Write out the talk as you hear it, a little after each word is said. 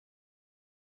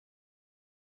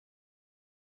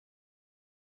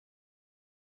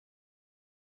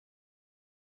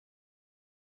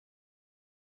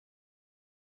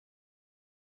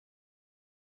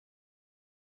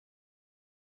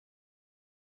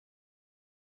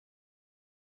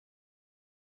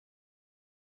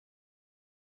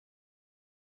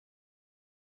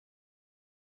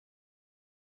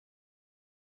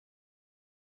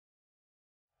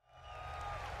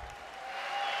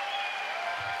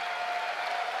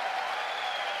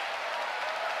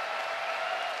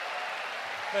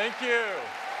Thank you.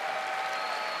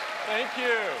 Thank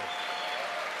you.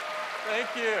 Thank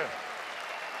you.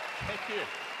 Thank you.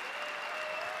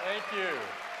 Thank you.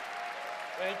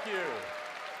 Thank you.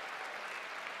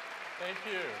 Thank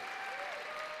you.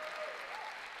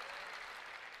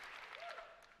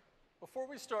 Before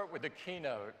we start with the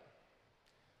keynote,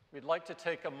 we'd like to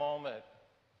take a moment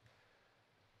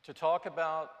to talk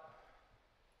about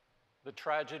the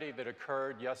tragedy that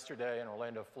occurred yesterday in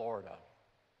Orlando, Florida.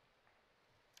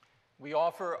 We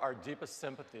offer our deepest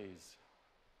sympathies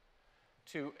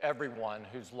to everyone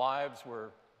whose lives were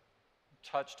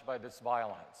touched by this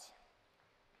violence.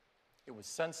 It was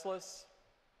senseless,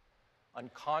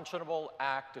 unconscionable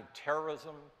act of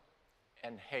terrorism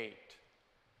and hate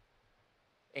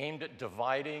aimed at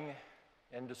dividing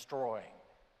and destroying.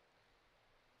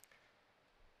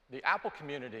 The Apple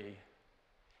community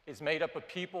is made up of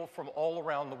people from all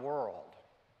around the world,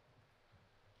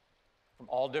 from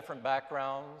all different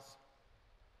backgrounds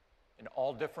and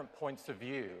all different points of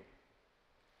view.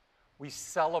 We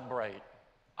celebrate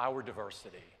our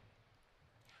diversity.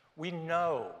 We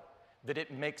know that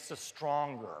it makes us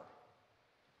stronger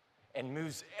and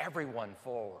moves everyone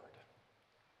forward.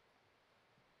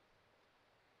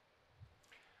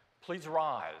 Please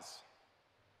rise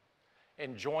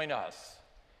and join us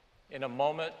in a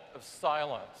moment of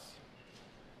silence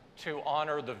to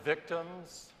honor the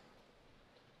victims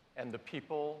and the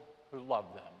people who love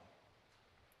them.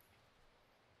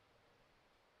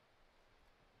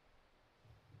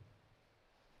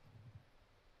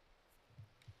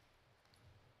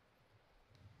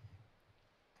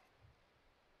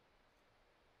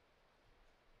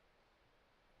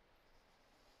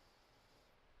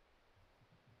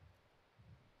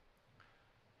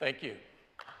 Thank you.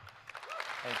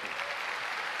 Thank you.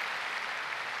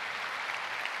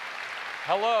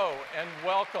 Hello and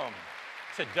welcome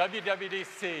to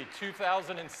WWDC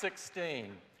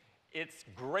 2016. It's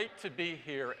great to be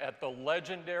here at the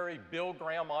legendary Bill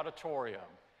Graham Auditorium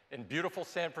in beautiful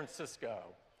San Francisco.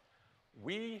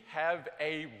 We have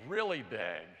a really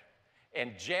big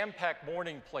and jam-packed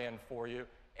morning planned for you,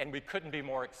 and we couldn't be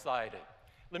more excited.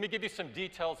 Let me give you some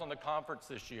details on the conference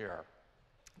this year.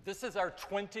 This is our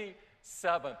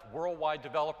 27th Worldwide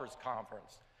Developers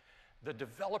Conference. The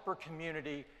developer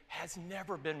community has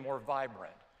never been more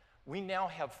vibrant. We now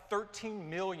have 13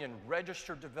 million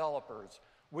registered developers,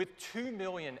 with 2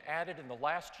 million added in the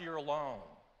last year alone.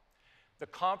 The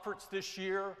conference this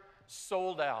year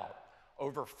sold out,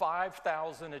 over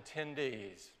 5,000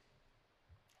 attendees,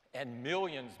 and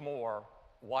millions more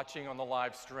watching on the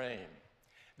live stream.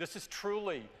 This is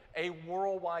truly a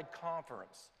worldwide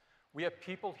conference. We have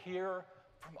people here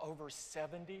from over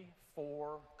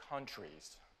 74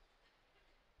 countries.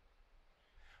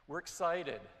 We're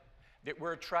excited that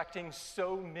we're attracting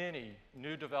so many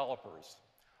new developers.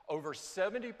 Over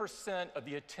 70% of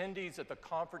the attendees at the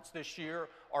conference this year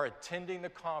are attending the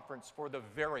conference for the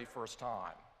very first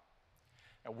time.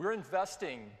 And we're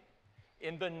investing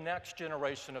in the next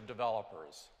generation of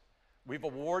developers. We've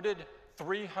awarded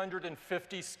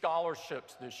 350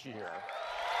 scholarships this year.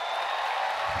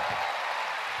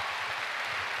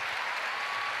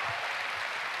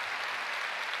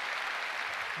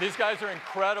 These guys are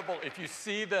incredible. If you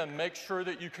see them, make sure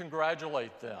that you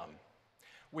congratulate them.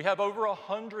 We have over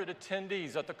 100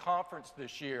 attendees at the conference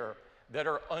this year that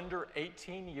are under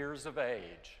 18 years of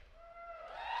age.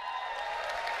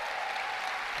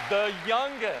 The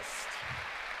youngest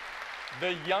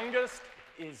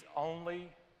is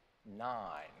only 9.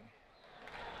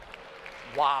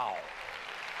 Wow.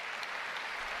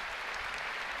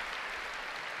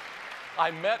 I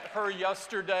met her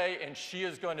yesterday, and she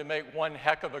is going to make one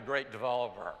heck of a great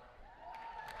developer.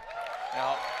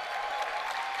 Now,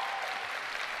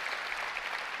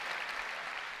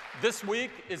 this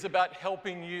week is about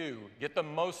helping you get the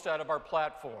most out of our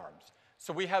platforms.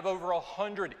 So we have over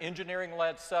 100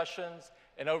 engineering-led sessions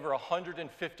and over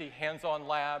 150 hands-on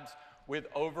labs with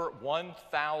over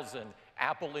 1,000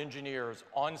 Apple engineers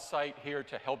on site here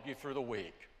to help you through the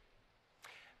week.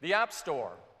 The App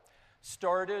Store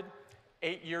started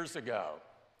 8 years ago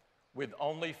with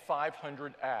only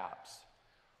 500 apps.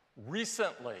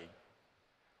 Recently,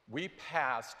 we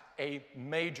passed a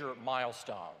major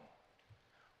milestone.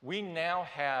 We now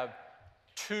have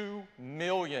 2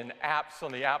 million apps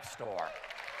on the App Store.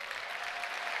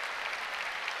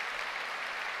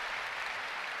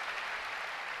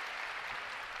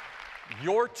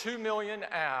 Your 2 million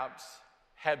apps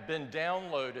have been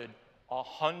downloaded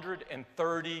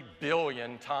 130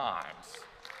 billion times.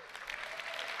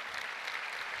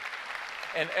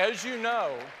 And as you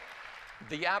know,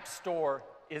 the App Store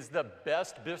is the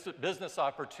best business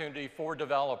opportunity for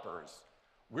developers.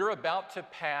 We're about to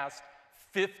pass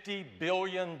 $50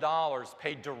 billion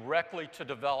paid directly to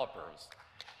developers.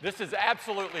 This is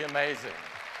absolutely amazing.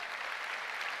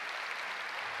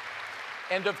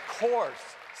 And of course,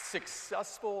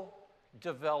 successful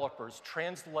developers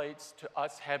translates to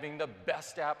us having the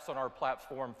best apps on our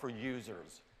platform for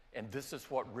users. And this is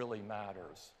what really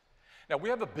matters. Now, we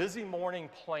have a busy morning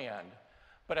planned,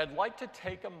 but I'd like to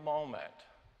take a moment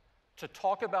to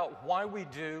talk about why we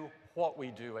do what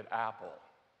we do at Apple.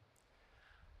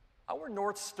 Our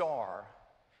North Star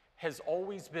has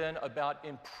always been about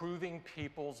improving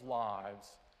people's lives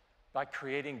by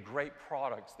creating great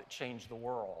products that change the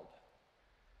world.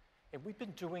 And we've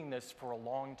been doing this for a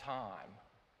long time.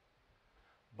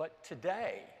 But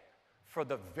today, for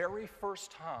the very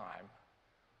first time,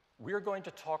 we're going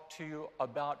to talk to you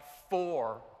about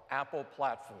 4 Apple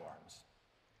platforms.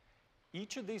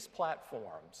 Each of these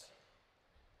platforms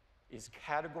is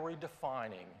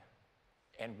category-defining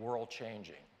and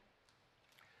world-changing.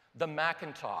 The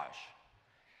Macintosh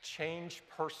changed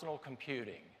personal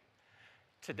computing.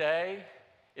 Today,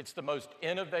 it's the most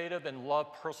innovative and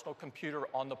loved personal computer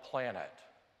on the planet.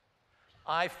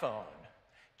 iPhone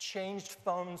changed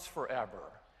phones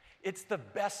forever. It's the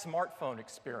best smartphone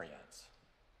experience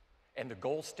and the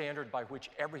gold standard by which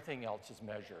everything else is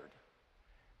measured.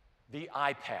 The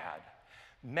iPad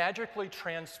magically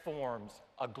transforms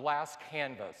a glass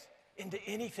canvas into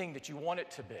anything that you want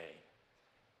it to be.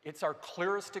 It's our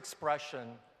clearest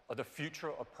expression of the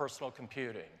future of personal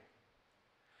computing.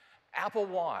 Apple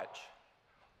Watch,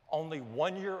 only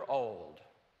 1 year old,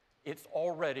 it's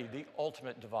already the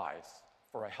ultimate device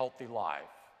for a healthy life.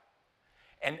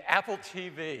 And Apple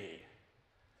TV,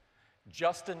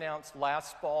 just announced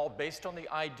last fall based on the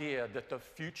idea that the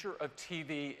future of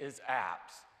TV is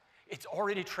apps. It's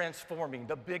already transforming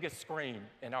the biggest screen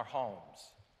in our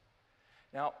homes.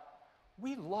 Now,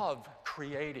 we love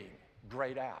creating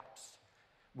great apps.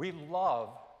 We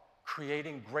love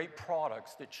creating great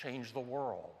products that change the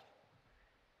world.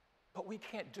 But we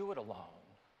can't do it alone.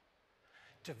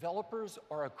 Developers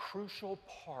are a crucial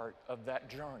part of that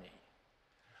journey.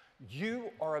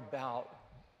 You are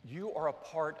a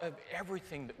part of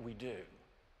everything that we do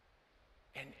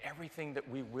and everything that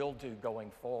we will do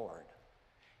going forward,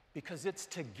 because it's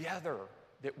together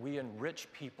that we enrich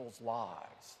people's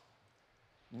lives.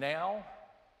 Now,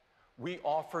 we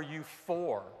offer you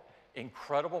 4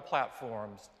 incredible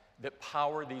platforms that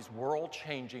power these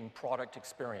world-changing product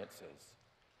experiences.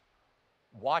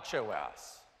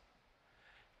 watchOS,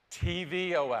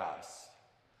 tvOS,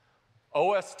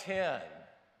 OS X,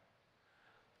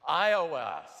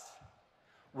 iOS.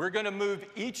 We're going to move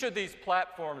each of these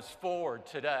platforms forward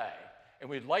today, and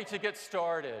we'd like to get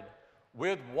started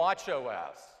with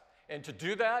watchOS. And to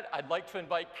do that, I'd like to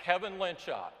invite Kevin Lynch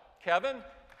up. Kevin?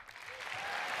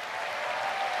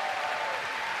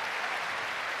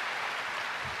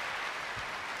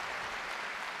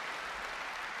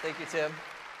 Thank you, Tim.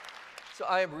 So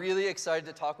I am really excited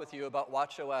to talk with you about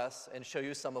watchOS and show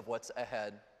you some of what's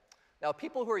ahead. Now,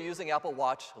 people who are using Apple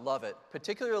Watch love it,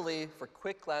 particularly for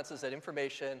quick glances at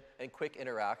information and quick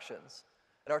interactions.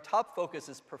 And our top focus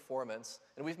is performance,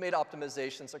 and we've made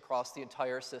optimizations across the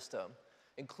entire system,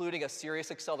 including a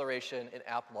serious acceleration in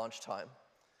app launch time.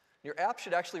 Your app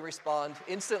should actually respond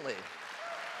instantly.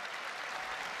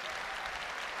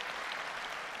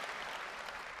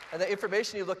 And the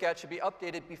information you look at should be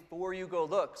updated before you go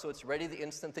look, so it's ready the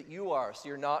instant that you are, so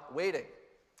you're not waiting.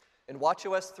 In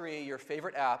watchOS 3, your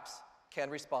favorite apps can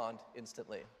respond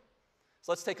instantly.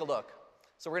 So let's take a look.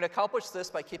 So we're going to accomplish this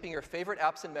by keeping your favorite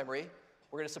apps in memory.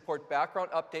 We're going to support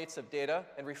background updates of data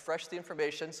and refresh the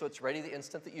information so it's ready the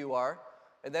instant that you are.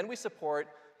 And then we support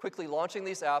quickly launching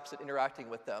these apps and interacting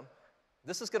with them.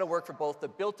 This is going to work for both the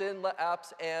built-in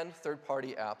apps and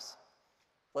third-party apps.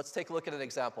 Let's take a look at an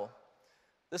example.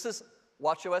 This is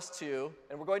watchOS 2,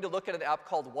 and we're going to look at an app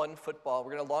called OneFootball.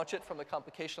 We're going to launch it from the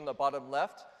complication on the bottom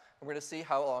left, and we're going to see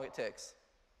how long it takes.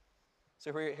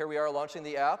 So here we are launching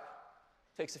the app.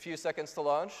 It takes a few seconds to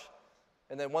launch,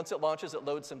 and then once it launches, it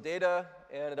loads some data,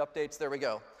 and it updates. There we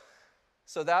go.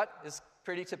 So that is a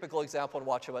pretty typical example in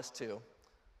watchOS 2.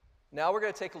 Now we're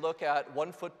going to take a look at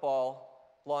OneFootball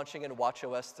launching in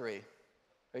watchOS 3. Are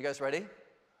you guys ready?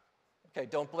 OK,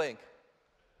 don't blink.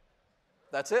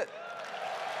 That's it.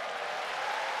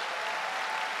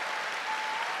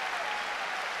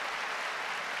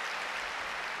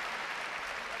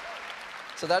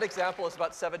 So that example is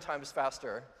about 7 times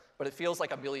faster, but it feels like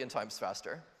 1,000,000 times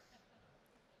faster.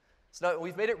 So now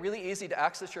we've made it really easy to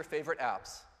access your favorite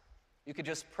apps. You can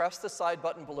just press the side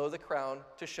button below the crown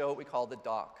to show what we call the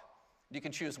dock. You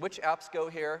can choose which apps go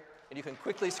here, and you can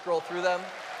quickly scroll through them.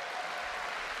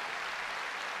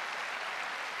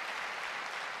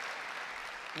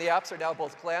 And the apps are now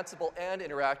both glanceable and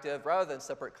interactive rather than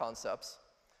separate concepts.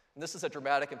 And this is a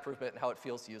dramatic improvement in how it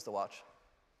feels to use the watch.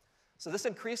 So this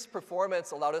increased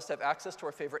performance allowed us to have access to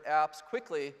our favorite apps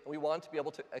quickly, and we wanted to be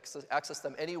able to access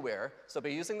them anywhere. So by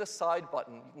using the side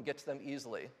button, you can get to them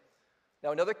easily.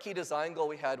 Now, another key design goal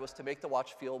we had was to make the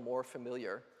watch feel more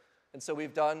familiar. And so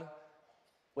we've done,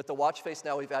 with the watch face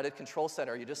now, we've added Control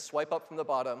Center. You just swipe up from the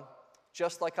bottom,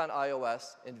 just like on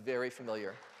iOS, and very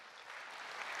familiar.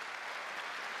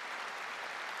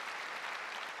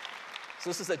 So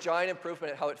this is a giant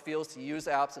improvement in how it feels to use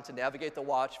apps and to navigate the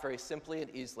watch very simply and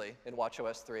easily in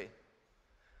watchOS 3.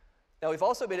 Now, we've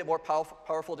also made it more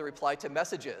powerful to reply to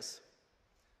messages.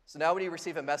 So now when you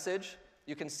receive a message,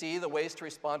 you can see the ways to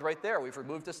respond right there. We've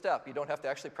removed a step. You don't have to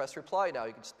actually press reply now.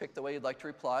 You can just pick the way you'd like to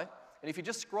reply. And if you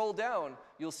just scroll down,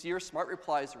 you'll see your smart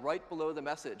replies right below the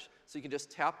message. So you can just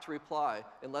tap to reply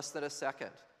in less than a second.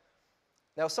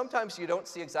 Now, sometimes you don't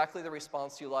see exactly the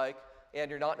response you like, and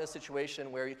you're not in a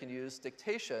situation where you can use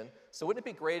dictation. So wouldn't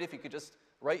it be great if you could just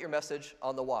write your message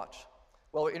on the watch?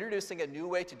 Well, we're introducing a new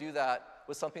way to do that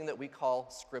with something that we call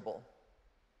Scribble.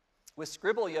 With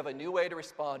Scribble, you have a new way to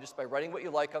respond just by writing what you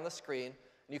like on the screen,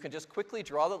 and you can just quickly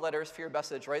draw the letters for your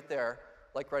message right there,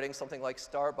 like writing something like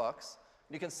Starbucks.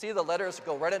 And you can see the letters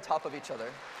go right on top of each other.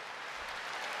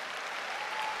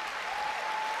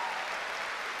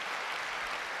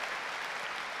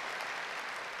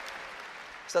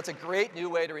 So that's a great new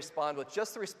way to respond with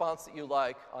just the response that you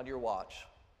like on your watch.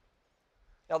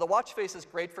 Now, the watch face is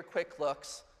great for quick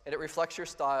looks, and it reflects your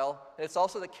style, and it's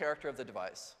also the character of the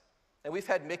device. And we've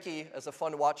had Mickey as a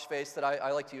fun watch face that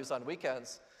I like to use on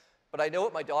weekends, but I know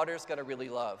what my daughter's going to really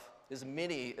love is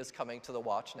Minnie is coming to the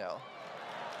watch now.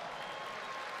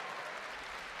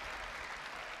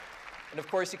 And of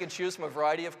course, you can choose from a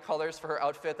variety of colors for her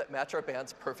outfit that match our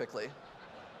bands perfectly.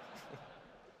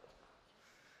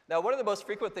 Now, one of the most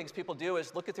frequent things people do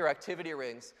is look at their activity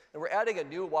rings, and we're adding a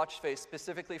new watch face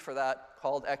specifically for that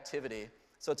called Activity.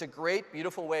 So it's a great,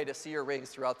 beautiful way to see your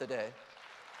rings throughout the day.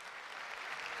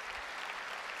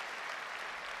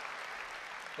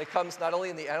 It comes not only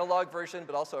in the analog version,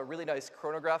 but also a really nice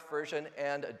chronograph version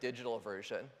and a digital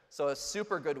version. So a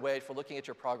super good way for looking at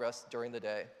your progress during the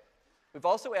day. We've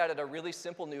also added a really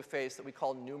simple new face that we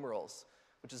call numerals,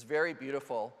 which is very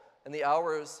beautiful. And the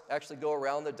hours actually go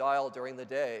around the dial during the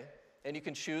day, and you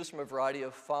can choose from a variety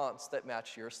of fonts that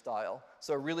match your style.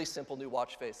 So a really simple new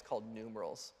watch face called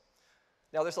numerals.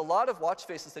 Now, there's a lot of watch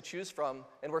faces to choose from,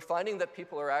 and we're finding that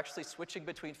people are actually switching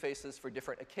between faces for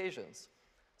different occasions.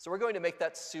 So we're going to make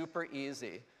that super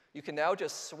easy. You can now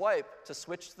just swipe to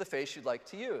switch to the face you'd like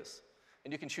to use.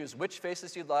 And you can choose which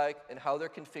faces you'd like and how they're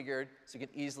configured so you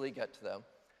can easily get to them.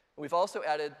 And we've also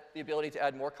added the ability to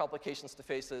add more complications to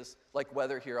faces, like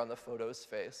weather here on the Photos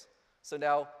face. So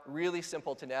now, really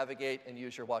simple to navigate and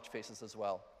use your watch faces as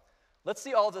well. Let's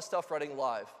see all of this stuff running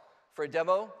live. For a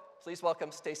demo, please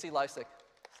welcome Stacy Lysick.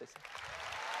 Stacy.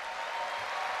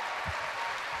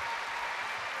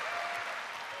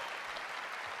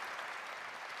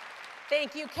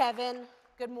 Thank you, Kevin.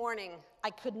 Good morning. I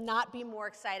could not be more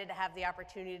excited to have the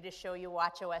opportunity to show you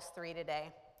watchOS 3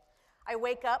 today. I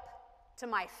wake up to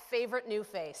my favorite new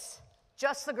face,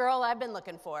 just the girl I've been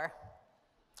looking for.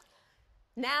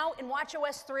 Now, in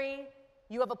watchOS 3,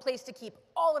 you have a place to keep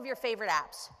all of your favorite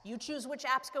apps. You choose which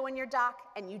apps go in your dock,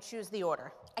 and you choose the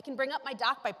order. I can bring up my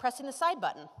dock by pressing the side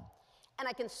button, and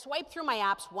I can swipe through my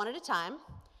apps one at a time,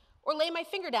 or lay my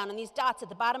finger down on these dots at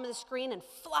the bottom of the screen and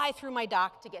fly through my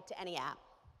dock to get to any app.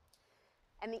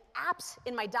 And the apps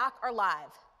in my dock are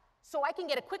live, so I can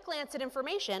get a quick glance at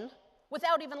information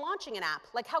without even launching an app,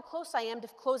 like how close I am to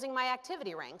closing my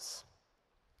activity rings.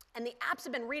 And the apps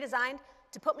have been redesigned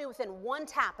to put me within one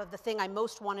tap of the thing I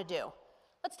most want to do.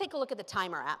 Let's take a look at the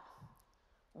Timer app.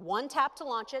 One tap to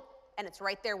launch it, and it's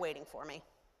right there waiting for me.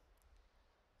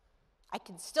 I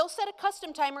can still set a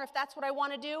custom timer if that's what I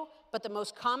want to do, but the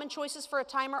most common choices for a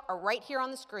timer are right here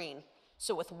on the screen.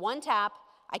 So with one tap,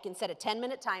 I can set a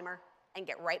 10-minute timer and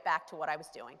get right back to what I was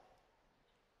doing.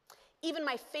 Even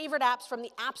my favorite apps from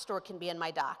the App Store can be in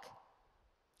my dock,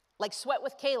 like Sweat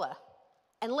with Kayla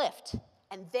and Lyft,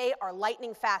 and they are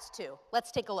lightning fast too.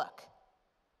 Let's take a look.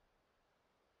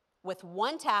 With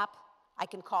one tap, I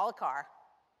can call a car.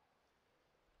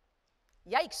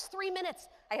 Yikes, 3 minutes.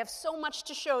 I have so much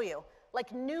to show you,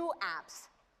 like new apps,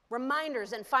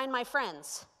 reminders, and Find My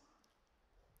Friends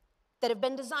that have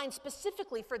been designed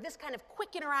specifically for this kind of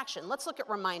quick interaction. Let's look at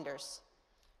reminders.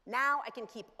 Now I can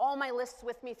keep all my lists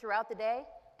with me throughout the day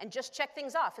and just check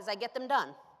things off as I get them done.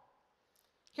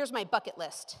 Here's my bucket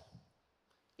list.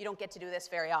 You don't get to do this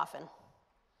very often,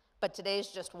 but today's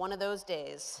just one of those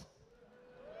days.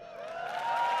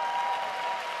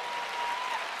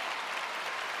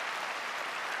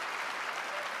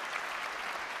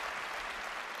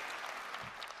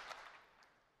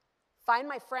 Find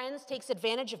My Friends takes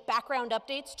advantage of background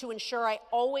updates to ensure I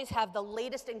always have the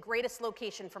latest and greatest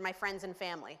location for my friends and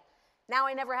family. Now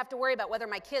I never have to worry about whether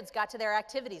my kids got to their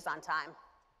activities on time.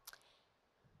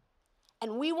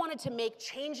 And we wanted to make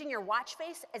changing your watch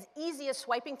face as easy as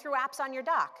swiping through apps on your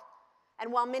dock.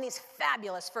 And while Mini's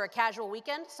fabulous for a casual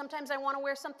weekend, sometimes I want to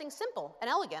wear something simple and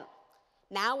elegant.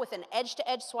 Now with an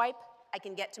edge-to-edge swipe, I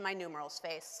can get to my numerals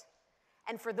face.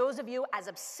 And for those of you as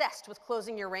obsessed with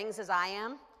closing your rings as I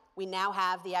am, we now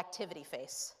have the activity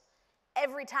face.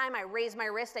 Every time I raise my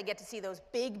wrist, I get to see those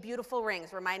big, beautiful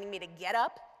rings reminding me to get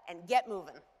up and get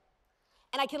moving.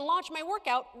 And I can launch my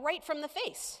workout right from the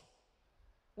face.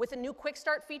 With a new quick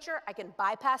start feature, I can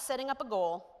bypass setting up a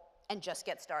goal and just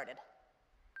get started.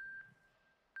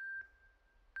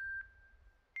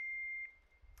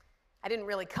 I didn't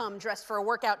really come dressed for a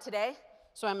workout today,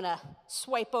 so I'm gonna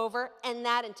swipe over, end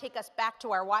that, and take us back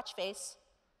to our watch face.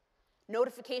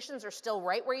 Notifications are still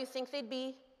right where you think they'd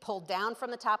be, pulled down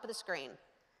from the top of the screen.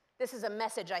 This is a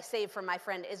message I saved from my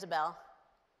friend Isabel.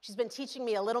 She's been teaching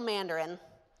me a little Mandarin,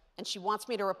 and she wants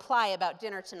me to reply about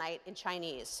dinner tonight in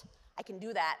Chinese. I can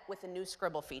do that with the new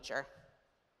Scribble feature.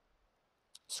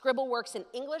 Scribble works in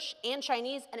English and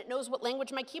Chinese, and it knows what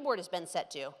language my keyboard has been set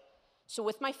to. So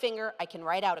with my finger, I can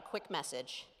write out a quick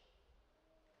message.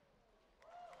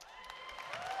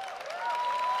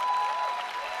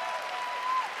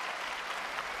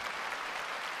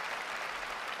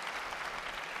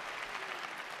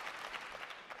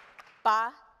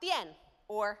 Ba Dian,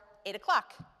 or 8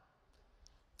 o'clock.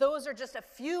 Those are just a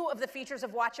few of the features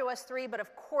of watchOS 3, but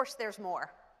of course there's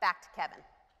more. Back to Kevin.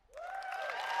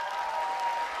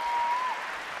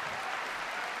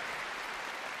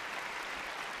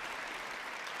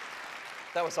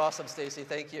 That was awesome, Stacy.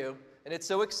 Thank you. And it's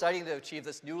so exciting to achieve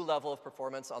this new level of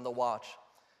performance on the watch.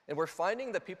 And we're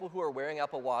finding that people who are wearing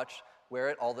Apple Watch wear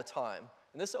it all the time.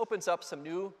 And this opens up some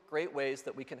new great ways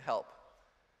that we can help.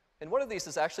 And one of these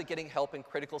is actually getting help in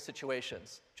critical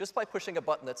situations, just by pushing a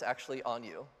button that's actually on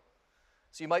you.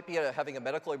 So you might be having a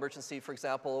medical emergency, for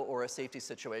example, or a safety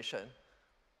situation.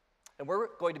 And we're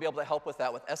going to be able to help with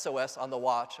that with SOS on the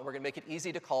watch, and we're going to make it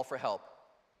easy to call for help.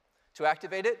 To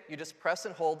activate it, you just press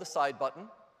and hold the side button.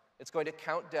 It's going to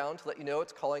count down to let you know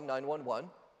it's calling 911.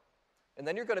 And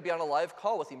then you're going to be on a live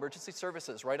call with emergency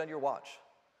services right on your watch.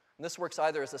 And this works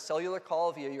either as a cellular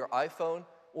call via your iPhone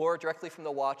or directly from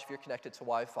the watch if you're connected to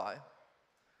Wi-Fi.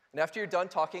 And after you're done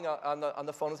talking on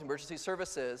the phone with emergency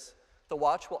services, the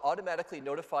watch will automatically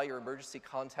notify your emergency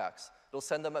contacts. It'll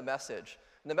send them a message.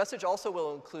 And the message also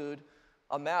will include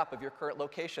a map of your current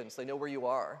location so they know where you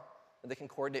are, and they can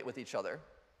coordinate with each other.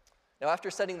 Now, after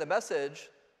sending the message,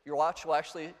 your watch will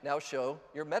actually now show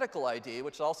your medical ID,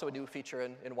 which is also a new feature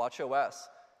in watchOS.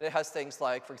 And it has things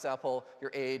like, for example,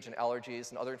 your age and allergies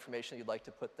and other information you'd like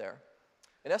to put there.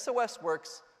 And SOS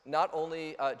works not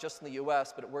only just in the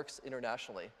US, but it works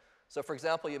internationally. So for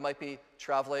example, you might be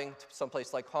traveling to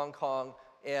someplace like Hong Kong,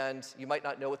 and you might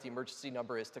not know what the emergency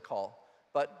number is to call,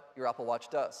 but your Apple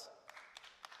Watch does.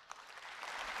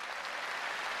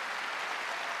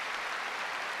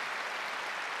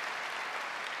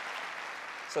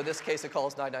 So in this case, it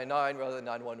calls 999 rather than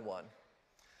 911.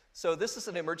 So this is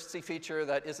an emergency feature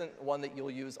that isn't one that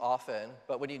you'll use often,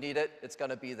 but when you need it, it's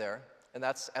going to be there, and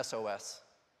that's SOS.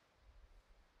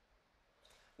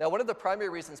 Now, one of the primary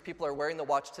reasons people are wearing the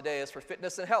watch today is for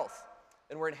fitness and health.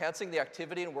 And we're enhancing the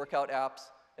activity and workout apps,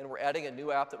 and we're adding a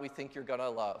new app that we think you're going to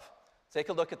love. Take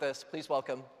a look at this. Please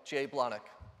welcome Jay Blahnik.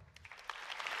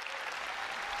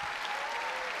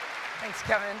 Thanks,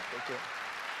 Kevin. Thank you.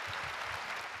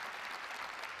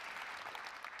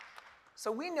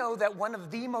 So we know that one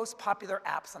of the most popular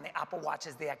apps on the Apple Watch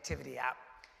is the Activity app.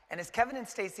 And as Kevin and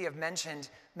Stacy have mentioned,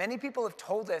 many people have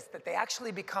told us that they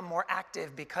actually become more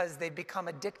active because they become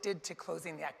addicted to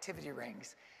closing the activity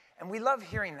rings. And we love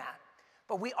hearing that.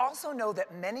 But we also know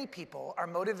that many people are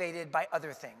motivated by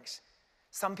other things.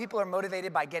 Some people are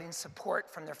motivated by getting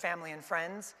support from their family and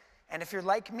friends. And if you're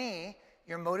like me,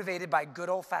 you're motivated by good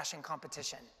old-fashioned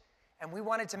competition. And we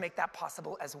wanted to make that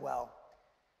possible as well.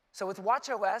 So with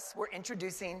watchOS, we're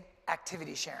introducing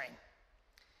activity sharing.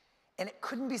 And it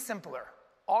couldn't be simpler.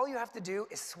 All you have to do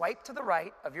is swipe to the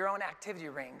right of your own activity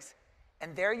rings,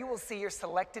 and there you will see your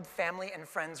selected family and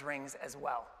friends rings as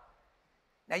well.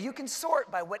 Now you can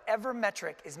sort by whatever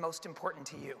metric is most important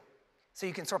to you. So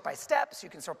you can sort by steps, you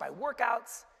can sort by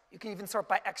workouts, you can even sort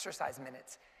by exercise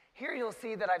minutes. Here you'll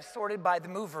see that I've sorted by the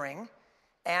move ring,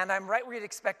 and I'm right where you'd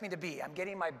expect me to be. I'm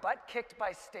getting my butt kicked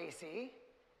by Stacy,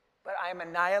 but I'm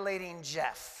annihilating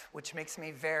Jeff, which makes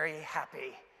me very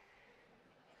happy.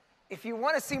 If you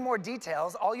want to see more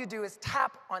details, all you do is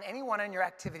tap on any one on your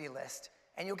activity list,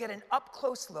 and you'll get an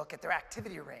up-close look at their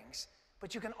activity rings,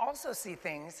 but you can also see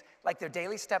things like their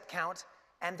daily step count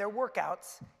and their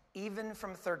workouts, even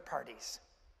from third parties.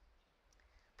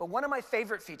 But one of my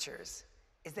favorite features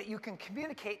is that you can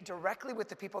communicate directly with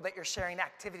the people that you're sharing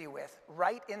activity with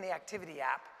right in the activity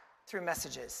app through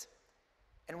messages.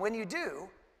 And when you do,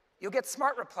 you'll get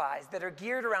smart replies that are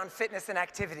geared around fitness and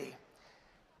activity.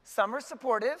 Some are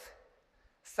supportive,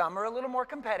 some are a little more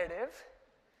competitive,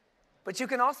 but you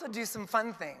can also do some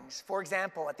fun things. For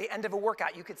example, at the end of a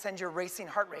workout, you could send your racing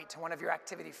heart rate to one of your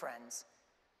activity friends.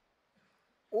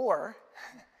 Or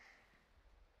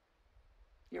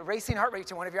your racing heart rate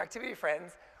to one of your activity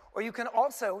friends, or you can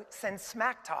also send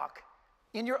smack talk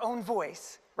in your own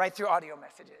voice right through audio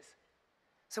messages.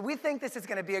 So we think this is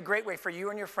going to be a great way for you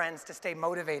and your friends to stay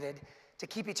motivated to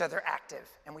keep each other active,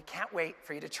 and we can't wait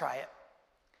for you to try it.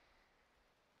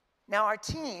 Now, our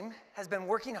team has been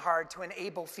working hard to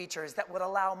enable features that would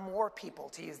allow more people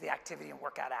to use the activity and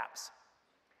workout apps.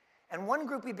 And one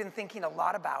group we've been thinking a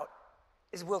lot about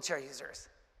is wheelchair users.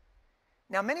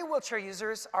 Now, many wheelchair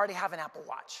users already have an Apple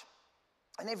Watch,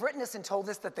 and they've written us and told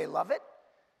us that they love it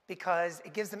because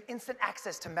it gives them instant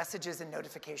access to messages and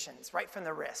notifications right from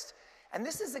their wrist. And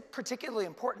this is particularly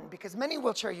important because many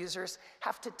wheelchair users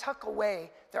have to tuck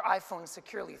away their iPhone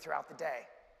securely throughout the day.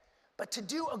 But to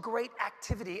do a great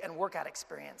activity and workout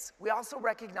experience, we also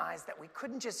recognize that we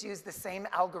couldn't just use the same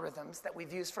algorithms that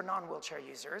we've used for non-wheelchair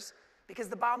users because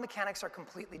the biomechanics are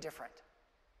completely different.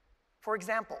 For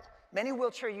example, many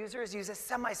wheelchair users use a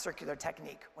semicircular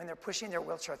technique when they're pushing their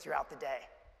wheelchair throughout the day.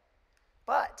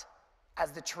 But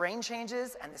as the terrain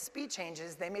changes and the speed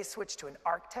changes, they may switch to an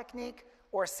arc technique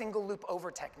or a single loop over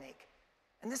technique.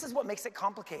 And this is what makes it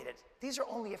complicated. These are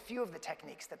only a few of the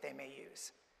techniques that they may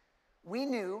use. We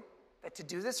knew that to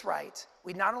do this right,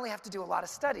 we'd not only have to do a lot of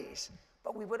studies,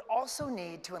 but we would also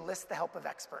need to enlist the help of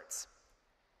experts.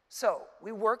 So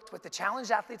we worked with the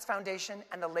Challenged Athletes Foundation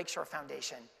and the Lakeshore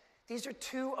Foundation. These are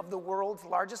two of the world's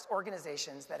largest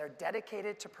organizations that are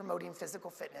dedicated to promoting physical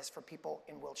fitness for people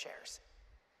in wheelchairs.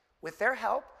 With their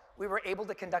help, we were able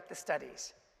to conduct the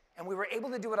studies, and we were able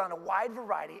to do it on a wide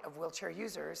variety of wheelchair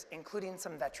users, including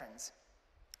some veterans.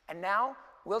 And now,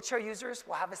 wheelchair users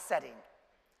will have a setting.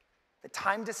 The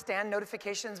time to stand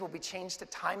notifications will be changed to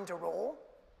time to roll.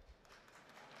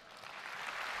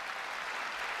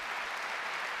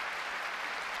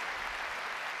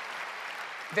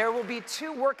 There will be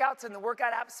 2 workouts in the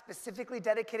workout app specifically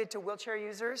dedicated to wheelchair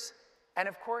users. And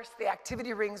of course, the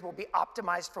activity rings will be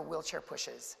optimized for wheelchair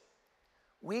pushes.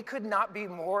 We could not be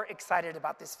more excited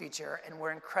about this feature, and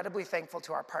we're incredibly thankful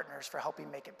to our partners for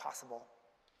helping make it possible.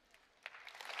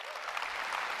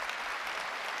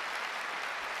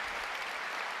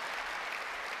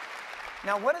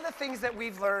 Now, one of the things that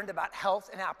we've learned about health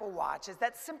and Apple Watch is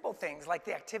that simple things like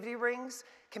the activity rings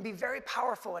can be very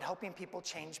powerful at helping people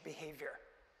change behavior.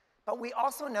 But we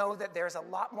also know that there's a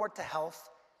lot more to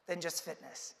health than just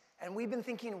fitness, and we've been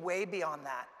thinking way beyond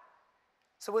that.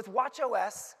 So with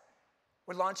watchOS,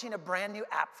 we're launching a brand new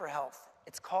app for health.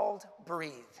 It's called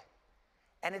Breathe,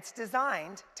 and it's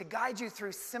designed to guide you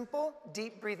through simple,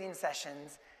 deep breathing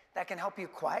sessions that can help you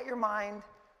quiet your mind,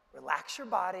 relax your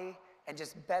body, and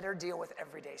just better deal with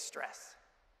everyday stress.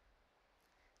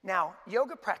 Now,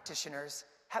 yoga practitioners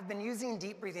have been using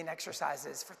deep breathing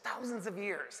exercises for thousands of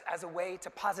years as a way to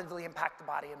positively impact the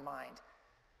body and mind.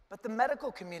 But the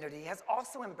medical community has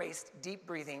also embraced deep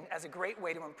breathing as a great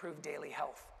way to improve daily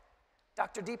health.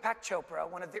 Dr. Deepak Chopra,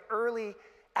 one of the early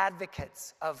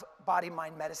advocates of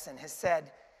body-mind medicine, has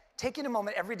said, taking a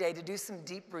moment every day to do some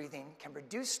deep breathing can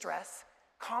reduce stress,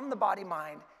 calm the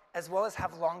body-mind, as well as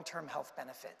have long-term health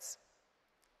benefits.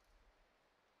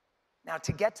 Now,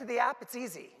 to get to the app, it's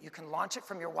easy. You can launch it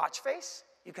from your watch face,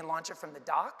 you can launch it from the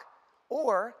dock,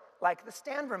 or, like the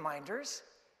stand reminders,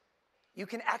 you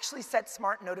can actually set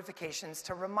smart notifications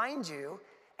to remind you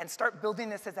and start building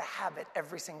this as a habit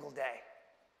every single day.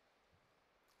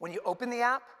 When you open the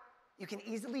app, you can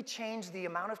easily change the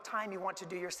amount of time you want to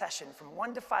do your session from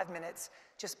 1 to 5 minutes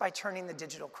just by turning the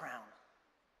digital crown.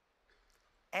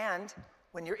 And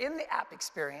when you're in the app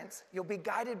experience, you'll be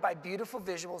guided by beautiful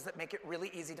visuals that make it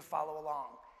really easy to follow along.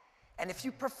 And if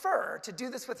you prefer to do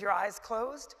this with your eyes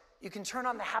closed, you can turn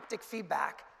on the haptic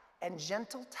feedback, and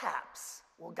gentle taps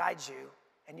will guide you,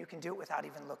 and you can do it without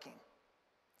even looking.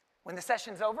 When the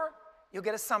session's over, you'll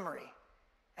get a summary,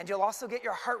 and you'll also get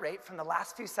your heart rate from the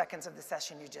last few seconds of the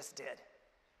session you just did.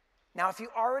 Now, if you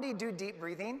already do deep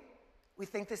breathing, we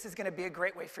think this is going to be a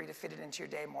great way for you to fit it into your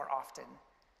day more often.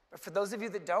 But for those of you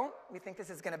that don't, we think this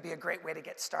is going to be a great way to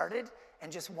get started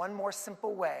and just one more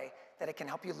simple way that it can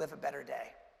help you live a better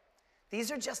day. These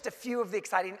are just a few of the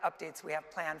exciting updates we have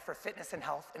planned for fitness and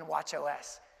health in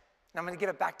watchOS. And I'm going to give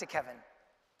it back to Kevin.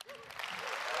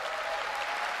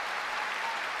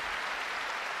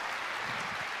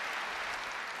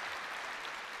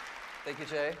 Thank you,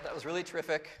 Jay. That was really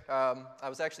terrific. I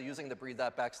was actually using to breathe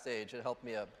that backstage. It helped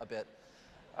me a bit.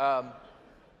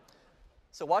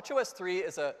 So watchOS 3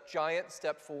 is a giant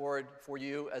step forward for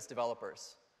you as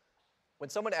developers. When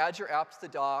someone adds your app to the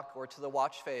dock or to the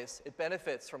watch face, it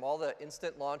benefits from all the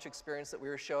instant launch experience that we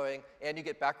were showing, and you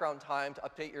get background time to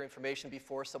update your information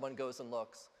before someone goes and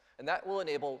looks. And that will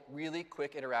enable really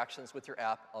quick interactions with your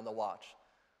app on the watch.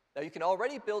 Now, you can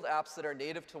already build apps that are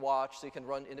native to watch so you can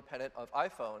run independent of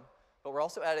iPhone, but we're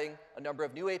also adding a number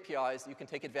of new APIs that you can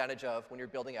take advantage of when you're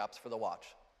building apps for the watch.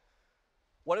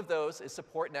 One of those is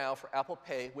support now for Apple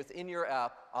Pay within your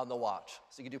app on the watch,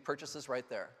 so you can do purchases right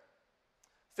there.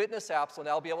 Fitness apps will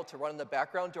now be able to run in the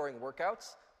background during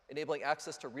workouts, enabling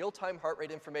access to real-time heart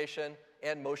rate information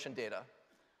and motion data.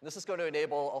 And this is going to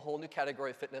enable a whole new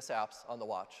category of fitness apps on the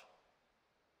watch.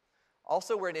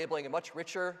 Also, we're enabling a much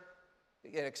richer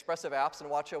and expressive apps in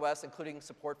watchOS, including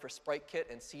support for Sprite Kit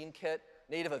and Scene Kit,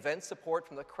 native event support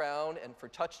from the crown and for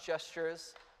touch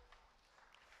gestures.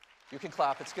 You can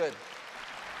clap, it's good.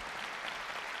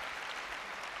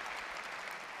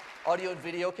 Audio and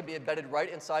video can be embedded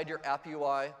right inside your app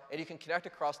UI, and you can connect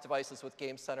across devices with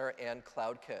Game Center and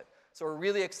CloudKit. So we're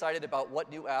really excited about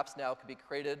what new apps now can be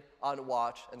created on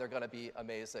Watch, and they're going to be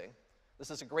amazing.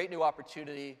 This is a great new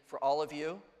opportunity for all of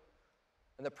you.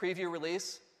 And the preview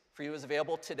release for you is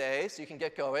available today, so you can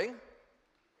get going.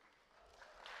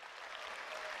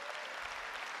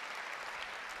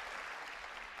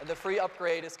 And the free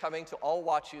upgrade is coming to all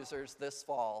Watch users this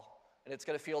fall, and it's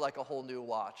going to feel like a whole new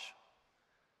watch.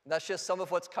 And that's just some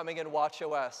of what's coming in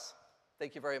watchOS.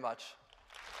 Thank you very much.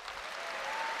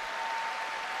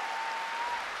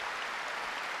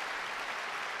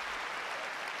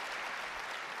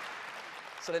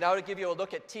 So now to give you a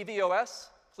look at tvOS,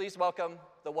 please welcome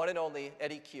the one and only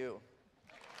Eddie Q.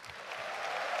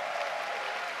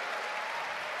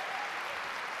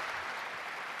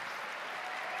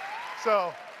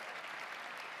 So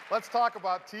let's talk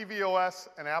about tvOS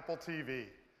and Apple TV.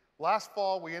 Last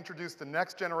fall, we introduced the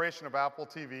next generation of Apple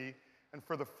TV, and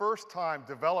for the first time,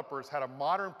 developers had a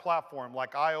modern platform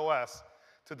like iOS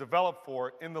to develop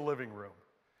for in the living room.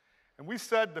 And we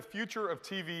said the future of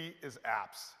TV is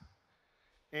apps.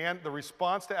 And the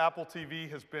response to Apple TV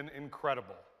has been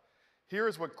incredible. Here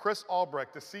is what Chris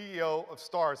Albrecht, the CEO of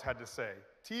Starz, had to say.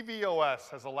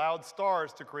 tvOS has allowed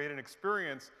Starz to create an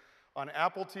experience on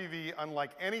Apple TV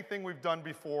unlike anything we've done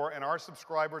before, and our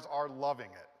subscribers are loving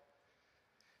it.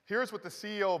 Here's what the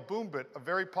CEO of Boombit, a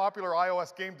very popular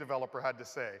iOS game developer, had to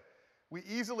say. We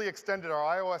easily extended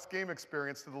our iOS game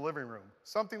experience to the living room,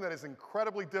 something that is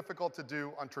incredibly difficult to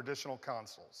do on traditional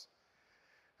consoles.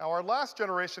 Now, our last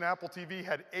generation Apple TV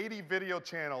had 80 video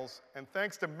channels, and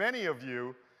thanks to many of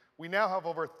you, we now have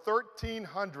over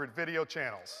 1,300 video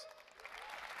channels.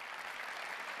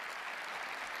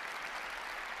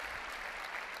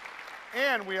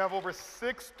 And we have over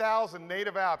 6,000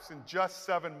 native apps in just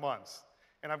 7 months.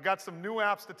 And I've got some new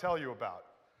apps to tell you about.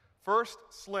 First,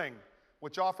 Sling,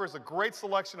 which offers a great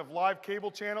selection of live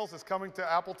cable channels, is coming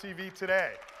to Apple TV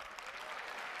today.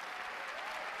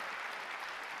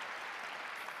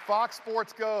 Fox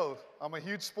Sports Go. I'm a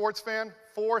huge sports fan.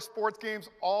 4 sports games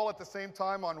all at the same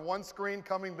time on one screen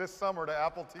coming this summer to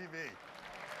Apple TV.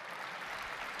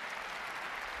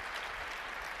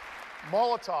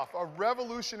 Molotov, a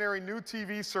revolutionary new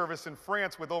TV service in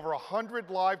France with over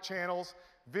 100 live channels,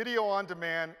 video on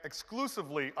demand,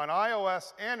 exclusively on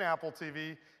iOS and Apple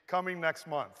TV, coming next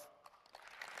month.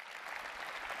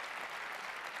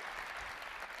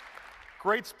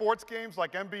 Great sports games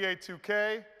like NBA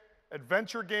 2K,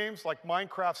 adventure games like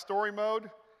Minecraft Story Mode,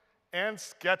 and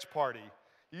Sketch Party.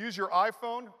 You use your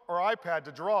iPhone or iPad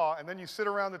to draw, and then you sit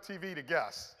around the TV to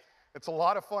guess. It's a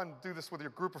lot of fun to do this with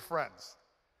your group of friends.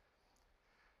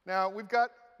 Now, we've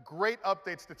got great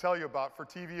updates to tell you about for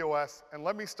tvOS, and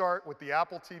let me start with the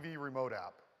Apple TV Remote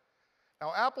app.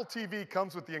 Now, Apple TV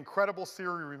comes with the incredible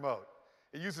Siri Remote.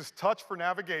 It uses touch for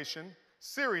navigation,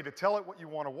 Siri to tell it what you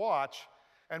want to watch,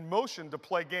 and motion to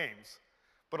play games.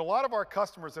 But a lot of our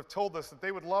customers have told us that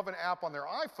they would love an app on their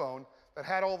iPhone that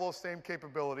had all those same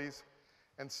capabilities,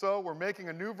 and so we're making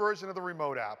a new version of the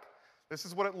Remote app. This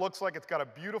is what it looks like. It's got a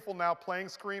beautiful Now Playing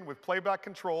screen with playback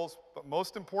controls, but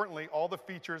most importantly, all the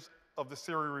features of the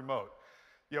Siri Remote.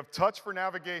 You have touch for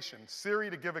navigation, Siri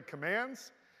to give it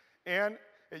commands, and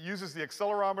it uses the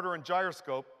accelerometer and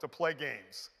gyroscope to play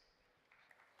games.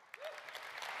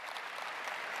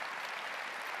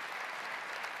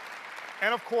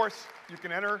 And of course, you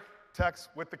can enter text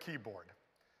with the keyboard.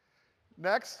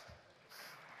 Next,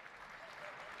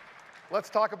 let's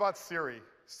talk about Siri.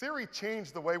 Siri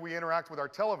changed the way we interact with our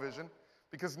television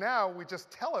because now we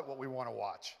just tell it what we want to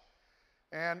watch.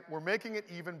 And we're making it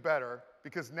even better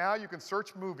because now you can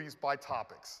search movies by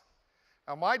topics.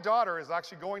 Now, my daughter is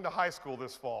actually going to high school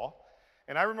this fall,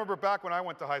 and I remember back when I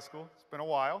went to high school, it's been a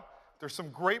while, there's some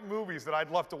great movies that I'd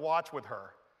love to watch with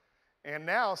her. And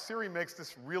now Siri makes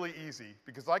this really easy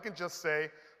because I can just say,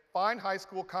 find high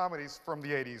school comedies from the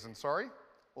 80s. And sorry,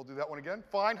 we'll do that one again.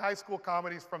 Find high school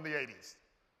comedies from the 80s.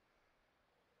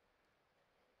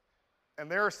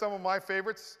 And there are some of my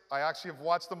favorites. I actually have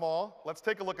watched them all. Let's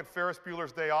take a look at Ferris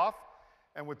Bueller's Day Off.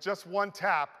 And with just one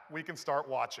tap, we can start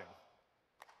watching.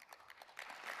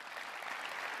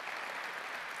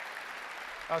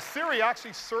 Now, Siri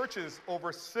actually searches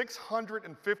over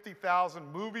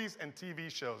 650,000 movies and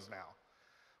TV shows now.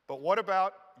 But what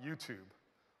about YouTube?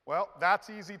 Well, that's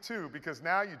easy too, because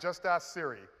now you just ask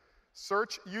Siri,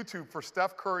 search YouTube for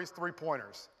Steph Curry's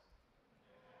three-pointers.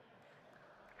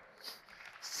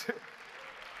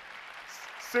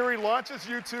 Siri launches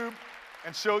YouTube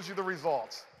and shows you the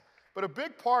results. But a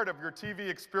big part of your TV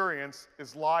experience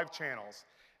is live channels.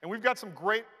 And we've got some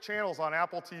great channels on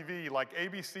Apple TV like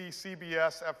ABC,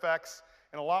 CBS, FX,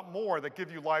 and a lot more that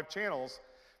give you live channels.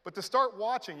 But to start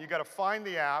watching, you got to find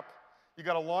the app, you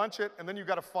got to launch it, and then you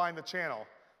got to find the channel.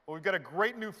 Well, we've got a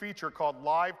great new feature called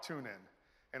Live Tune-In.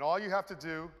 And all you have to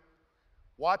do,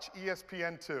 watch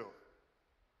ESPN2.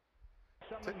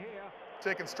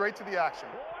 Taken straight to the action.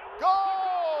 Go!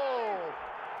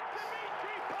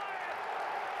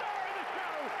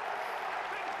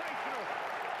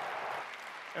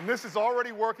 And this is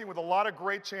already working with a lot of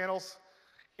great channels,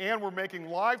 and we're making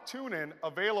live tune-in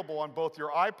available on both your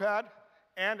iPad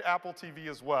and Apple TV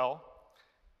as well.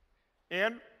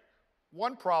 And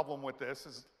one problem with this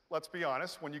is, let's be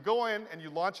honest, when you go in and you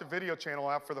launch a video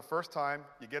channel app for the first time,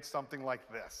 you get something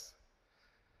like this.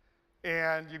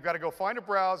 And you've got to go find a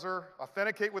browser,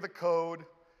 authenticate with a code,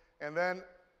 and then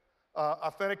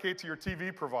authenticate to your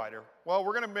TV provider. Well,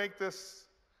 we're going to make this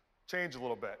change a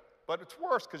little bit. But it's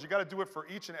worse because you got to do it for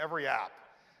each and every app.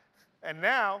 And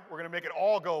now we're going to make it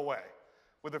all go away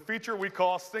with a feature we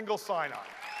call single sign-on.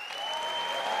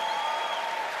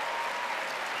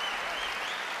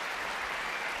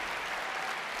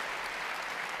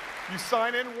 You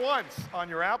sign in once on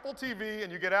your Apple TV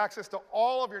and you get access to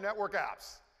all of your network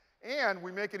apps. And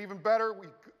we make it even better.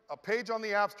 A page on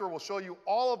the App Store will show you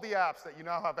all of the apps that you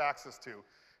now have access to.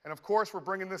 And of course, we're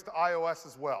bringing this to iOS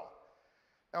as well.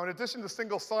 Now, in addition to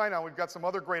single sign-on, we've got some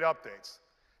other great updates.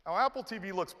 Now, Apple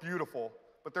TV looks beautiful,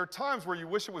 but there are times where you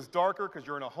wish it was darker because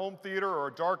you're in a home theater or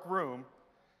a dark room.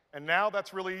 And now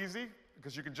that's really easy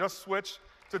because you can just switch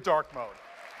to dark mode.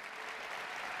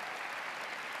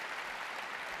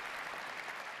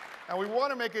 Now, we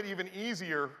want to make it even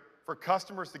easier for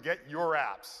customers to get your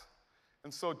apps.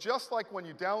 And so just like when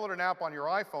you download an app on your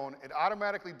iPhone, it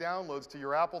automatically downloads to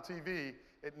your Apple TV,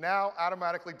 it now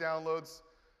automatically downloads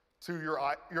to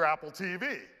your Apple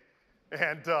TV.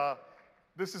 And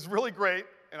this is really great,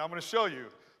 and I'm going to show you.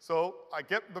 So I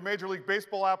get the Major League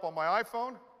Baseball app on my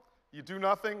iPhone, you do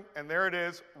nothing, and there it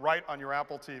is right on your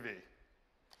Apple TV.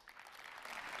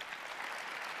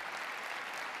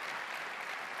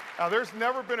 Now, there's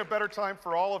never been a better time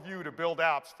for all of you to build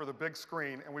apps for the big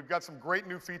screen, and we've got some great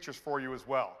new features for you as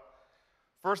well.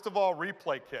 First of all,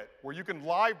 Replay Kit, where you can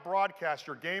live broadcast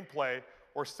your gameplay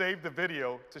or save the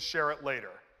video to share it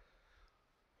later.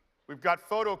 We've got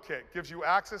Photo Kit, gives you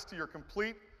access to your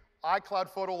complete iCloud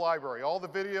photo library, all the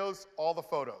videos, all the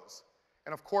photos.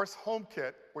 And of course,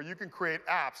 HomeKit, where you can create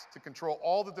apps to control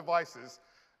all the devices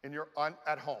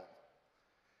at home.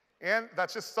 And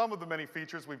that's just some of the many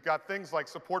features. We've got things like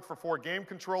support for 4 game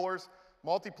controllers,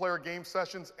 multiplayer game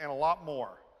sessions, and a lot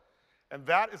more. And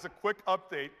that is a quick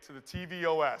update to the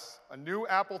tvOS, a new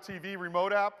Apple TV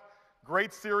remote app,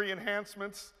 great Siri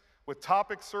enhancements with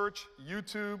topic search,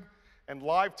 YouTube, and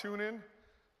live tune-in.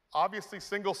 Obviously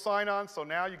single sign-on, so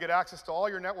now you get access to all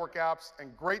your network apps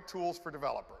and great tools for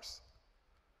developers.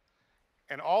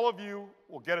 And all of you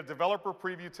will get a developer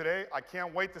preview today. I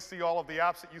can't wait to see all of the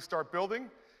apps that you start building,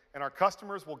 and our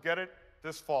customers will get it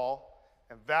this fall,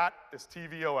 and that is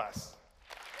tvOS.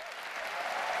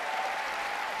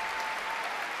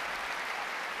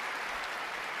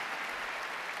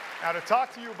 Now, to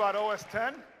talk to you about OS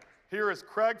 10, here is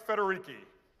Craig Federici.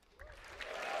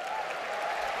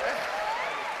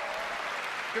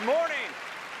 Good morning.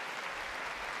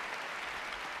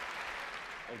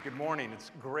 Hey, good morning.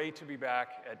 It's great to be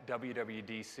back at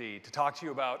WWDC to talk to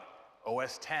you about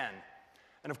OS 10.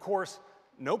 And of course,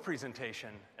 no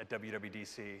presentation at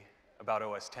WWDC about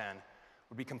OS X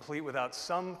would be complete without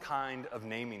some kind of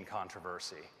naming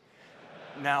controversy.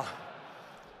 Now,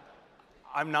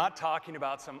 I'm not talking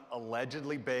about some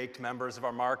allegedly baked members of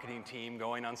our marketing team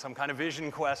going on some kind of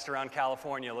vision quest around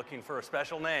California looking for a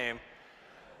special name.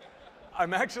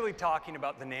 I'm actually talking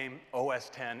about the name OS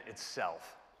X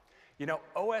itself. You know,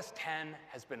 OS X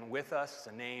has been with us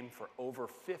as a name for over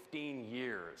 15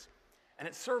 years, and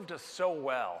it served us so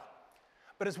well.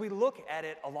 But as we look at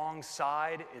it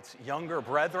alongside its younger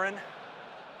brethren,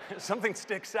 something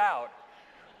sticks out.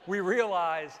 We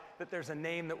realize that there's a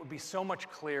name that would be so much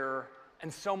clearer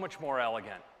and so much more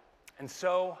elegant. And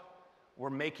so, we're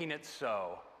making it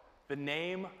so. The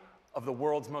name of the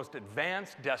world's most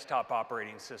advanced desktop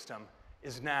operating system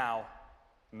is now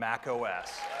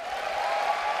macOS.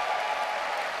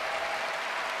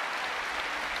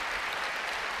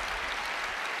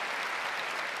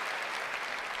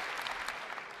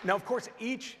 Now, of course,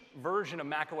 each version of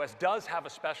macOS does have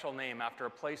a special name after a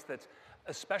place that's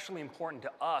especially important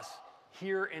to us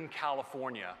here in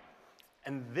California.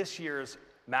 And this year's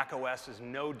macOS is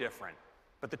no different.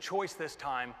 But the choice this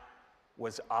time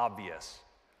was obvious.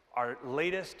 Our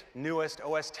latest, newest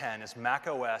OS X is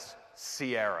macOS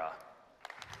Sierra.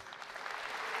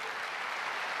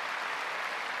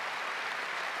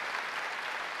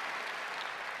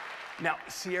 Now,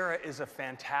 Sierra is a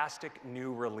fantastic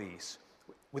new release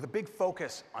with a big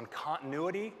focus on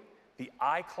continuity, the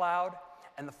iCloud,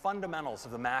 and the fundamentals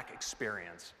of the Mac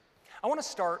experience. I want to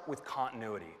start with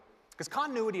continuity, because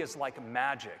continuity is like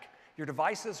magic. Your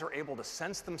devices are able to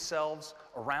sense themselves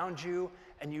around you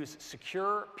and use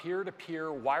secure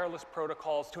peer-to-peer wireless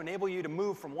protocols to enable you to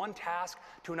move from one task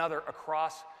to another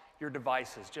across your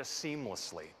devices just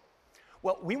seamlessly.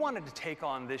 Well, we wanted to take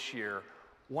on this year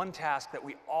one task that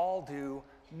we all do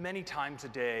many times a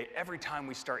day, every time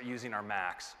we start using our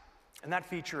Macs. And that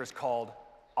feature is called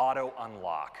Auto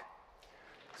Unlock.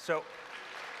 So,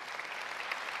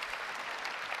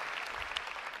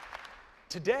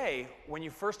 today, when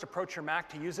you first approach your Mac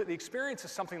to use it, the experience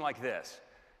is something like this.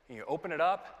 You open it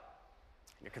up,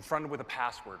 and you're confronted with a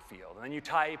password field, and then you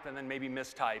type, and then maybe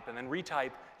mistype, and then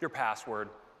retype your password,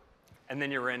 and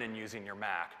then you're in and using your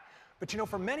Mac. But you know,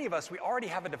 for many of us, we already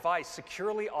have a device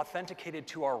securely authenticated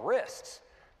to our wrists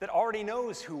that already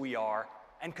knows who we are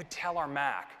and could tell our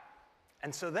Mac.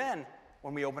 And so then,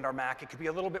 when we opened our Mac, it could be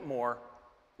a little bit more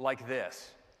like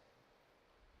this.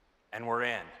 And we're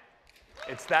in.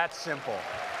 It's that simple.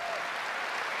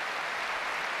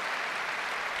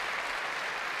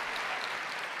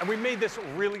 And we made this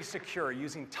really secure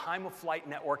using time-of-flight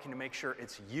networking to make sure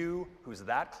it's you who's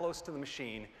that close to the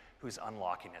machine who's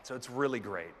unlocking it. So it's really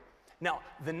great. Now,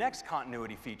 the next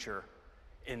continuity feature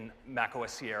in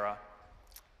macOS Sierra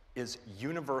is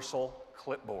Universal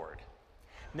Clipboard.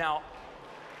 Now,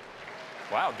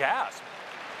 wow, gasp.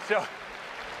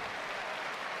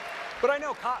 But I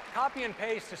know copy and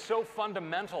paste is so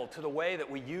fundamental to the way that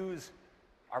we use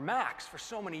our Macs for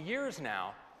so many years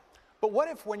now. But what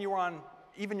if when you were on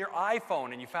even your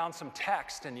iPhone and you found some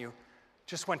text and you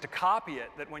just went to copy it,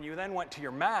 that when you then went to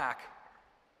your Mac,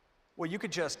 well, you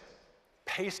could just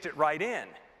paste it right in.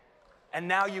 And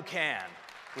now you can.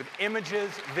 With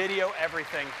images, video,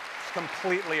 everything, it's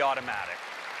completely automatic.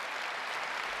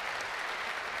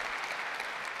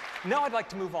 Now I'd like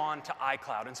to move on to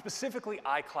iCloud, and specifically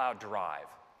iCloud Drive.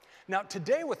 Now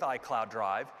today with iCloud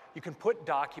Drive, you can put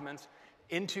documents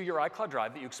into your iCloud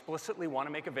Drive that you explicitly want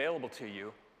to make available to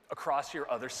you across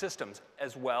your other systems,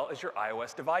 as well as your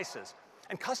iOS devices.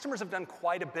 And customers have done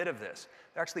quite a bit of this.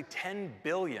 There are actually 10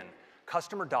 billion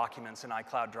customer documents in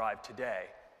iCloud Drive today.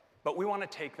 But we want to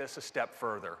take this a step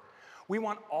further. We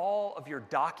want all of your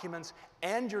documents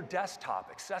and your desktop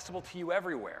accessible to you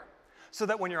everywhere, so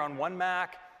that when you're on one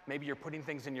Mac, maybe you're putting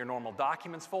things in your normal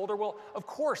documents folder. Well, of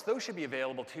course, those should be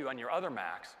available to you on your other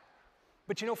Macs.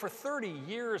 But you know, for 30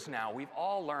 years now, we've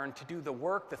all learned to do the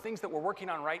work, the things that we're working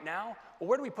on right now. Well,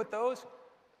 where do we put those?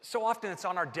 So often it's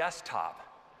on our desktop.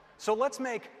 So let's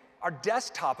make our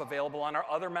desktop available on our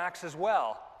other Macs as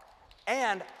well,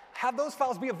 and have those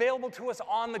files be available to us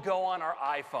on the go on our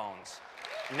iPhones.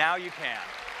 Now you can.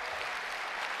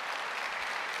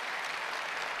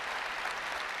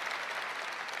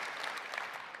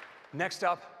 Next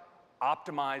up,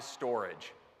 optimized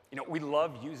storage. You know, we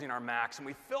love using our Macs, and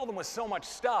we fill them with so much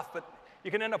stuff, but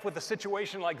you can end up with a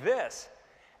situation like this.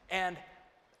 And,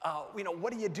 you know,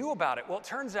 what do you do about it? Well, it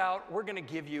turns out we're going to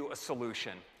give you a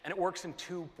solution, and it works in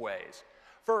two ways.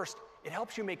 First, it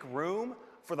helps you make room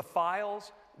for the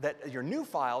files, your new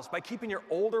files, by keeping your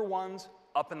older ones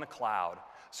up in the cloud.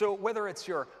 So whether it's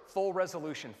your full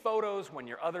resolution photos when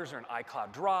your others are in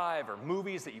iCloud Drive, or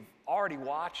movies that you've already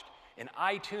watched in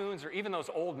iTunes, or even those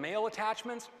old mail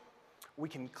attachments, we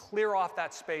can clear off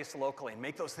that space locally and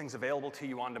make those things available to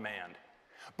you on demand.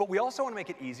 But we also want to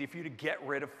make it easy for you to get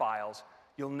rid of files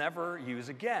you'll never use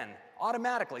again,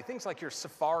 automatically. Things like your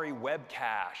Safari web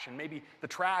cache, and maybe the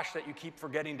trash that you keep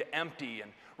forgetting to empty,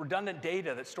 and redundant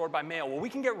data that's stored by mail. Well, we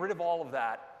can get rid of all of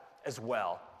that as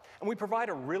well. And we provide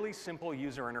a really simple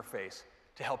user interface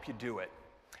to help you do it.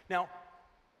 Now,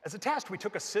 as a test, we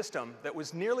took a system that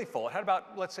was nearly full. It had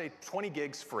about, let's say, 20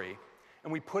 gigs free,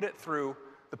 and we put it through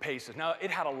the paces. Now,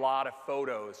 it had a lot of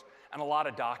photos and a lot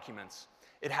of documents.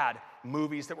 It had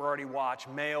movies that were already watched,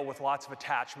 mail with lots of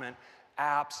attachment,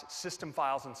 apps, system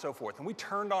files, and so forth. And we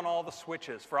turned on all the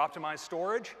switches for optimized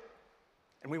storage,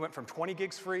 and we went from 20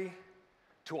 gigs free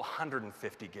to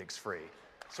 150 gigs free.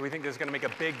 So we think this is going to make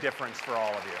a big difference for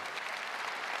all of you.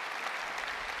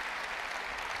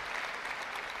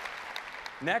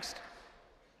 Next,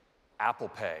 Apple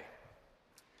Pay.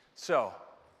 So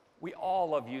we all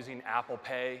love using Apple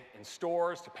Pay in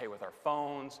stores to pay with our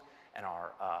phones and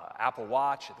our Apple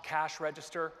Watch at the cash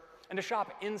register, and to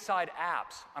shop inside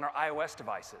apps on our iOS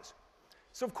devices.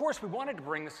 So of course, we wanted to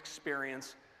bring this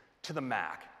experience to the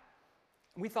Mac.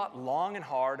 We thought long and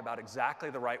hard about exactly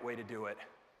the right way to do it,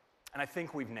 and I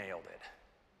think we've nailed it.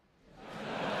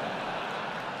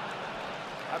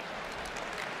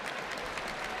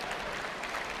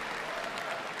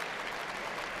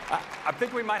 I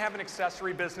think we might have an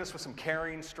accessory business with some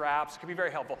carrying straps. It could be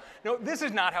very helpful. No, this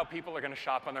is not how people are going to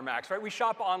shop on their Macs, right? We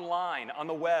shop online, on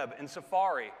the web, in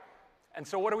Safari. And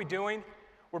so what are we doing?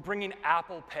 We're bringing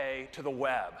Apple Pay to the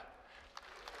web.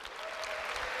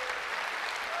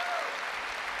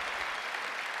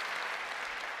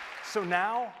 So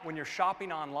now, when you're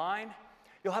shopping online,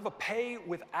 you'll have a Pay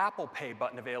with Apple Pay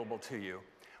button available to you.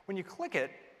 When you click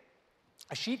it,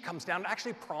 a sheet comes down and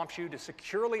actually prompts you to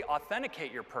securely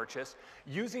authenticate your purchase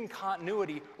using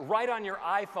continuity right on your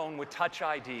iPhone with Touch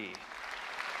ID.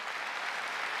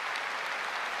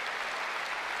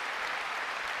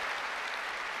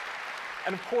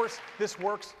 And of course, this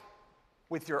works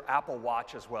with your Apple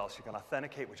Watch as well, so you can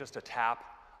authenticate with just a tap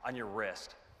on your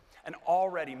wrist. And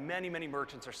already, many, many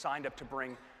merchants are signed up to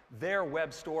bring their web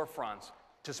storefronts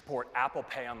to support Apple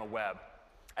Pay on the web.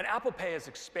 And Apple Pay is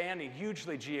expanding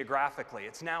hugely geographically.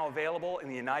 It's now available in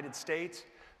the United States,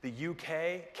 the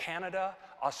UK, Canada,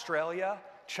 Australia,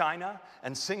 China,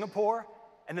 and Singapore.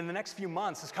 And in the next few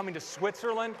months, it's coming to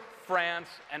Switzerland, France,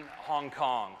 and Hong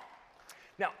Kong.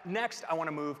 Now, next, I want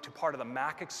to move to part of the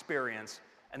Mac experience,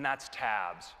 and that's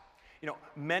tabs. You know,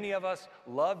 many of us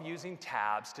love using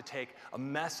tabs to take a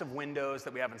mess of windows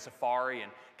that we have in Safari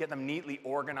and get them neatly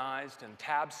organized and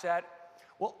tab set.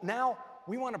 Well, now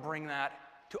we want to bring that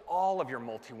to all of your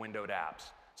multi-windowed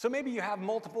apps. So maybe you have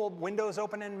multiple windows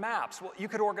open in Maps. Well, you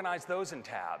could organize those in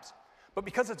tabs. But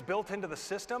because it's built into the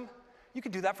system, you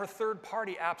could do that for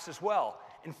third-party apps as well.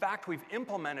 In fact, we've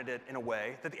implemented it in a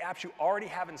way that the apps you already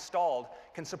have installed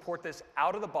can support this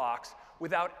out of the box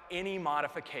without any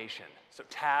modification. So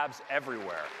tabs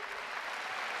everywhere.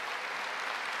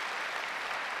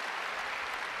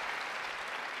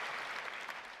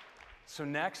 So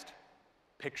next,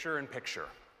 picture-in-picture.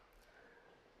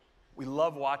 We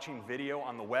love watching video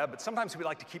on the web, but sometimes we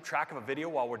like to keep track of a video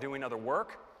while we're doing other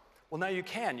work. Well, now you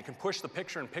can. You can push the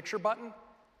picture-in-picture button.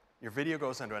 Your video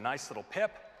goes into a nice little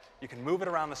pip. You can move it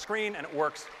around the screen, and it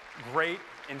works great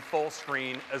in full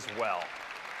screen as well.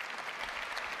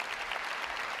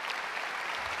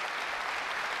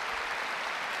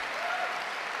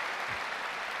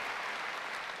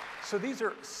 So these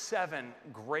are 7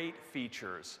 great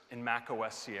features in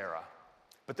macOS Sierra,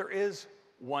 but there is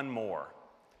one more.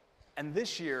 And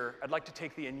this year, I'd like to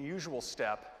take the unusual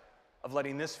step of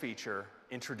letting this feature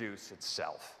introduce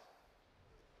itself.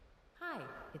 Hi,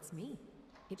 it's me.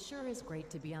 It sure is great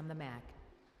to be on the Mac.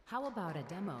 How about a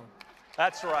demo?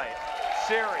 That's right.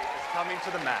 Siri is coming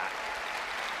to the Mac.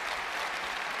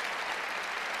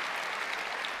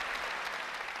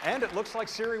 And it looks like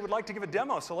Siri would like to give a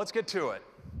demo, so let's get to it.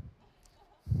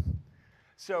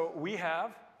 So we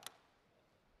have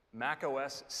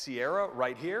macOS Sierra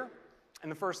right here.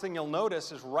 And the first thing you'll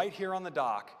notice is right here on the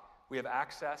dock, we have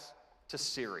access to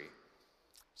Siri.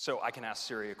 So I can ask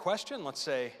Siri a question. Let's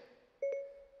say,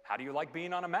 how do you like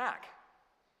being on a Mac?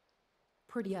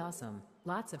 Pretty awesome.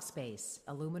 Lots of space,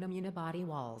 aluminum unibody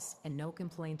walls, and no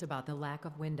complaint about the lack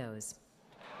of windows.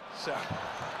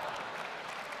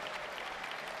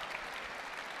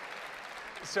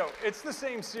 So it's the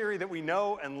same Siri that we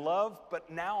know and love, but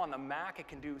now on the Mac it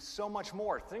can do so much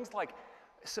more. Things like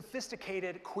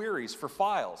sophisticated queries for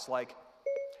files, like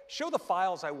show the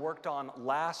files I worked on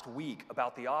last week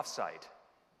about the offsite.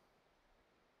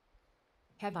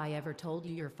 Have I ever told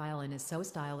you your filing is so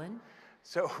stylin'?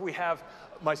 So we have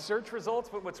my search results,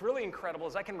 but what's really incredible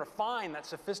is I can refine that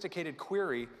sophisticated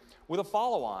query with a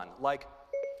follow-on, like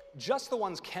just the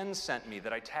ones Ken sent me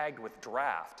that I tagged with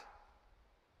draft.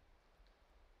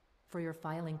 For your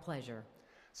filing pleasure.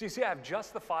 So you see I have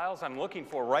just the files I'm looking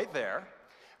for right there.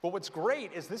 But what's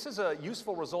great is this is a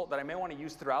useful result that I may want to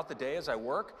use throughout the day as I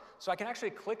work. So I can actually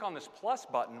click on this plus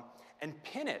button and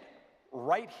pin it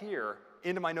right here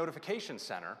into my notification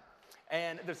center.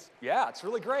 And this, yeah, it's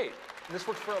really great. And this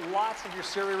works for lots of your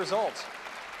Siri results.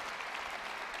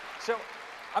 So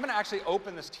I'm going to actually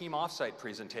open this team offsite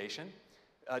presentation,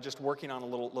 just working on a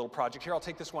little project here. I'll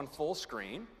take this one full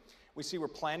screen. We see we're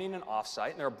planning an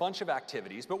offsite, and there are a bunch of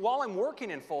activities. But while I'm working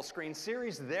in full screen,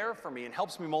 Siri's there for me and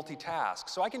helps me multitask.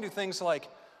 So I can do things like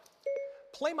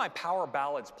play my Power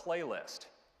Ballads playlist.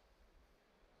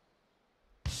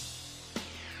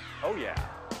 Oh, yeah.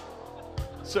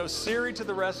 So Siri to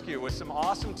the rescue with some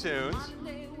awesome tunes.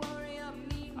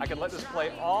 I could let this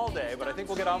play all day, but I think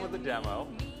we'll get on with the demo.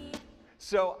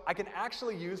 So I can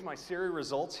actually use my Siri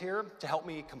results here to help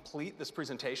me complete this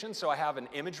presentation. So I have an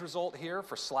image result here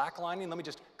for slacklining. Let me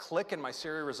just click in my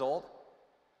Siri result,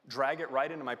 drag it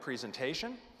right into my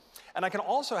presentation. And I can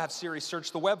also have Siri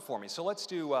search the web for me. So let's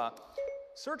do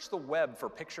search the web for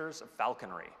pictures of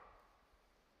falconry.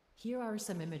 Here are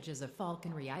some images of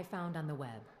falconry I found on the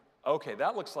web. Okay,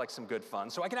 that looks like some good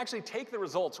fun. So I can actually take the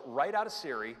results right out of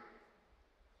Siri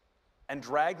and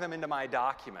drag them into my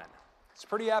document. It's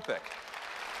pretty epic.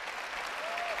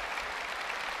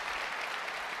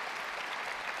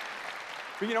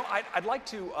 But you know, I'd like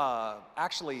to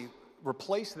actually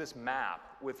replace this map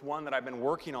with one that I've been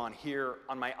working on here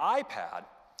on my iPad.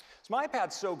 So my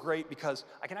iPad's so great because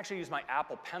I can actually use my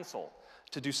Apple Pencil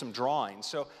to do some drawing.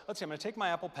 So let's see, I'm going to take my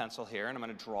Apple Pencil here and I'm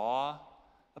going to draw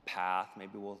a path.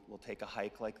 Maybe we'll take a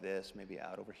hike like this, maybe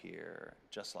out over here,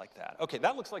 just like that. Okay,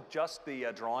 that looks like just the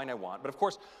drawing I want. But of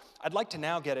course, I'd like to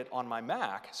now get it on my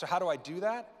Mac. So how do I do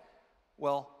that?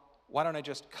 Well, why don't I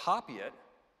just copy it?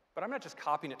 But I'm not just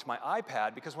copying it to my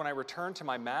iPad, because when I return to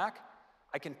my Mac,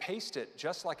 I can paste it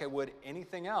just like I would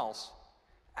anything else,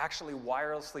 actually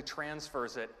wirelessly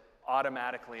transfers it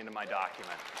automatically into my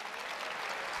document.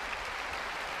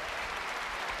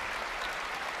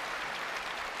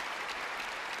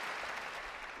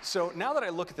 So now that I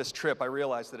look at this trip, I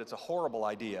realize that it's a horrible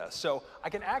idea. So I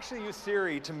can actually use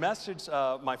Siri to message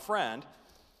my friend,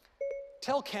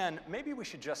 tell Ken, maybe we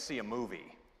should just see a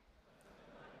movie.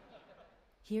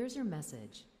 Here's your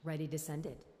message. Ready to send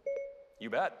it? You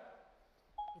bet.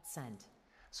 It's sent.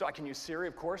 So I can use Siri,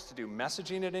 of course, to do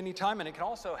messaging at any time, and it can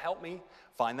also help me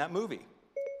find that movie.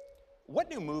 What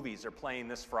new movies are playing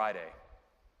this Friday?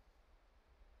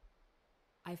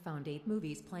 I found 8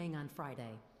 movies playing on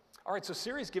Friday. All right, so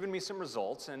Siri's given me some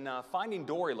results, and Finding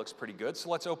Dory looks pretty good, so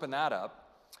let's open that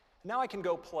up. Now I can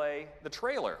go play the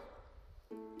trailer.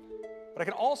 But I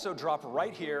can also drop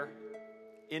right here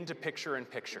into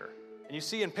Picture-in-Picture. And you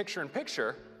see in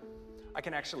Picture-in-Picture, I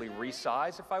can actually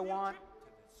resize if I want.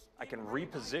 I can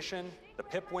reposition the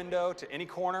pip window to any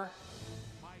corner.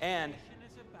 And,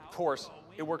 of course,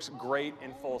 it works great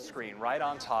in full screen, right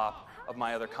on top of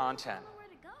my other content.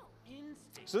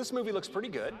 So this movie looks pretty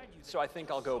good, so I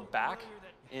think I'll go back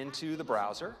into the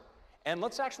browser, and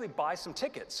let's actually buy some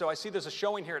tickets. So I see there's a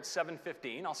showing here at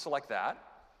 7:15. I'll select that.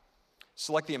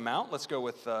 Select the amount. Let's go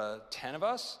with 10 of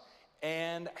us.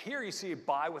 And here you see a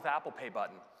Buy with Apple Pay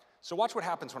button. So watch what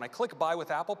happens. When I click Buy with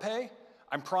Apple Pay,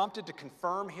 I'm prompted to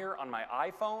confirm here on my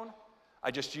iPhone.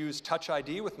 I just use Touch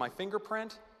ID with my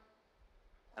fingerprint,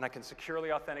 and I can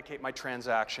securely authenticate my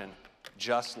transaction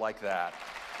just like that.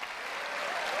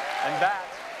 And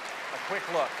that's a quick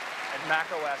look at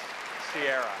macOS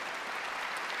Sierra.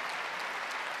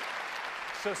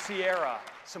 So Sierra,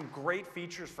 some great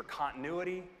features for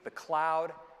continuity, the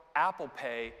cloud, Apple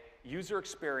Pay, user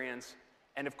experience,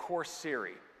 and of course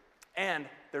Siri. And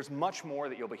there's much more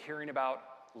that you'll be hearing about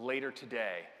later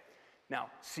today.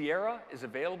 Now, Sierra is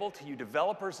available to you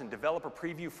developers in developer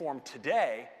preview form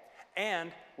today,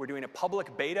 and we're doing a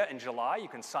public beta in July. You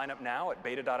can sign up now at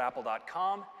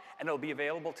beta.apple.com, and it'll be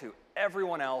available to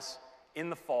everyone else in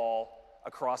the fall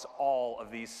across all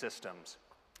of these systems.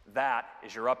 That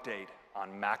is your update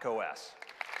on macOS.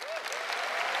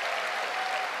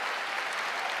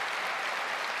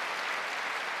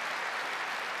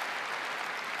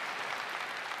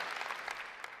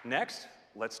 Next,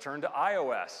 let's turn to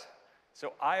iOS.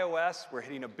 So iOS, we're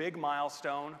hitting a big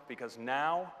milestone because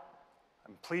now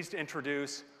I'm pleased to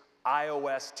introduce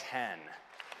iOS 10.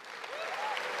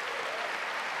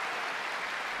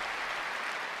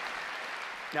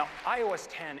 Now, iOS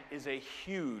 10 is a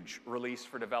huge release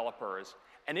for developers,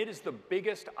 and it is the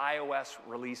biggest iOS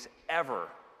release ever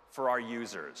for our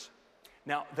users.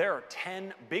 Now, there are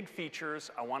 10 big features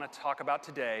I want to talk about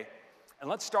today, and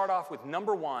let's start off with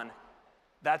number one,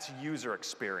 that's user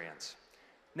experience.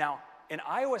 Now, in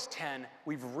iOS 10,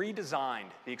 we've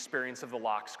redesigned the experience of the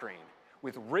lock screen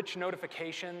with rich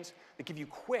notifications that give you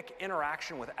quick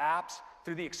interaction with apps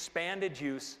through the expanded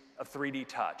use of 3D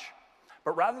Touch.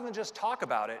 But rather than just talk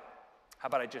about it, how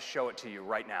about I just show it to you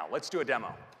right now? Let's do a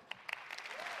demo.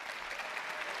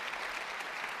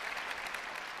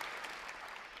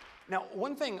 Now,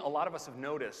 one thing a lot of us have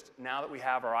noticed now that we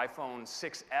have our iPhone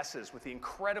 6S's with the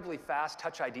incredibly fast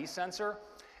Touch ID sensor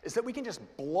is that we can just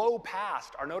blow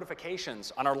past our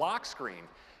notifications on our lock screen.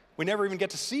 We never even get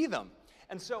to see them.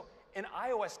 And so in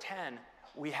iOS 10,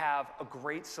 we have a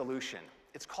great solution.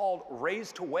 It's called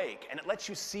Raise to Wake, and it lets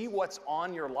you see what's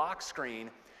on your lock screen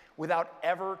without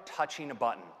ever touching a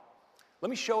button. Let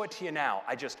me show it to you now.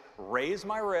 I just raise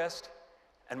my wrist,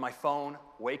 and my phone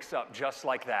wakes up just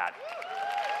like that.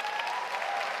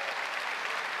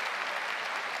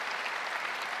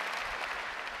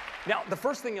 Now, the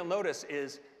first thing you'll notice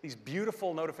is these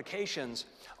beautiful notifications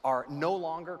are no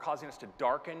longer causing us to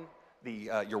darken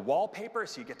your wallpaper,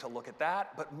 so you get to look at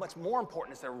that. But what's more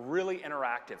important is they're really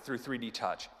interactive through 3D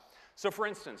Touch. So for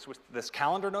instance, with this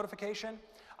calendar notification,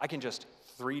 I can just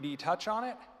 3D Touch on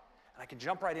it, and I can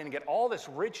jump right in and get all this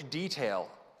rich detail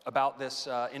about this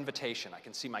invitation. I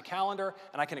can see my calendar,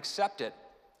 and I can accept it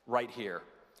right here.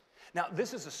 Now,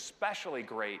 this is especially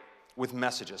great with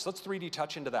messages. Let's 3D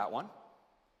Touch into that one.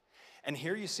 And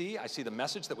here you see, I see the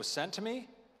message that was sent to me.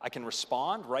 I can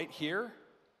respond right here,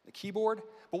 the keyboard.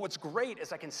 But what's great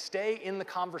is I can stay in the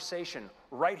conversation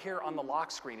right here on the lock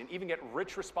screen and even get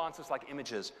rich responses like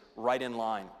images right in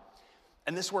line.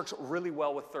 And this works really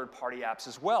well with third-party apps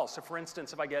as well. So for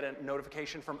instance, if I get a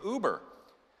notification from Uber,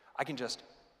 I can just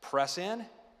press in,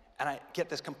 and I get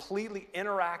this completely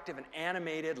interactive and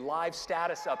animated live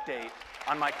status update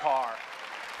on my car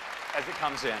as it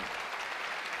comes in.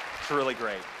 It's really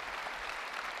great.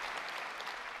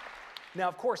 Now,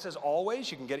 of course, as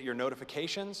always, you can get your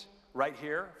notifications right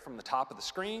here from the top of the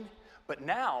screen. But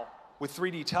now, with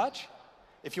 3D Touch,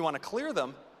 if you want to clear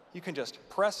them, you can just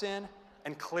press in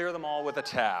and clear them all with a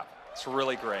tab. It's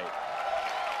really great.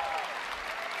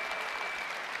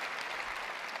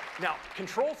 Now,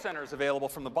 Control Center is available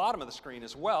from the bottom of the screen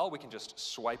as well. We can just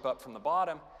swipe up from the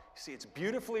bottom. You see, it's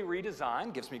beautifully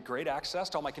redesigned, gives me great access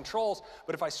to all my controls.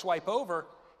 But if I swipe over,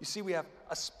 you see we have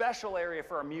a special area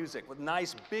for our music with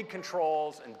nice big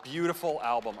controls and beautiful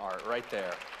album art right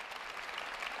there.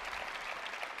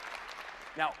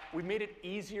 Now, we've made it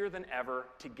easier than ever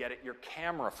to get at your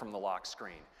camera from the lock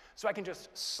screen. So I can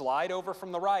just slide over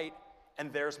from the right,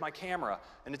 and there's my camera.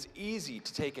 And it's easy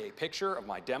to take a picture of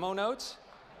my demo notes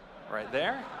right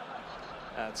there.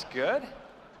 That's good.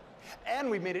 And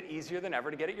we've made it easier than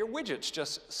ever to get at your widgets.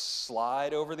 Just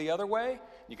slide over the other way.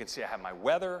 You can see I have my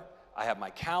weather, I have my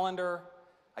calendar,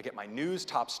 I get my news,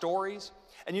 top stories.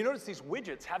 And you notice these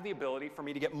widgets have the ability for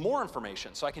me to get more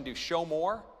information. So I can do show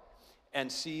more and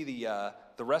see the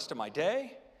rest of my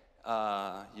day,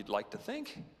 you'd like to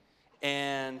think.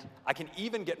 And I can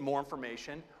even get more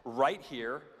information right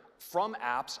here from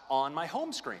apps on my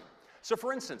home screen. So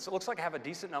for instance, it looks like I have a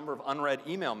decent number of unread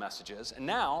email messages. And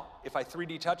now, if I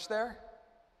 3D touch there,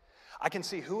 I can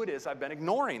see who it is I've been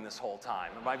ignoring this whole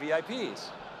time, my VIPs.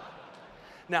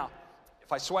 Now,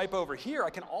 if I swipe over here,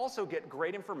 I can also get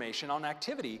great information on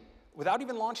activity without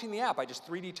even launching the app. I just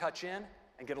 3D touch in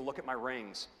and get a look at my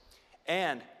rings.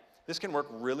 And this can work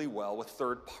really well with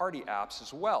third-party apps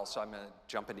as well. So I'm going to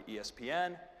jump into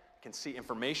ESPN, can see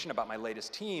information about my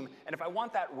latest team. And if I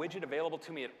want that widget available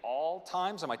to me at all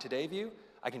times on my Today view,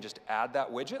 I can just add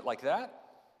that widget like that.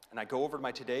 And I go over to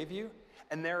my Today view,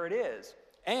 and there it is.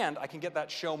 And I can get that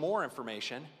show more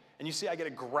information. And you see I get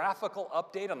a graphical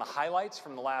update on the highlights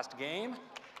from the last game.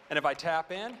 And if I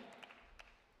tap in,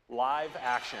 live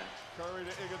action. Curry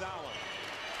to Iguodala.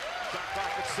 Shot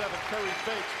clock at 7. Curry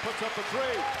fakes, puts up a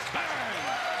three.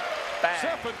 Bang! Bang.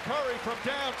 Stephen Curry from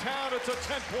downtown. It's a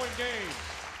 10-point game.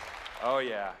 Oh,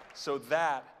 yeah. So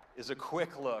that is a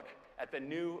quick look at the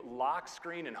new lock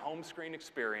screen and home screen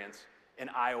experience in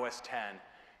iOS 10.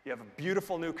 You have a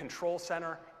beautiful new control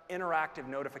center, interactive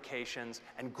notifications,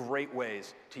 and great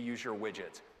ways to use your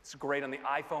widgets. It's great on the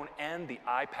iPhone and the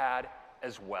iPad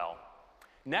as well.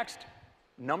 Next,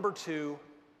 number 2,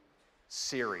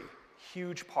 Siri.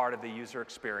 Huge part of the user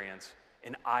experience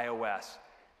in iOS.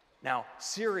 Now,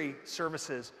 Siri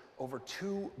services over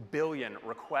 2 billion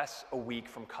requests a week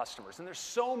from customers. And there's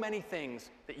so many things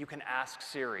that you can ask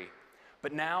Siri.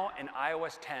 But now in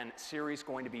iOS 10, Siri's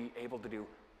going to be able to do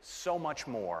so much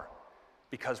more.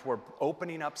 because we're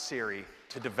opening up Siri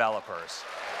to developers.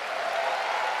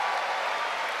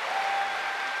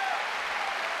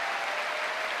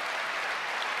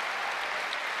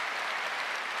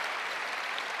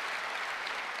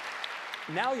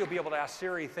 Now you'll be able to ask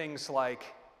Siri things like,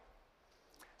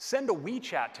 send a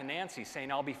WeChat to Nancy saying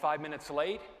I'll be 5 minutes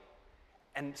late,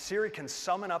 and Siri can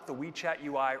summon up the WeChat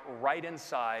UI right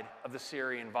inside of the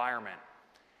Siri environment.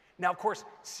 Now, of course,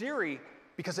 Siri,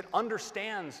 because it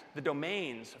understands the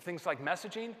domains of things like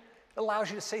messaging, it allows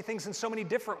you to say things in so many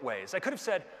different ways. I could have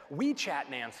said, WeChat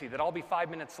Nancy that I'll be 5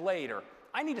 minutes late, or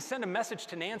I need to send a message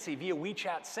to Nancy via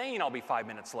WeChat saying I'll be 5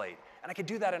 minutes late. And I could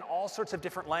do that in all sorts of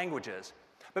different languages.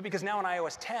 But because now in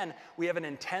iOS 10, we have an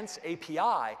intense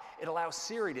API, it allows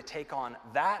Siri to take on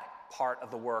that part of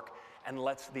the work and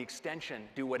lets the extension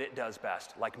do what it does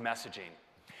best, like messaging.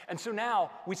 And so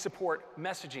now we support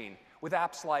messaging with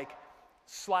apps like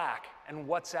Slack and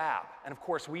WhatsApp, and of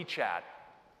course WeChat.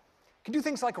 You can do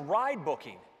things like ride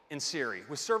booking in Siri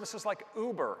with services like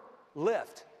Uber,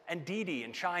 Lyft, and Didi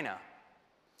in China.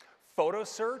 Photo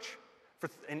search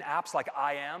in apps like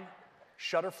IM,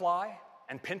 Shutterfly,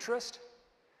 and Pinterest.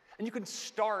 And you can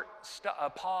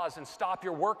pause and stop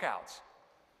your workouts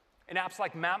in apps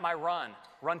like Map My Run,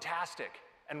 Runtastic,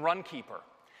 and Runkeeper.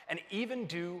 And even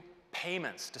do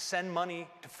payments to send money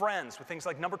to friends with things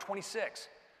like Number 26,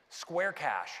 Square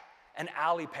Cash, and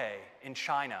Alipay in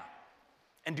China.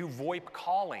 And do VoIP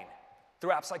calling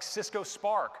through apps like Cisco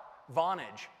Spark,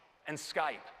 Vonage, and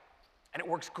Skype. And it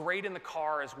works great in the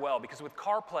car as well, because with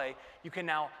CarPlay, you can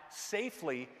now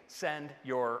safely send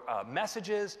your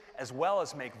messages as well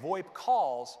as make VoIP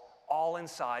calls all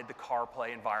inside the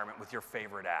CarPlay environment with your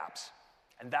favorite apps.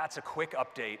 And that's a quick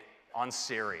update on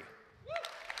Siri.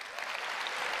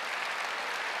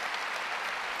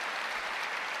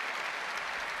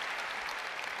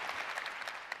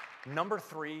 Number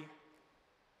 3,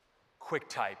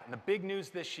 QuickType. And the big news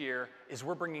this year is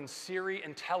we're bringing Siri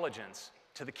intelligence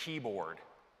to the keyboard.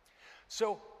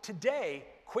 So today,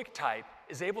 QuickType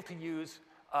is able to use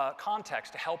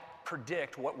context to help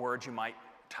predict what words you might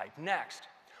type next.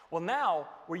 Well, now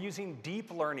we're using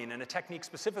deep learning and a technique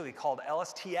specifically called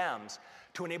LSTMs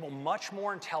to enable much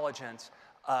more intelligence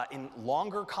in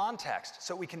longer context,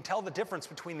 so we can tell the difference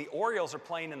between the Orioles are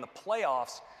playing in the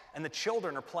playoffs and the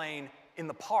children are playing in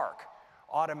the park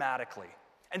automatically.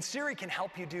 And Siri can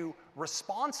help you do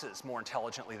responses more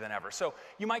intelligently than ever. So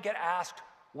you might get asked,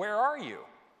 where are you?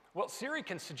 Well, Siri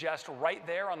can suggest right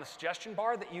there on the suggestion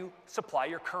bar that you supply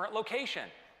your current location.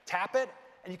 Tap it,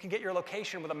 and you can get your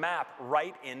location with a map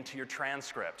right into your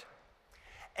transcript.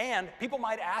 And people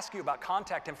might ask you about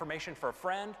contact information for a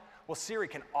friend. Well, Siri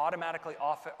can automatically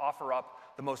offer up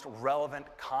the most relevant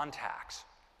contacts.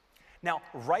 Now,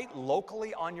 right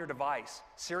locally on your device,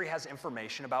 Siri has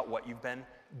information about what you've been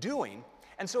doing.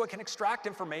 And so it can extract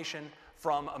information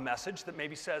from a message that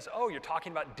maybe says, oh, you're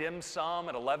talking about dim sum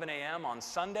at 11 a.m. on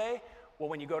Sunday. Well,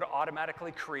 when you go to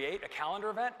automatically create a calendar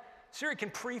event, Siri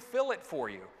can pre-fill it for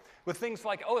you with things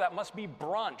like, oh, that must be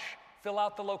brunch. Fill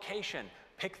out the location.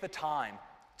 Pick the time.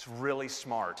 It's really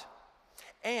smart.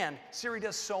 And Siri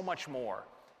does so much more.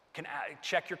 Can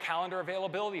check your calendar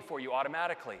availability for you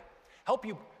automatically. Help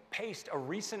you paste a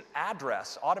recent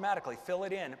address automatically, fill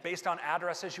it in based on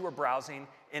addresses you were browsing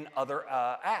in other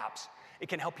apps. It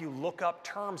can help you look up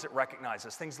terms it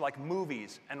recognizes, things like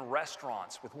movies and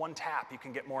restaurants. With one tap, you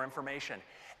can get more information.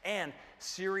 And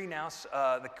Siri now,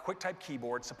 the QuickType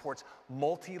keyboard supports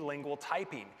multilingual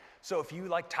typing. So if you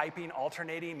like typing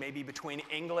alternating maybe between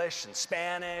English and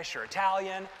Spanish or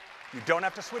Italian, you don't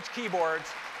have to switch keyboards.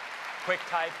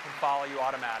 QuickType can follow you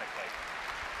automatically.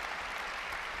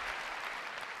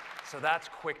 So that's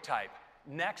QuickType.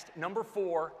 Next, number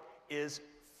 4 is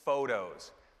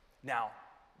photos. Now,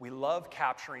 we love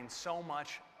capturing so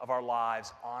much of our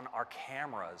lives on our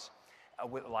cameras,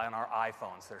 on our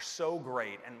iPhones. They're so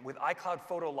great. And with iCloud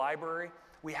Photo Library,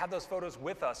 we have those photos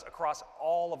with us across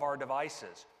all of our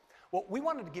devices. Well, we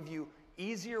wanted to give you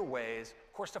easier ways,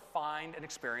 of course, to find and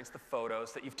experience the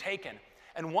photos that you've taken.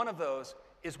 And one of those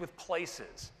is with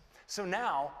Places. So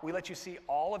now we let you see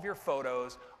all of your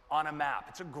photos on a map.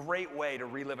 It's a great way to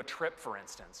relive a trip, for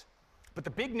instance. But the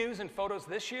big news in photos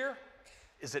this year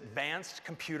is advanced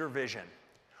computer vision.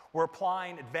 We're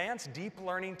applying advanced deep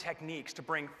learning techniques to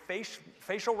bring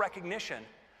facial recognition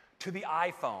to the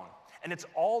iPhone. And it's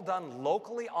all done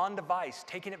locally on device,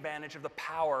 taking advantage of the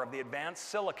power of the advanced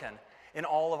silicon in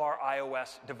all of our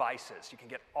iOS devices. You can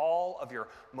get all of your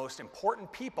most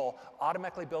important people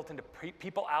automatically built into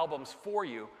people albums for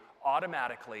you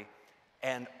automatically,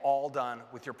 and all done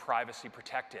with your privacy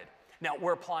protected. Now,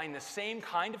 we're applying the same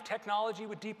kind of technology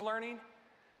with deep learning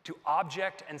to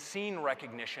object and scene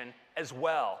recognition as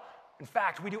well. In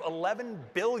fact, we do 11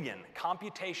 billion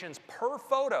computations per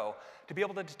photo to be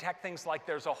able to detect things like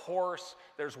there's a horse,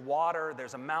 there's water,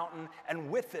 there's a mountain, and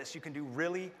with this, you can do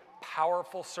really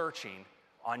powerful searching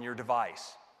on your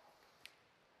device.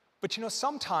 But you know,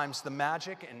 sometimes the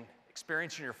magic and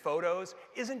experience in your photos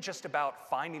isn't just about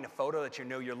finding a photo that you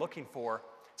know you're looking for.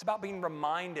 It's about being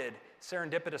reminded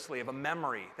serendipitously of a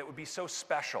memory that would be so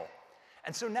special.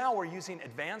 And so now we're using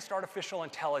advanced artificial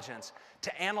intelligence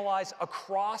to analyze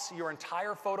across your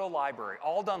entire photo library,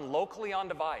 all done locally on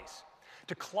device,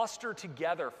 to cluster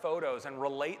together photos and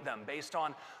relate them based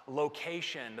on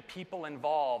location, the people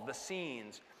involved, the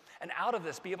scenes, and out of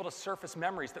this be able to surface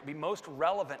memories that would be most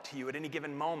relevant to you at any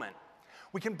given moment.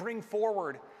 We can bring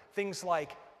forward things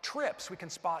like trips. We can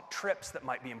spot trips that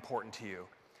might be important to you.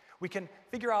 We can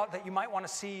figure out that you might want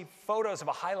to see photos of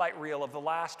a highlight reel of the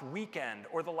last weekend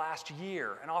or the last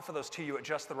year and offer those to you at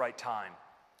just the right time.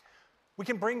 We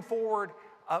can bring forward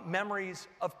memories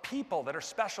of people that are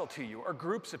special to you or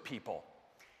groups of people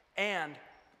and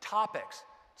topics,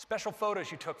 special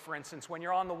photos you took, for instance, when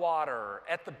you're on the water,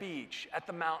 at the beach, at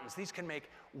the mountains. These can make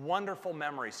wonderful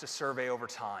memories to survey over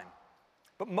time.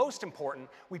 But most important,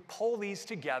 we pull these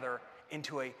together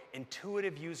into an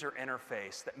intuitive user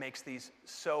interface that makes these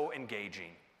so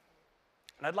engaging.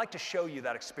 And I'd like to show you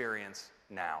that experience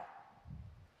now.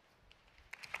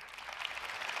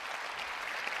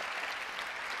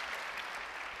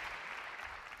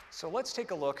 So let's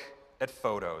take a look at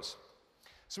photos.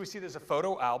 So we see there's a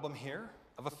photo album here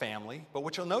of a family, but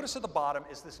what you'll notice at the bottom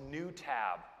is this new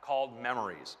tab called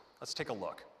Memories. Let's take a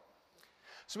look.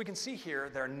 So we can see here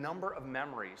there are a number of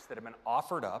memories that have been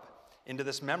offered up into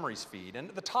this memories feed. And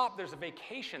at the top, there's a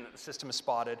vacation that the system has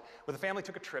spotted where the family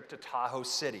took a trip to Tahoe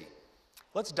City.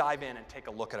 Let's dive in and take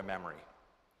a look at a memory.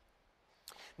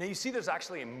 Now you see there's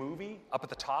actually a movie up at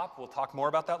the top. We'll talk more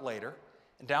about that later.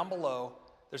 And down below,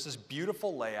 there's this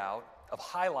beautiful layout of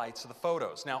highlights of the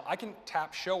photos. Now I can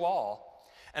tap Show All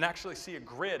and actually see a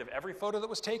grid of every photo that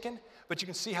was taken, but you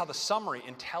can see how the summary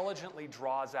intelligently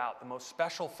draws out the most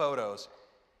special photos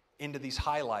into these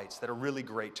highlights that are really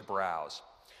great to browse.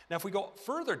 Now, if we go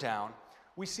further down,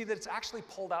 we see that it's actually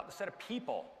pulled out the set of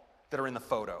people that are in the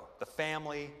photo, the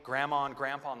family, grandma and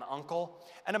grandpa and the uncle,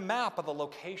 and a map of the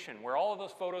location where all of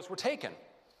those photos were taken.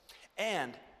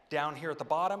 And down here at the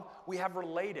bottom, we have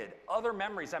related other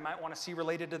memories I might want to see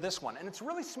related to this one. And it's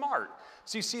really smart.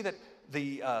 So you see that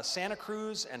the Santa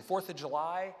Cruz and 4th of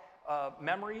July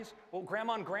memories, well,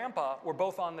 grandma and grandpa were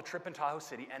both on the trip in Tahoe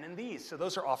City and in these, so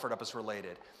those are offered up as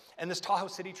related. And this Tahoe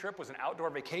City trip was an outdoor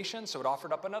vacation, so it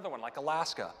offered up another one like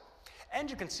Alaska. And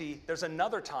you can see there's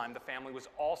another time the family was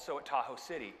also at Tahoe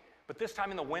City, but this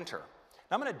time in the winter.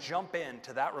 Now I'm going to jump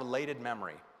into that related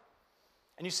memory.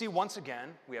 And you see once again,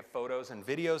 we have photos and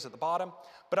videos at the bottom,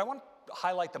 but I want to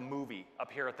highlight the movie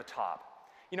up here at the top.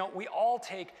 You know, we all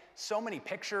take so many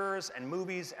pictures and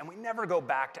movies, and we never go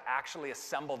back to actually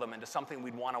assemble them into something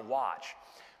we'd want to watch.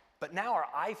 But now our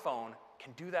iPhone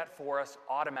can do that for us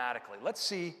automatically. Let's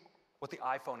see what the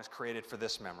iPhone has created for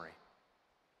this memory.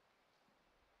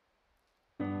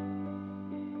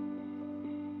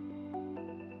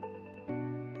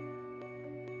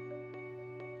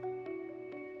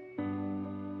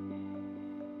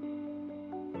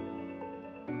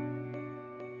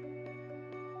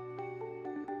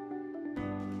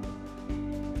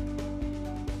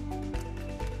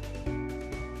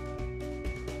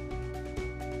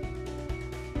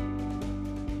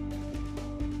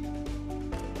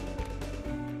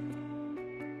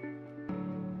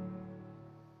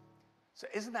 So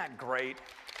isn't that great?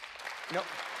 You know,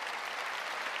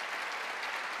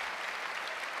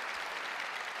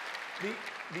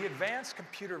 the advanced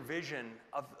computer vision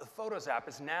of the Photos app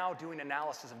is now doing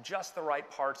analysis of just the right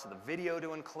parts of the video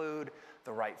to include,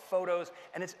 the right photos,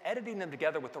 and it's editing them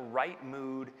together with the right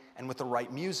mood and with the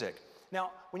right music.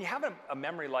 Now, when you have a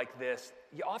memory like this,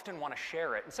 you often want to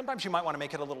share it, and sometimes you might want to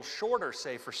make it a little shorter,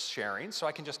 say, for sharing, so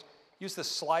I can just use this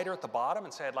slider at the bottom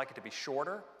and say I'd like it to be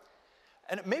shorter.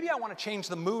 And maybe I want to change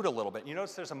the mood a little bit. You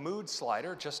notice there's a mood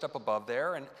slider just up above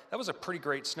there, and that was a pretty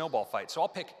great snowball fight. So I'll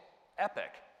pick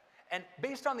Epic. And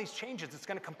based on these changes, it's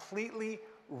going to completely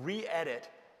re-edit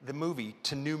the movie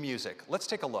to new music. Let's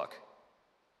take a look.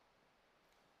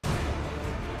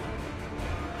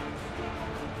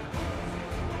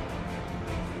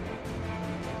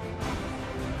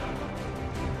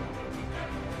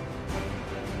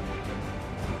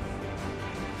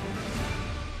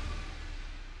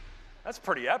 That's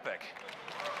pretty epic.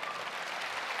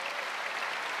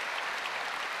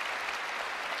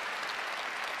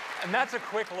 And that's a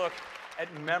quick look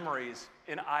at memories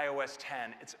in iOS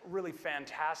 10. It's really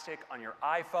fantastic on your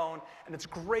iPhone, and it's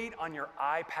great on your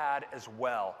iPad as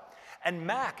well. And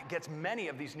Mac gets many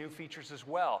of these new features as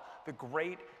well. The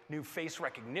great new face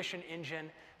recognition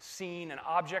engine, scene and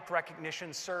object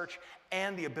recognition search,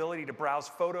 and the ability to browse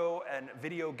photo and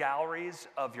video galleries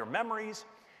of your memories.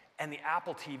 And the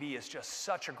Apple TV is just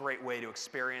such a great way to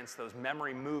experience those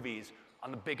memory movies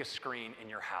on the biggest screen in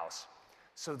your house.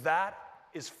 So that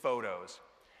is Photos.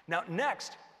 Now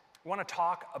next, I want to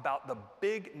talk about the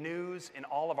big news in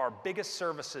all of our biggest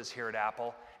services here at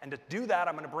Apple. And to do that,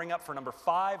 I'm going to bring up for number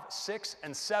 5, 6,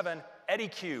 and 7, Eddie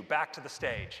Q back to the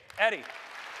stage. Eddie.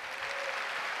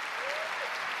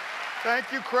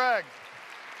 Thank you, Craig.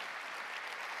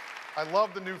 I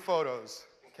love the new Photos.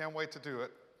 Can't wait to do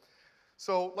it.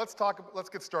 So let's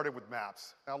get started with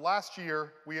Maps. Now last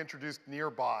year, we introduced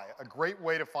Nearby, a great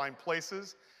way to find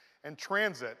places and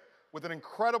transit with an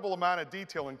incredible amount of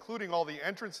detail, including all the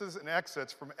entrances and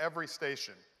exits from every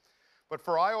station. But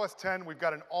for iOS 10, we've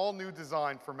got an all-new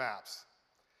design for Maps.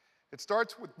 It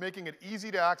starts with making it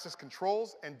easy to access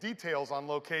controls and details on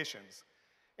locations.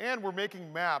 And we're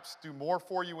making Maps do more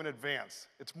for you in advance.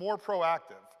 It's more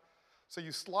proactive. So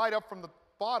you slide up from the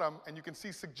bottom and you can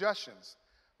see suggestions.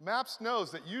 Maps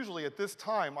knows that usually at this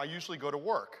time, I usually go to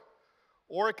work.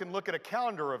 Or it can look at a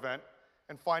calendar event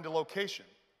and find a location.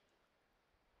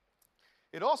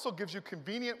 It also gives you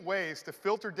convenient ways to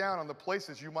filter down on the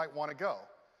places you might want to go.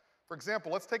 For example,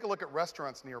 let's take a look at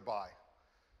restaurants nearby.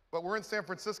 But we're in San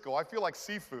Francisco. I feel like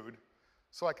seafood,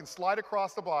 so I can slide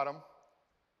across the bottom,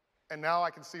 and now I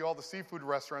can see all the seafood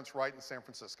restaurants right in San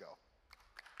Francisco.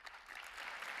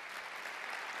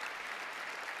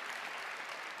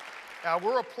 Now,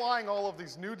 we're applying all of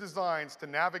these new designs to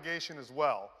navigation as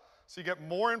well. So you get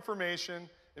more information,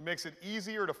 it makes it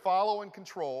easier to follow and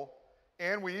control,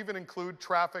 and we even include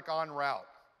traffic en route.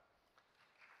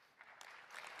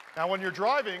 Now, when you're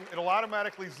driving, it'll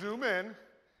automatically zoom in,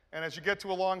 and as you get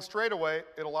to a long straightaway,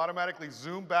 it'll automatically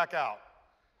zoom back out.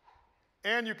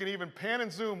 And you can even pan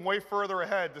and zoom way further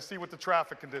ahead to see what the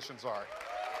traffic conditions are.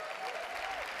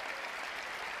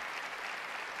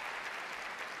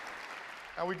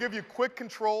 Now, we give you quick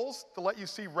controls to let you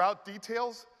see route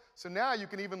details, so now you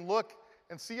can even look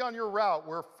and see on your route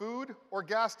where food or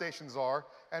gas stations are,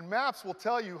 and Maps will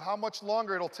tell you how much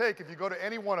longer it'll take if you go to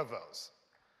any one of those.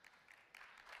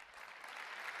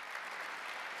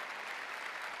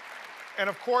 And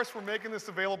of course, we're making this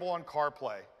available on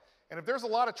CarPlay. And if there's a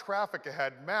lot of traffic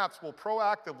ahead, Maps will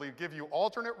proactively give you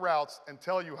alternate routes and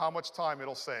tell you how much time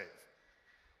it'll save.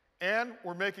 And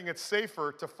we're making it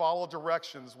safer to follow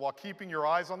directions while keeping your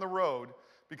eyes on the road,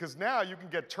 because now you can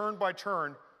get turn by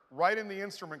turn right in the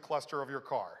instrument cluster of your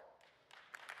car.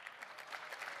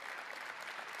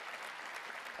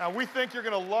 Now, we think you're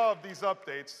going to love these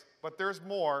updates, but there's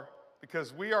more,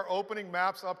 because we are opening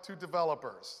Maps up to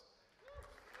developers.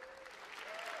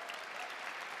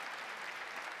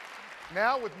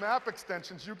 Now, with map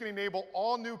extensions, you can enable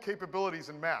all new capabilities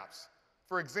in Maps.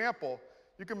 For example,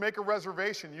 you can make a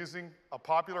reservation using a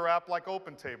popular app like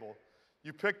OpenTable.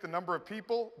 You pick the number of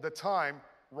people, the time,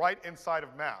 right inside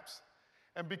of Maps.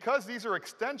 And because these are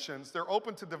extensions, they're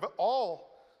open to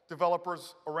all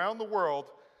developers around the world,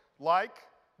 like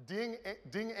Ding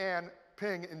An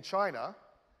Ping in China,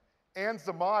 and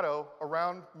Zomato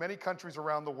around many countries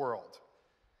around the world.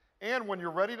 And when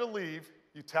you're ready to leave,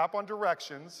 you tap on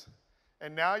directions,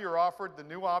 and now you're offered the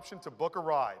new option to book a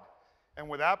ride. And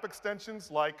with app extensions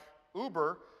like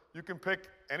Uber, you can pick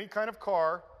any kind of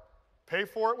car, pay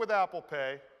for it with Apple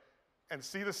Pay, and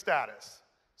see the status.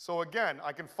 So again,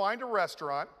 I can find a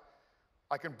restaurant,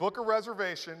 I can book a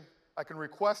reservation, I can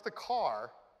request a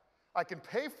car, I can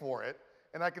pay for it,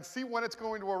 and I can see when it's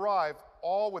going to arrive,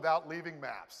 all without leaving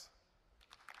Maps.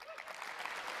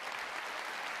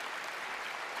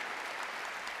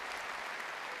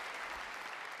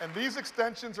 And these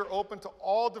extensions are open to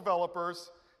all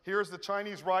developers. Here's the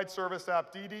Chinese ride service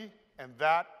app Didi, and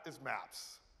that is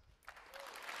Maps.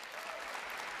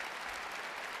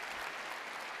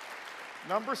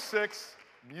 Number 6,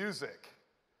 music.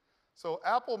 So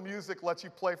Apple Music lets you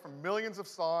play from millions of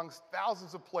songs,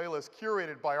 thousands of playlists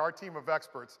curated by our team of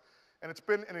experts, and it's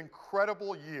been an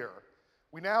incredible year.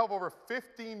 We now have over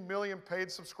 15 million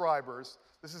paid subscribers.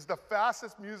 This is the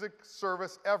fastest music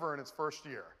service ever in its first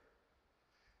year.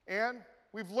 And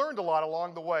we've learned a lot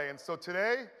along the way, and so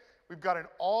today, we've got an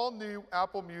all-new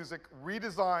Apple Music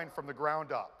redesigned from the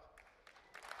ground up.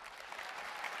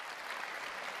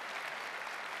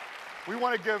 We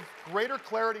want to give greater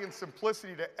clarity and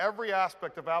simplicity to every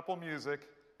aspect of Apple Music,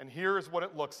 and here is what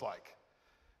it looks like.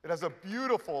 It has a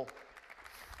beautiful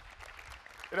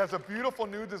It has a beautiful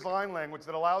new design language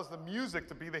that allows the music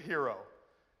to be the hero.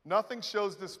 Nothing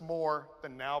shows this more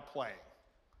than now playing.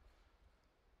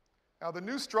 Now, the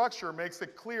new structure makes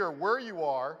it clear where you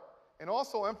are and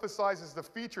also emphasizes the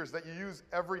features that you use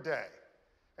every day.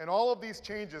 And all of these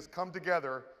changes come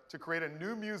together to create a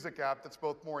new music app that's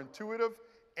both more intuitive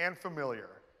and familiar.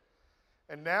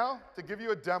 And now, to give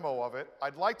you a demo of it,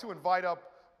 I'd like to invite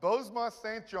up Bozma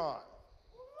St. John.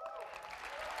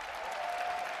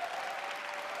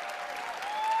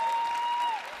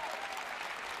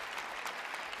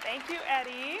 Thank you,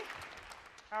 Eddie.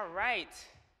 All right,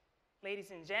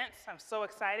 ladies and gents, I'm so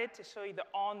excited to show you the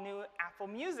all-new Apple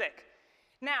Music.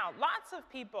 Now, lots of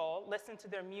people listen to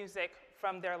their music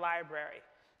from their library.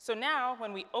 So now,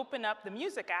 when we open up the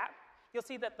Music app, you'll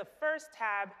see that the first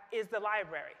tab is the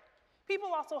library. People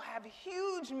also have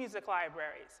huge music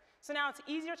libraries. So now it's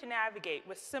easier to navigate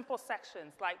with simple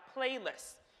sections like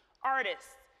playlists,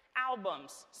 artists,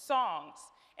 albums, songs,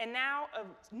 and now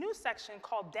a new section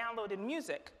called Downloaded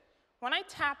Music. When I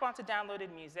tap onto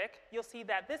Downloaded Music, you'll see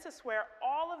that this is where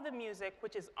all of the music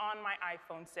which is on my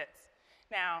iPhone sits.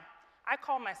 Now, I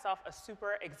call myself a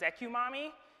super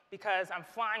execu-mommy because I'm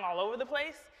flying all over the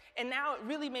place, and now it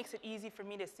really makes it easy for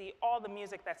me to see all the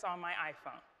music that's on my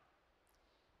iPhone.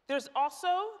 There's also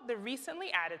the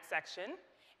recently added section,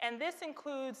 and this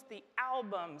includes the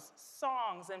albums,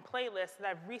 songs, and playlists that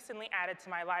I've recently added to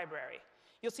my library.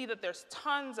 You'll see that there's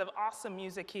tons of awesome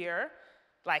music here,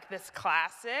 like this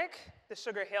classic, the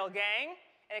Sugar Hill Gang,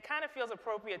 and it kind of feels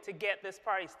appropriate to get this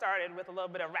party started with a little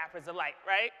bit of Rapper's Delight,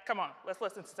 right? Come on, let's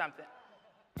listen to something.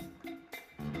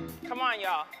 Come on,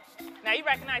 y'all. Now you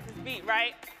recognize this beat,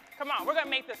 right? Come on, we're gonna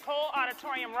make this whole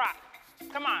auditorium rock.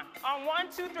 Come on, on 1,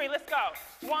 2, 3, let's go.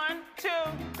 1, 2,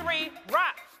 3,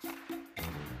 rock.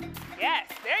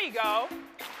 Yes, there you go.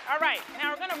 All right,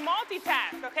 now we're gonna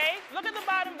multitask, okay? Look at the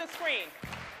bottom of the screen.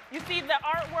 You see the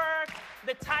artwork,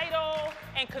 the title,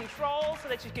 and controls so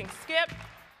that you can skip.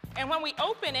 And when we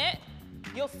open it,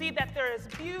 you'll see that there is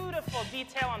beautiful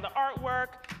detail on the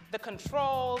artwork, the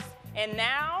controls, and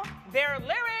now there are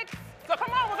lyrics. So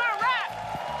come on, we're gonna rap.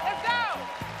 Let's go.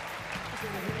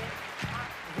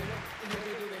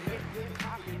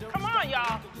 Come on,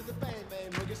 y'all.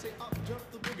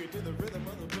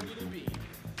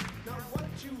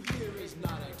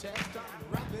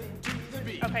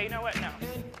 Okay, you know what? No.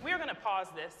 We're gonna pause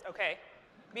this, okay?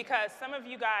 Because some of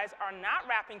you guys are not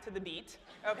rapping to the beat,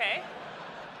 okay?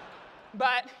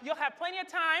 But you'll have plenty of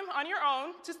time on your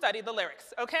own to study the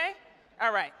lyrics, okay?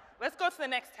 All right, let's go to the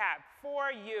next tab,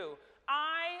 For You.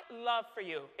 I love For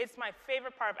You. It's my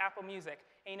favorite part of Apple Music.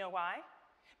 And you know why?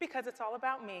 Because it's all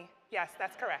about me. Yes,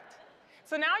 that's correct.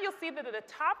 So now you'll see that at the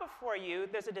top of For You,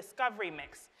 there's a discovery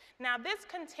mix. Now this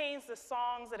contains the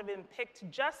songs that have been picked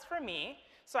just for me,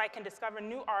 so I can discover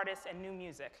new artists and new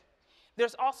music.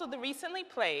 There's also the recently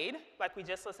played, like we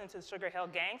just listened to the Sugar Hill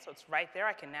Gang, so it's right there,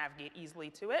 I can navigate easily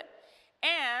to it,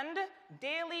 and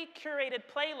daily curated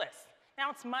playlists.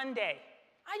 Now it's Monday.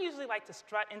 I usually like to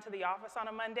strut into the office on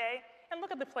a Monday, and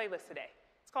look at the playlist today.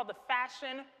 It's called the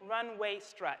Fashion Runway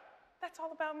Strut. That's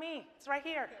all about me, it's right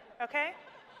here, okay?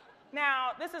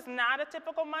 Now, this is not a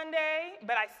typical Monday,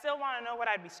 but I still wanna know what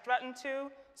I'd be strutting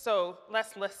to, so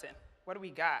let's listen. What do we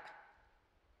got?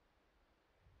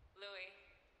 Louie,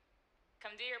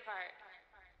 come do your part.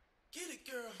 Get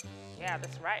it, girl. Yeah,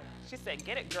 that's right. She said,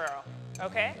 get it, girl,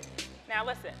 okay? Now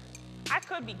listen, I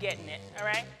could be getting it, all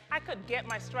right? I could get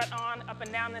my strut on up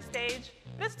and down the stage,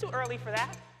 but it's too early for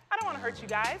that. I don't wanna hurt you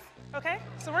guys, okay?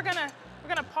 So we're gonna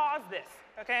pause this,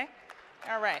 okay?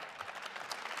 All right.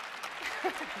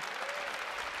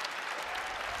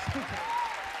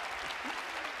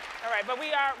 All right, but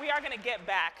we are gonna get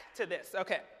back to this,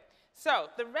 okay? So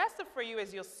the rest of For You,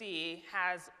 as you'll see,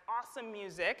 has awesome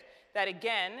music that,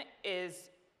 again, is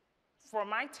for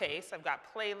my taste. I've got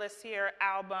playlists here,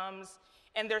 albums,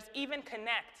 and there's even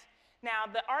Connect. Now,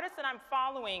 the artists that I'm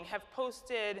following have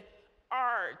posted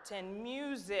art and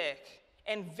music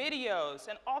and videos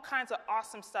and all kinds of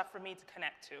awesome stuff for me to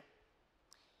connect to.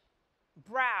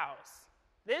 Browse.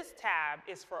 This tab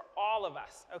is for all of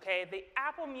us, okay? The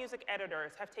Apple Music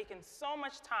editors have taken so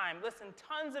much time, listened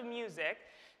tons of music,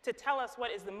 to tell us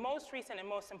what is the most recent and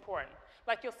most important.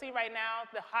 Like you'll see right now,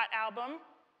 the hot album,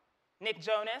 Nick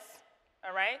Jonas,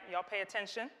 all right? Y'all pay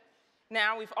attention.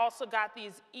 Now we've also got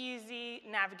these easy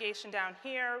navigation down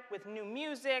here with new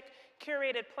music,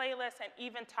 curated playlists, and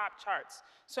even top charts.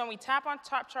 So when we tap on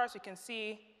top charts, we can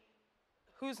see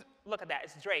look at that,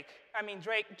 it's Drake. I mean,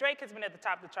 Drake has been at the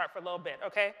top of the chart for a little bit,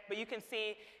 okay? But you can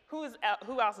see who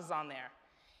else is on there.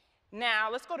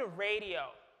 Now, let's go to radio.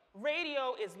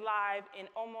 radio is live in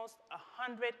almost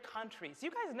 100 countries.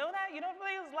 You guys know that? You know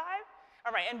radio is live?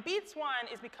 All right, and Beats One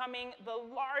is becoming the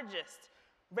largest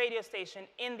radio station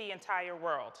in the entire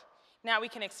world. Now we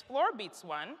can explore Beats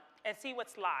One and see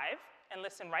what's live and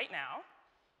listen right now.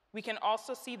 We can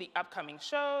also see the upcoming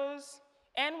shows,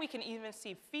 and we can even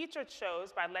see featured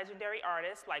shows by legendary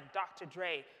artists like Dr.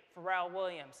 Dre, Pharrell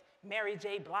Williams, Mary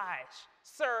J. Blige,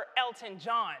 Sir Elton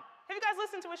John. Have you guys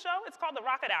listened to a show? It's called The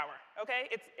Rocket Hour, okay?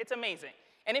 It's amazing.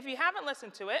 And if you haven't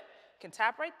listened to it, you can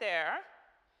tap right there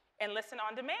and listen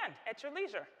on demand at your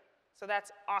leisure. So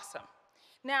that's awesome.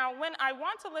 Now, when I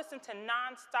want to listen to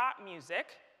non-stop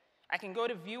music, I can go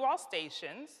to View All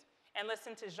Stations and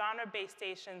listen to genre-based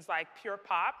stations like Pure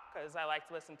Pop, because I like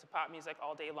to listen to pop music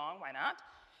all day long, why not?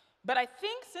 But I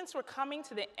think since we're coming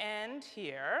to the end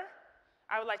here,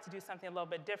 I would like to do something a little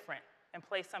bit different and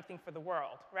play something for the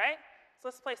world, right? So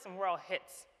let's play some world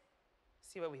hits.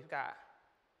 See what we've got.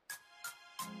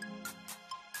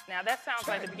 Now that sounds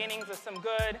like the beginnings of some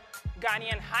good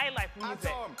Ghanaian high life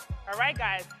music. All right,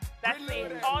 guys, that's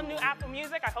the all new Apple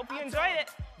Music. I hope you enjoyed it.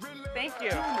 Thank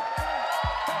you.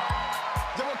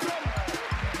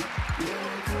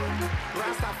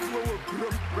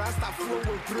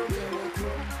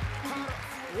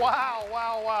 Wow,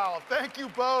 wow, wow. Thank you,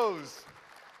 Bose.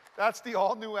 That's the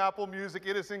all-new Apple Music.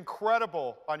 It is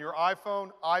incredible on your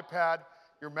iPhone, iPad,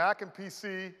 your Mac and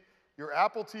PC, your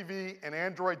Apple TV, and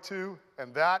Android too,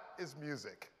 and that is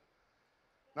music.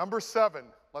 Number 7,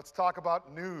 let's talk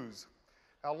about news.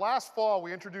 Now, last fall,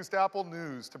 we introduced Apple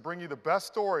News to bring you the best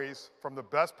stories from the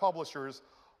best publishers,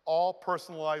 all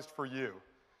personalized for you.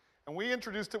 And we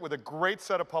introduced it with a great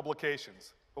set of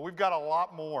publications, but we've got a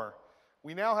lot more.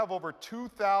 We now have over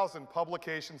 2,000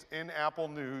 publications in Apple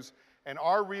News, and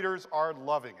our readers are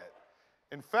loving it.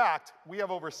 In fact, we have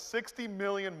over 60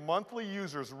 million monthly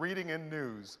users reading in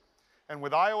news. And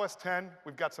with iOS 10,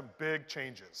 we've got some big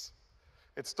changes.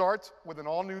 It starts with an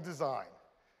all-new design.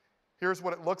 Here's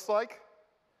what it looks like.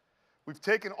 We've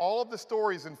taken all of the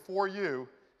stories in For You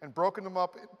and broken them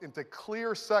up into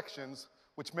clear sections,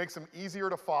 which makes them easier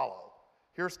to follow.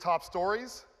 Here's Top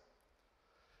Stories.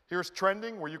 Here's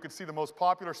Trending, where you can see the most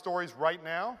popular stories right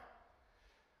now.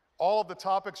 All of the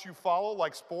topics you follow,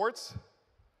 like sports.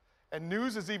 And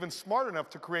News is even smart enough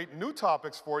to create new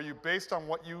topics for you based on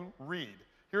what you read.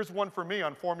 Here's one for me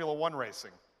on Formula One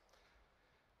racing.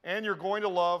 And you're going to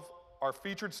love our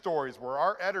featured stories, where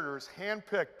our editors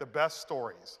handpicked the best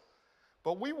stories.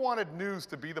 But we wanted News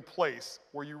to be the place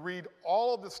where you read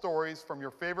all of the stories from your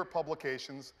favorite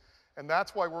publications, and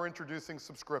that's why we're introducing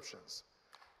subscriptions.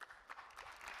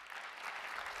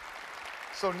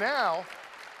 So now,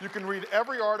 you can read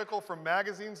every article from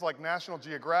magazines like National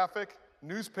Geographic,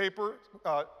 newspapers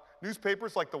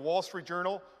like the Wall Street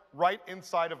Journal, right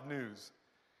inside of News.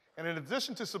 And in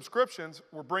addition to subscriptions,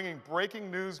 we're bringing breaking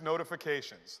news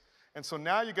notifications. And so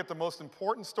now you get the most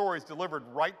important stories delivered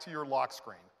right to your lock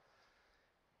screen.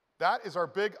 That is our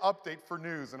big update for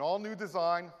News, an all-new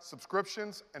design,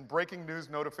 subscriptions, and breaking news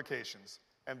notifications.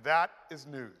 And that is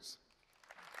News.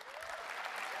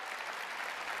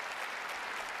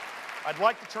 I'd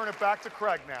like to turn it back to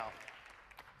Craig now.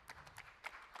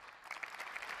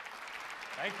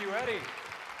 Thank you, Eddie. These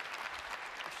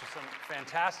are some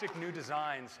fantastic new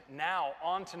designs. Now,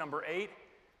 on to number 8,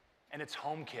 and it's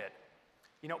HomeKit.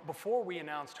 You know, before we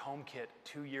announced HomeKit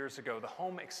 2 years ago, the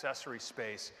home accessory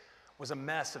space was a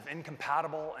mess of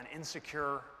incompatible and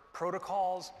insecure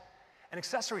protocols and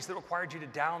accessories that required you to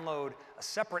download a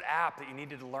separate app that you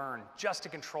needed to learn just to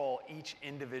control each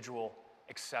individual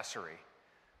accessory.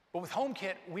 But with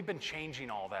HomeKit, we've been changing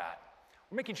all that.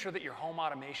 We're making sure that your home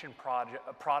automation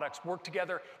products work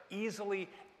together easily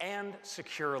and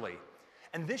securely.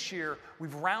 And this year,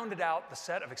 we've rounded out the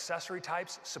set of accessory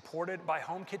types supported by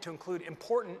HomeKit to include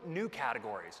important new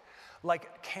categories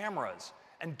like cameras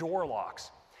and door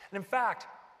locks. And in fact,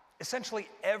 essentially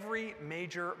every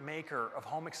major maker of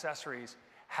home accessories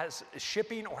has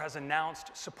shipping or has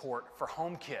announced support for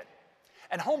HomeKit.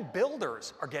 And home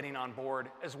builders are getting on board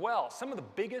as well. Some of the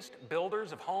biggest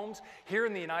builders of homes here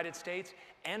in the United States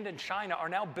and in China are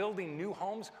now building new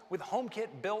homes with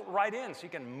HomeKit built right in, so you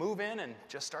can move in and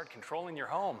just start controlling your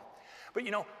home. But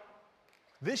you know,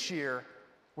 this year,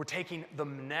 we're taking the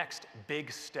next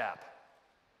big step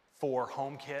for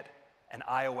HomeKit and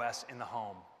iOS in the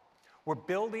home. We're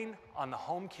building on the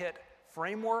HomeKit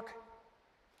framework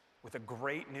with a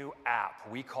great new app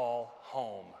we call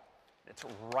Home. It's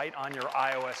right on your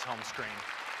iOS home screen.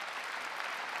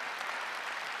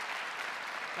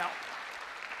 Now,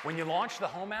 when you launch the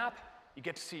Home app, you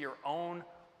get to see your own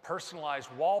personalized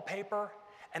wallpaper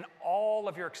and all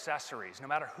of your accessories, no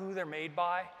matter who they're made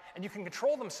by, and you can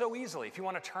control them so easily. If you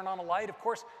want to turn on a light, of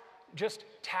course, just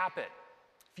tap it.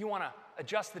 If you want to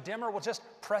adjust the dimmer, well, just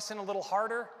press in a little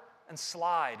harder and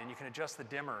slide, and you can adjust the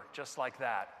dimmer just like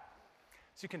that.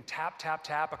 So you can tap, tap,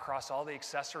 tap across all the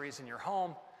accessories in your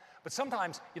home, but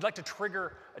sometimes you'd like to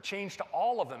trigger a change to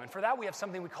all of them, and for that we have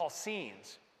something we call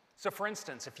scenes. So for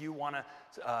instance, if you want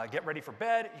to get ready for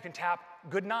bed, you can tap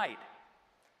good night.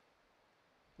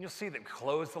 You'll see that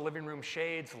close the living room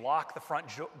shades, lock the front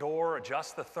door,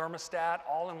 adjust the thermostat,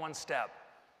 all in one step.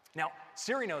 Now,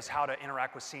 Siri knows how to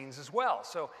interact with scenes as well.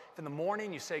 So if in the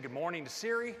morning you say good morning to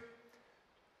Siri,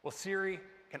 well, Siri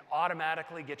can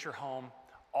automatically get your home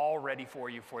all ready for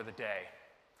you for the day.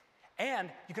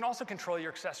 And you can also control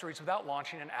your accessories without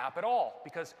launching an app at all,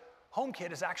 because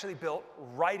HomeKit is actually built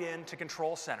right into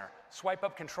Control Center. Swipe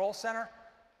up Control Center,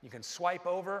 you can swipe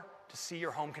over to see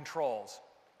your home controls.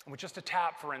 And with just a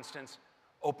tap, for instance,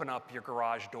 open up your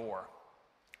garage door.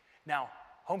 Now,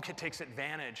 HomeKit takes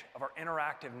advantage of our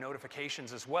interactive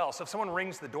notifications as well. So if someone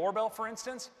rings the doorbell, for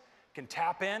instance, you can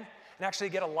tap in and actually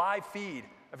get a live feed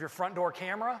of your front door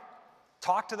camera,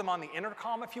 talk to them on the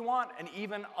intercom if you want, and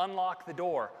even unlock the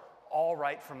door, all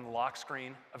right from the lock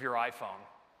screen of your iPhone.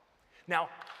 Now,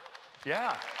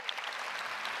 yeah.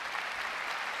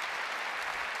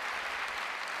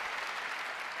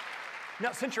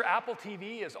 Now, since your Apple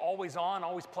TV is always on,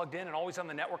 always plugged in, and always on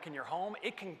the network in your home,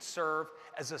 it can serve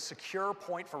as a secure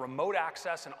point for remote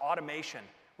access and automation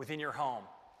within your home.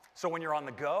 So when you're on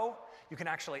the go, you can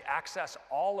actually access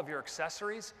all of your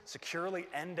accessories securely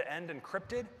end-to-end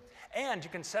encrypted, and you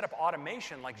can set up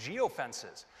automation like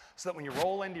geofences so that when you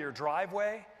roll into your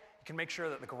driveway, you can make sure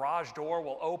that the garage door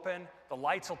will open, the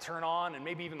lights will turn on, and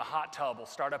maybe even the hot tub will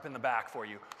start up in the back for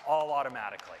you, all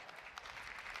automatically.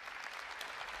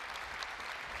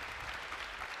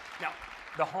 Now,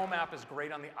 the Home app is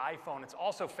great on the iPhone. It's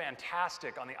also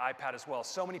fantastic on the iPad as well.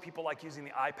 So many people like using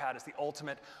the iPad as the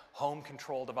ultimate home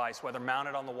control device, whether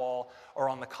mounted on the wall or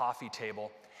on the coffee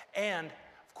table. And,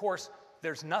 of course,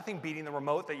 there's nothing beating the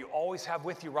remote that you always have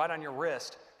with you right on your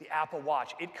wrist, the Apple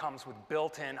Watch. It comes with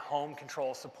built-in home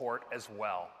control support as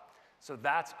well. So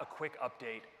that's a quick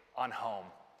update on Home.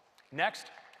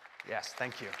 Next, yes,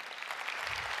 thank you.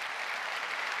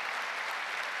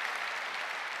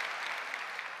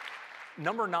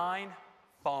 Number 9,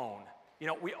 phone. You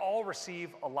know, we all receive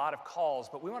a lot of calls,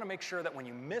 but we want to make sure that when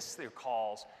you miss your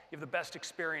calls, you have the best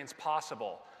experience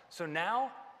possible. So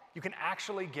now you can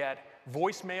actually get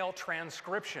voicemail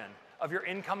transcription of your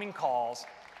incoming calls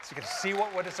so you can see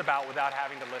what it's about without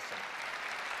having to listen.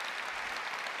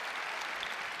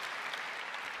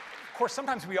 Of course,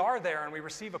 sometimes we are there and we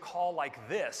receive a call like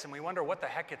this and we wonder what the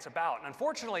heck it's about. And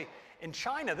unfortunately, in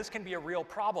China, this can be a real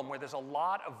problem where there's a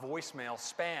lot of voicemail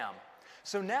spam.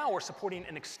 So now we're supporting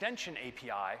an extension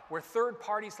API where third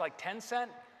parties like Tencent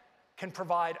can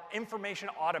provide information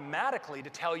automatically to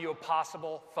tell you of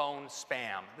possible phone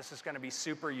spam. This is going to be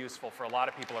super useful for a lot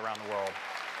of people around the world.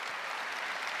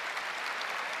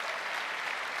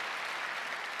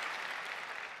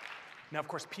 Now, of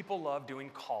course, people love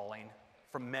doing calling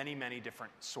from many, many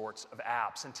different sorts of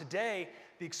apps. And today,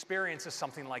 the experience is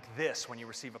something like this when you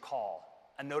receive a call,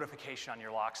 a notification on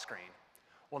your lock screen.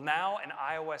 Well, now in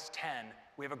iOS 10,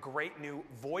 we have a great new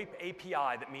VoIP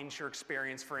API that means your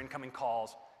experience for incoming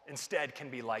calls instead can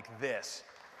be like this.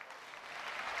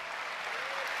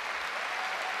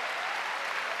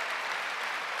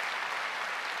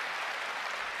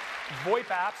 VoIP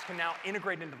apps can now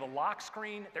integrate into the lock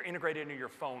screen, they're integrated into your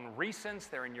phone recents,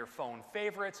 they're in your phone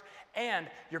favorites, and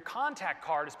your contact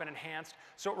card has been enhanced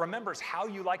so it remembers how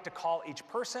you like to call each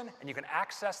person, and you can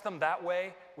access them that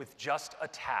way with just a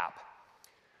tap.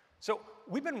 So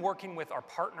we've been working with our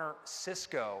partner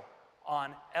Cisco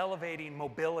on elevating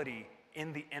mobility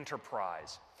in the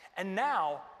enterprise. And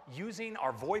now, using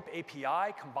our VoIP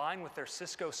API combined with their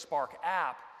Cisco Spark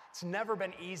app, it's never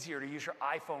been easier to use your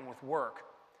iPhone with work.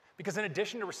 Because in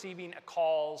addition to receiving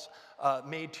calls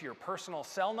made to your personal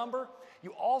cell number,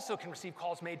 you also can receive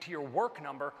calls made to your work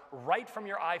number right from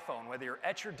your iPhone, whether you're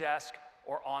at your desk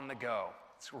or on the go.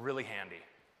 It's really handy.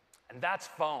 And that's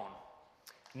phone.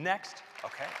 Next,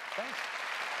 okay, thanks.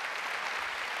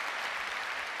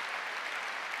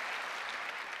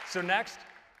 So next,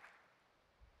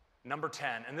 number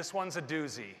 10, and this one's a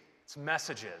doozy. It's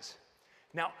Messages.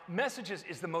 Now, Messages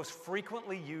is the most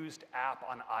frequently used app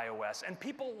on iOS, and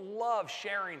people love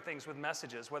sharing things with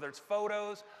Messages, whether it's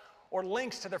photos or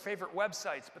links to their favorite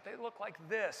websites, but they look like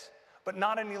this, but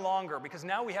not any longer, because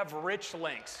now we have rich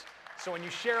links. So when you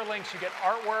share links, you get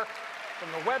artwork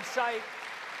from the website,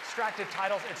 extracted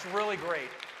titles. It's really great.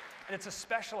 And it's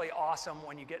especially awesome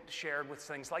when you get shared with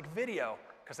things like video,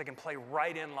 because they can play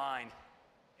right in line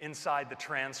inside the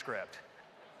transcript.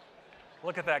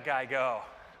 Look at that guy go.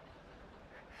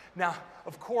 Now,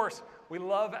 of course, we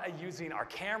love using our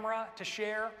camera to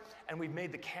share, and we've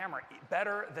made the camera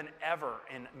better than ever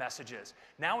in messages.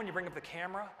 Now when you bring up the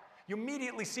camera, you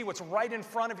immediately see what's right in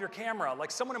front of your camera.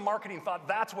 Like someone in marketing thought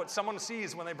that's what someone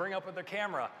sees when they bring up their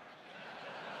camera.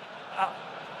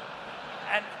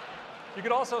 And you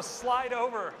could also slide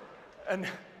over and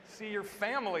see your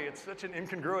family. It's such an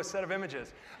incongruous set of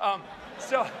images.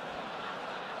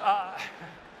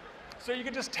 So you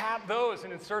can just tap those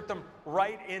and insert them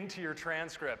right into your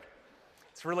transcript.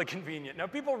 It's really convenient. Now,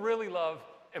 people really love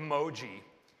emoji,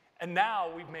 and now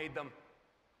we've made them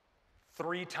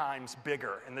 3 times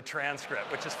bigger in the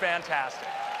transcript, which is fantastic.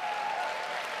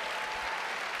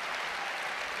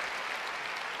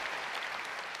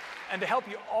 And to help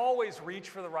you always reach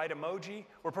for the right emoji,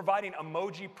 we're providing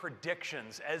emoji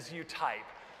predictions as you type.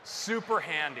 Super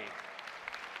handy.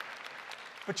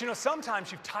 But you know,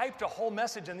 sometimes you've typed a whole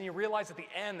message and then you realize at the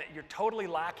end that you're totally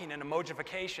lacking in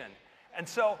emojification. And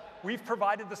so we've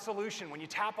provided the solution. When you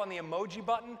tap on the emoji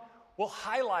button, we'll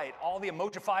highlight all the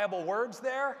emojifiable words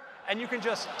there, and you can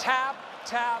just tap,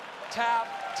 tap,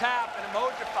 tap, tap, and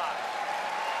emojify.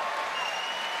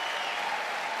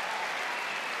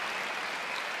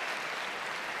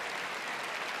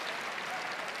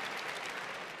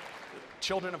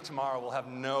 Children of tomorrow will have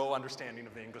no understanding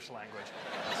of the English language.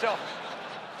 So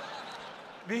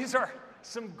these are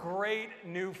some great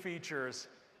new features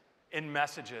in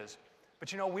messages.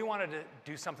 But you know, we wanted to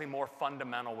do something more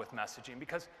fundamental with messaging,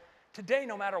 because today,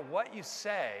 no matter what you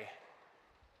say,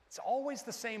 it's always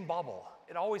the same bubble.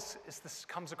 It always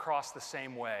comes across the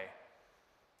same way.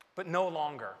 But no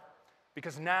longer,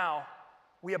 because now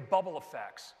we have bubble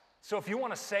effects. So if you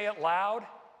want to say it loud,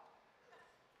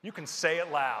 you can say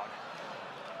it loud.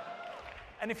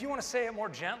 And if you want to say it more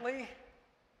gently,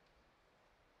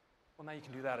 well, now you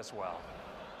can do that as well.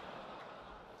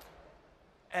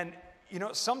 And you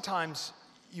know, sometimes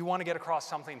you want to get across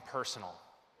something personal.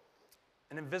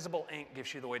 And invisible ink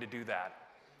gives you the way to do that.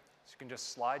 So you can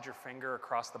just slide your finger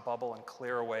across the bubble and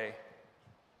clear away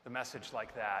the message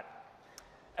like that.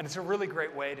 And it's a really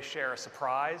great way to share a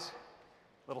surprise.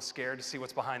 A little scared to see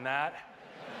what's behind that.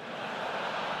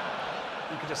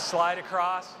 You can just slide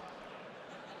across.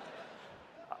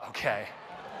 Okay.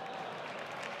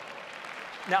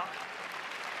 Now,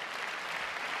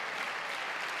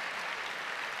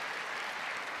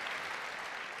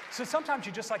 so sometimes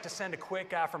you just like to send a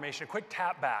quick affirmation, a quick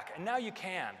tap back, and now you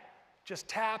can. Just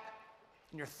tap,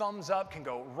 and your thumbs up can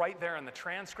go right there in the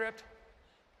transcript.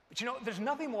 But you know, there's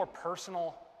nothing more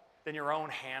personal than your own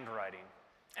handwriting.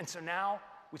 And so now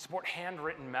we support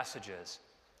handwritten messages.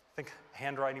 Think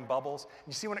handwriting bubbles.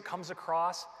 You see when it comes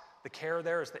across, the care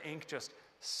there is the ink just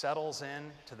settles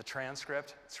in to the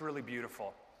transcript. It's really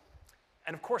beautiful.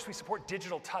 And of course, we support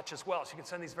digital touch as well. So you can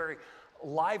send these very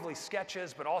lively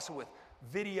sketches, but also with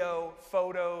video,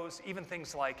 photos, even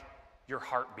things like your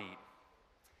heartbeat.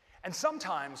 And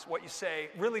sometimes what you say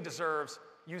really deserves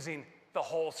using the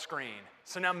whole screen.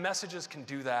 So now messages can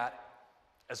do that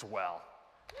as well.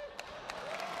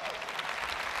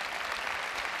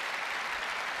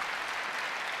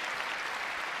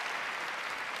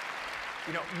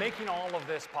 You know, making all of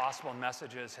this possible in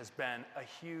messages has been a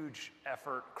huge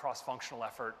effort, cross-functional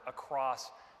effort across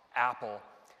Apple.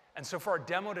 And so for our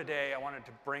demo today, I wanted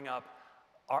to bring up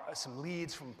some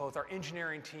leads from both our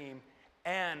engineering team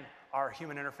and our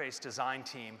human interface design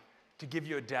team to give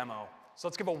you a demo. So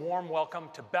let's give a warm welcome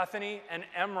to Bethany and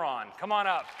Emron. Come on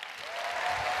up.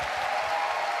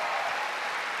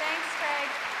 Thanks, Craig.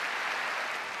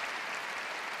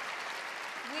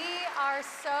 We are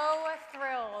so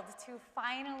thrilled to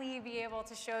finally be able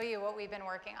to show you what we've been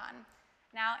working on.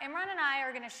 Now, Imran and I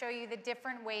are going to show you the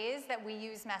different ways that we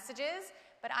use messages,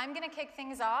 but I'm going to kick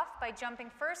things off by jumping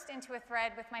first into a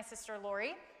thread with my sister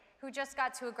Lori, who just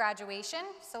got to a graduation.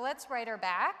 So let's write her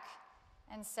back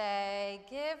and say,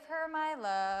 give her my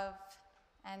love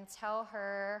and tell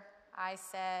her I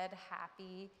said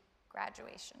happy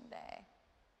graduation day.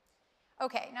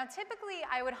 Okay, now typically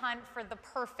I would hunt for the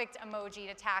perfect emoji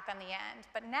to tack on the end,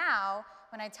 but now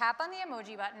when I tap on the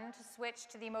emoji button to switch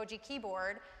to the emoji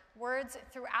keyboard, words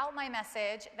throughout my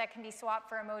message that can be swapped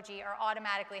for emoji are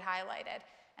automatically highlighted.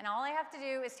 And all I have to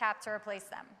do is tap to replace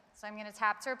them. So I'm going to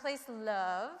tap to replace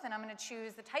love, and I'm going to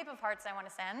choose the type of hearts I want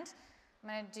to send. I'm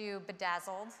going to do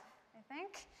bedazzled, I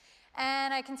think.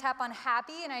 And I can tap on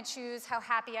happy, and I choose how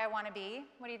happy I want to be.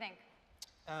 What do you think?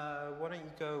 Why don't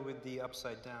you go with the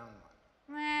upside down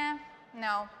one?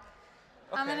 No.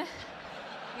 Okay. I'm going to,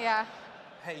 yeah.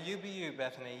 Hey, you be you,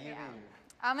 Bethany. You be you.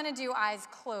 I'm going to do eyes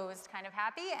closed, kind of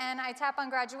happy, and I tap on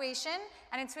graduation,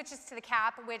 and it switches to the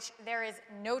cap, which there is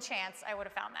no chance I would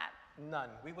have found that. None.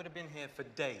 We would have been here for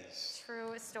days.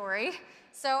 True story.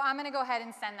 So I'm going to go ahead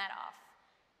and send that off.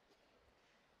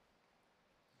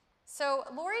 So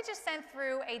Lori just sent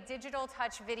through a digital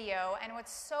touch video, and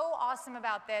what's so awesome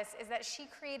about this is that she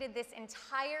created this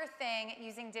entire thing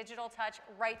using digital touch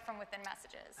right from within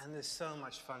Messages. And they're so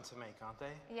much fun to make, aren't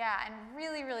they? Yeah, and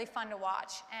really, really fun to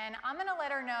watch. And I'm going to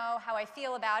let her know how I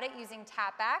feel about it using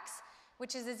tapbacks,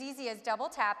 which is as easy as double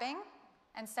tapping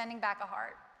and sending back a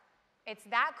heart. It's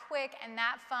that quick and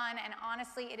that fun, and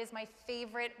honestly, it is my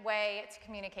favorite way to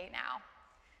communicate now.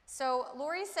 So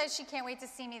Lori says she can't wait to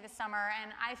see me this summer,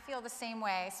 and I feel the same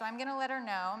way. So I'm going to let her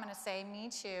know. I'm going to say, me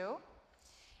too.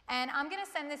 And I'm going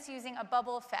to send this using a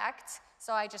bubble effect.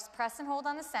 So I just press and hold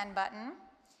on the send button.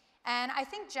 And I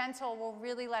think gentle will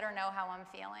really let her know how I'm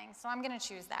feeling. So I'm going to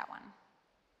choose that one.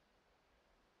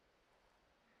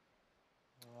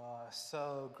 Oh,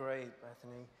 so great,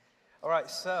 Bethany. All right,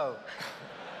 so.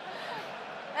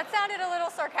 That sounded a little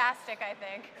sarcastic, I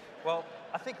think. Well,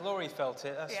 I think Lori felt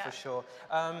it, that's for sure.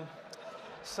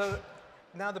 So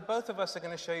now the both of us are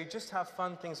going to show you just how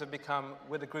fun things have become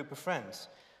with a group of friends.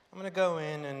 I'm going to go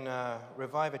in and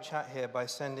revive a chat here by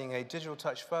sending a digital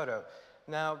touch photo.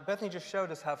 Now, Bethany just showed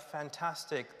us how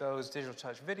fantastic those digital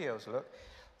touch videos look.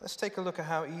 Let's take a look at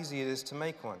how easy it is to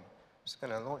make one. I'm just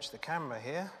going to launch the camera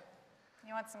here.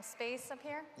 You want some space up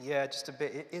here? Yeah, just a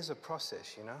bit. It is a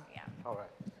process, you know? Yeah. All right.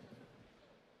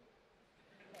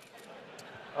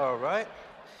 All right.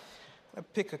 I'll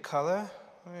pick a color.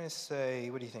 Let me say,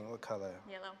 what do you think? What color?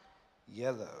 Yellow.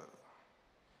 Yellow.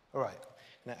 All right.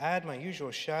 Now add my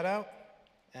usual shout out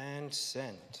and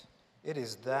send. It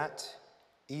is that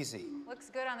easy. Looks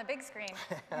good on the big screen.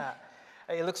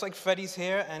 Hey, it looks like Freddie's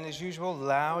here, and as usual,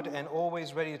 loud and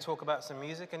always ready to talk about some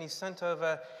music, and he sent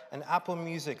over an Apple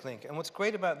Music link. And what's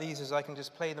great about these is I can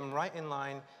just play them right in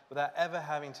line without ever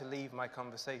having to leave my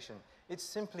conversation. It's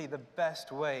simply the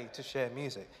best way to share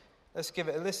music. Let's give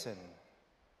it a listen.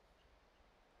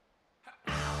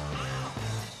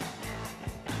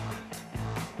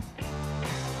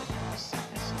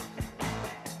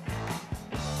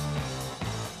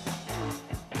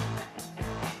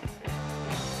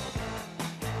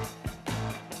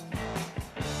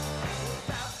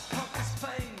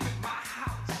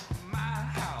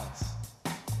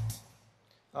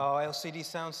 Oh, LCD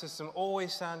sound system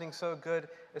always sounding so good,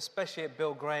 especially at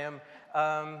Bill Graham.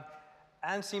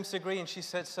 Anne seems to agree, and she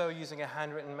said so using a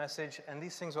handwritten message, and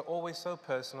these things are always so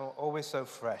personal, always so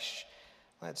fresh.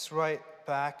 Let's write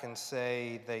back and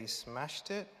say they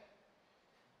smashed it.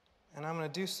 And I'm going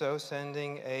to do so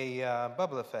sending a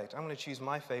bubble effect. I'm going to choose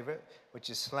my favorite,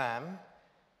 which is slam.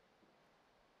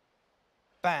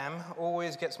 Bam,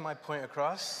 always gets my point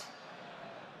across.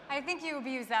 I think you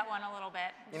abused that one a little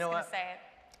bit. I'm you know just what? Say it.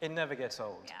 It never gets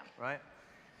old, yeah. Right?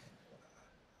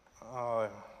 Oh,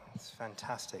 it's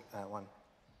fantastic, that one.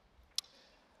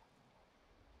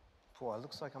 Boy, it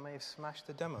looks like I may have smashed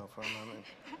the demo for a moment.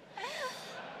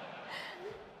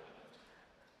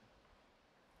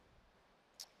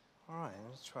 All right,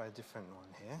 let's try a different one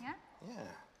here. Yeah?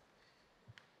 Yeah.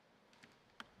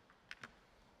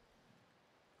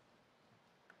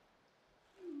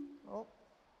 Oh,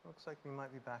 looks like we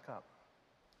might be back up.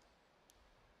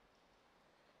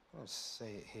 Let's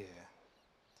say it here.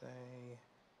 They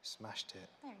smashed it.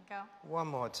 There you go. One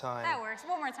more time. That works.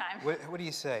 One more time. What do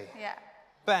you say? Yeah.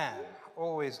 Bam!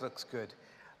 Always looks good.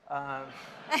 I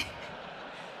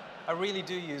really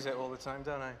do use it all the time,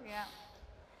 don't I? Yeah.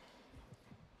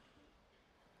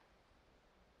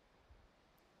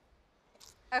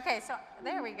 Okay, so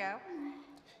there we go.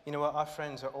 You know what? Our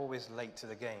friends are always late to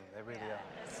the game. They really are.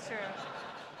 It's true.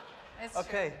 It's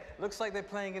okay, true. looks like they're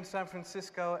playing in San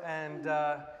Francisco, and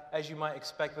as you might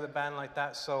expect with a band like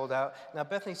that, sold out. Now,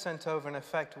 Bethany sent over an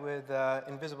effect with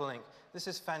invisible ink. This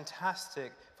is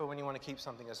fantastic for when you want to keep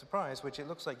something a surprise, which it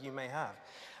looks like you may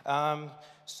have.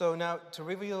 So now, to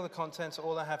reveal the contents,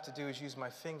 all I have to do is use my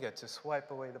finger to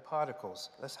swipe away the particles.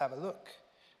 Let's have a look.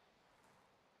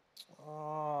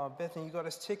 Oh, Bethany, you got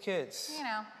us tickets. You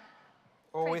know.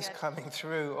 Always coming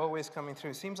through, always coming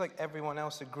through. Seems like everyone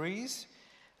else agrees.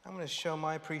 I'm going to show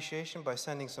my appreciation by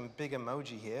sending some big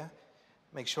emoji here.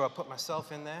 Make sure I put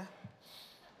myself in there.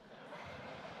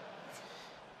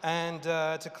 And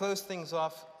to close things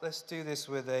off, let's do this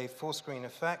with a full screen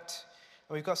effect.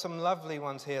 And we've got some lovely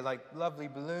ones here, like lovely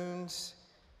balloons.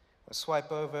 We'll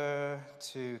swipe over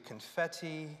to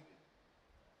confetti.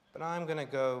 But I'm going to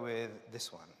go with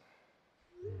this one.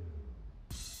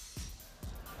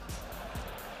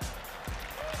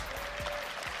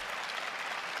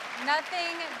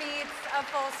 Nothing beats a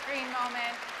full screen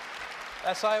moment.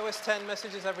 That's iOS 10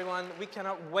 messages, everyone. We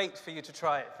cannot wait for you to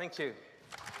try it. Thank you.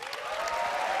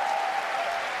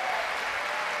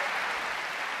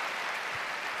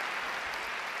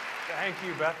 Thank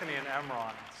you, Bethany and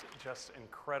Emron. It's just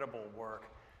incredible work.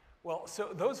 Well, so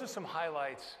those are some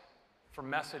highlights for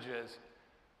messages.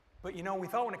 But you know, we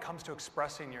thought when it comes to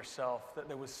expressing yourself that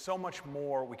there was so much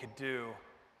more we could do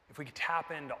if we could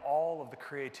tap into all of the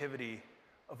creativity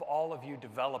of all of you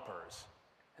developers.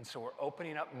 And so we're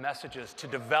opening up messages to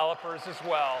developers as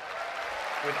well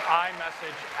with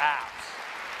iMessage apps.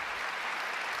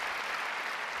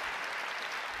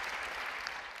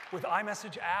 With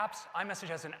iMessage apps, iMessage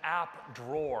has an app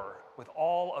drawer with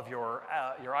all of your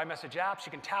iMessage apps.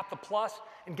 You can tap the plus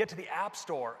and get to the App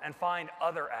Store and find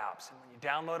other apps. And when you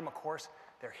download them, of course,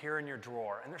 they're here in your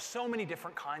drawer. And there's so many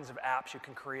different kinds of apps you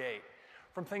can create,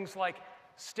 from things like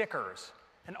stickers.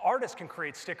 An artist can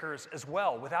create stickers as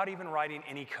well without even writing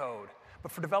any code.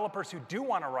 But for developers who do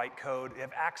want to write code, they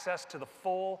have access to the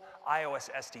full iOS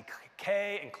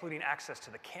SDK, including access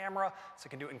to the camera, so you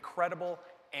can do incredible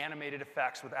animated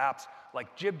effects with apps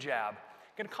like JibJab.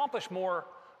 You can accomplish more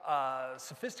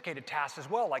sophisticated tasks as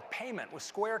well, like payment with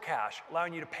Square Cash,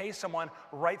 allowing you to pay someone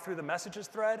right through the messages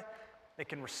thread. They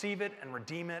can receive it and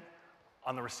redeem it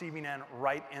on the receiving end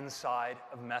right inside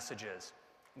of messages.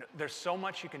 You know, there's so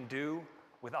much you can do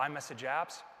with iMessage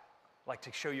apps. I'd like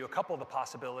to show you a couple of the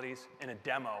possibilities in a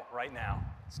demo right now.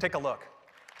 Let's take a look.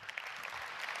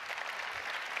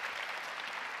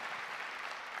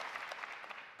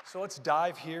 So let's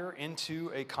dive here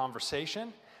into a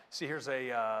conversation. See, here's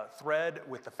a thread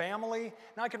with the family.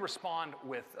 Now I can respond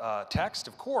with text,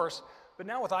 of course, but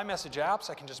now with iMessage apps,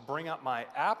 I can just bring up my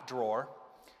app drawer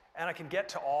and I can get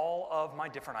to all of my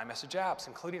different iMessage apps,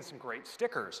 including some great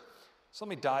stickers. So let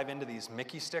me dive into these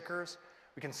Mickey stickers.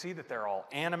 We can see that they're all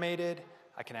animated.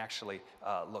 I can actually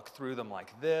look through them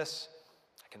like this.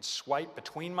 I can swipe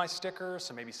between my stickers,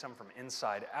 so maybe some from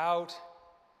inside out.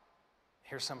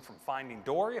 Here's some from Finding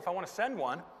Dory. If I want to send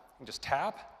one, I can just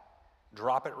tap,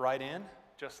 drop it right in,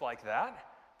 just like that.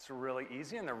 It's really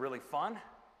easy and they're really fun.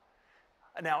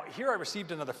 Now, here I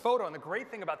received another photo, and the great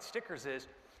thing about stickers is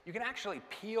you can actually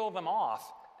peel them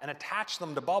off and attach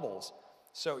them to bubbles.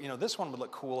 So, you know, this one would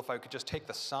look cool if I could just take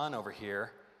the sun over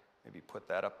here, maybe put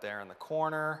that up there in the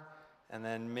corner, and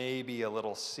then maybe a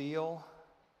little seal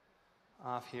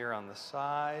off here on the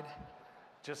side,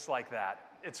 just like that.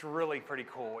 It's really pretty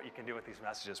cool what you can do with these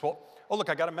messages. Well, oh look,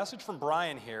 I got a message from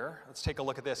Brian here. Let's take a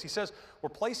look at this. He says, we're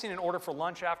placing an order for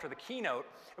lunch after the keynote,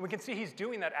 and we can see he's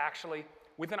doing that actually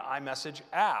with an iMessage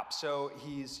app. So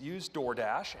he's used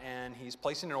DoorDash, and he's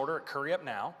placing an order at Curry Up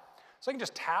Now. So I can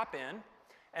just tap in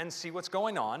and see what's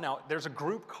going on. Now, there's a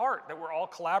group cart that we're all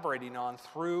collaborating on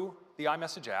through the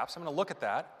iMessage app, so I'm gonna look at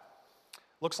that.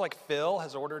 Looks like Phil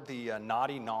has ordered the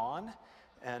Naughty Naan,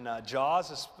 and Jaws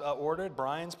has ordered,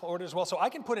 Brian's ordered as well. So I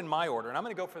can put in my order, and I'm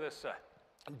gonna go for this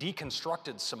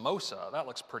deconstructed samosa. That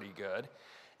looks pretty good.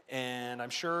 And I'm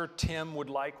sure Tim would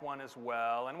like one as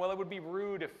well. And well, it would be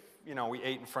rude if, you know, we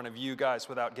ate in front of you guys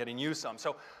without getting you some.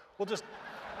 So we'll just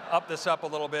up this up a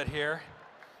little bit here.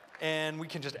 And we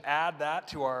can just add that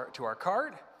to our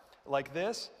cart like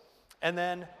this, and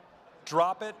then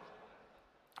drop it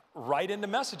right into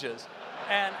messages.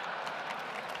 And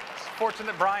it's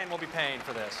fortunate Brian will be paying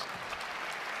for this.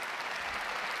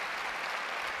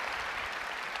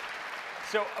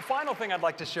 So a final thing I'd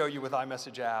like to show you with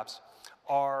iMessage apps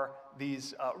are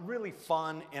these really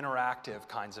fun, interactive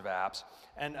kinds of apps.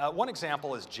 And one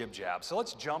example is JibJab. So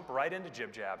let's jump right into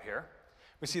JibJab here.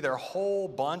 We see there are a whole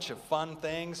bunch of fun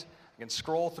things. I can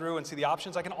scroll through and see the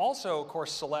options. I can also, of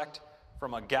course, select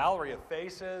from a gallery of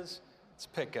faces. Let's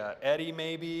pick Eddie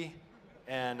maybe.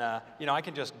 And you know, I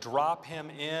can just drop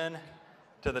him in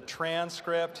to the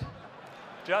transcript,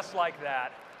 just like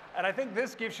that. And I think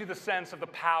this gives you the sense of the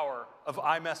power of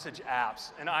iMessage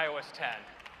apps in iOS 10.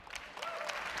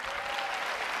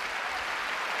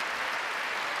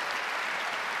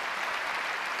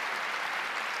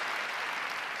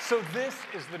 So this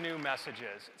is the new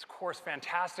Messages. It's, of course,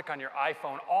 fantastic on your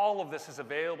iPhone. All of this is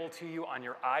available to you on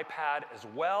your iPad as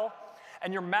well.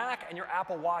 And your Mac and your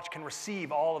Apple Watch can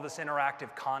receive all of this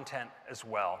interactive content as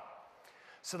well.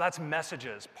 So that's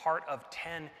Messages, part of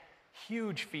 10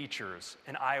 huge features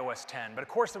in iOS 10. But of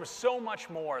course, there was so much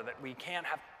more that we can't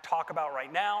talk about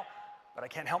right now, but I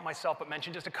can't help myself but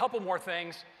mention just a couple more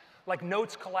things, like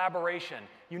Notes collaboration.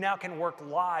 You now can work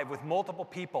live with multiple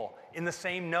people in the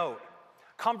same note.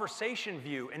 Conversation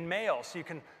view in Mail, so you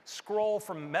can scroll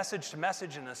from message to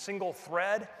message in a single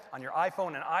thread on your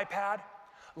iPhone and iPad.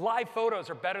 Live photos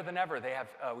are better than ever.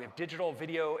 We have digital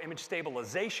video image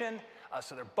stabilization,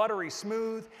 so they're buttery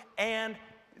smooth, and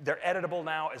they're editable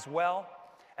now as well.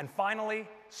 And finally,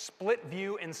 split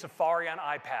view in Safari on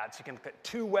iPad. So you can put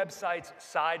two websites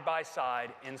side by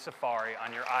side in Safari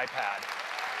on your iPad.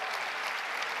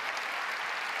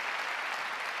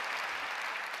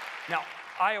 Now,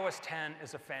 iOS 10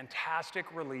 is a fantastic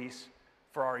release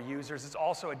for our users. It's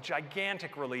also a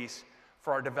gigantic release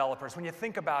for our developers. When you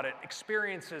think about it,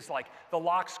 experiences like the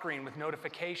lock screen with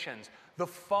notifications, the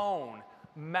phone,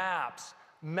 maps,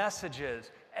 messages,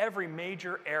 every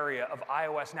major area of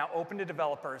iOS now open to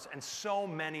developers, and so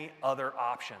many other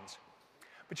options.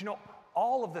 But you know,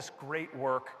 all of this great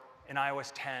work in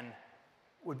iOS 10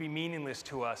 would be meaningless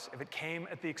to us if it came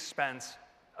at the expense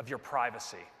of your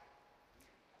privacy.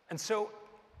 And so,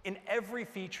 in every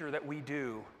feature that we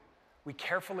do, we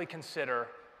carefully consider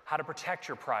how to protect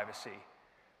your privacy.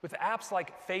 With apps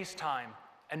like FaceTime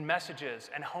and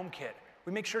Messages and HomeKit,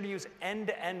 we make sure to use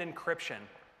end-to-end encryption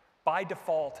by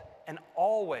default and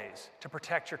always to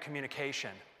protect your communication.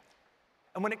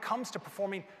 And when it comes to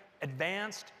performing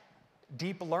advanced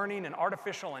deep learning and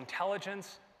artificial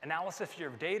intelligence analysis of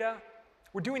your data,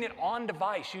 we're doing it on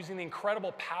device using the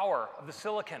incredible power of the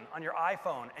silicon on your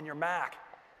iPhone and your Mac,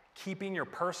 keeping your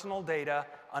personal data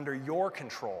under your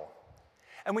control.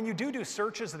 And when you do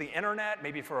searches of the internet,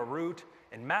 maybe for a route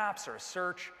in Maps or a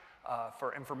search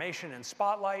for information in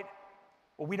Spotlight,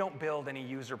 well, we don't build any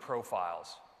user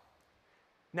profiles.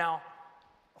 Now,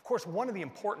 of course, one of the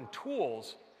important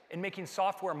tools in making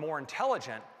software more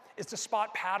intelligent is to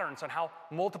spot patterns on how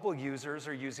multiple users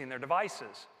are using their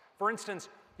devices. For instance,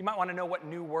 you might want to know what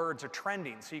new words are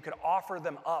trending so you could offer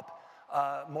them up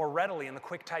more readily in the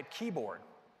QuickType keyboard.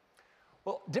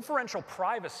 Well, differential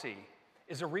privacy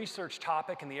is a research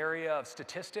topic in the area of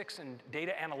statistics and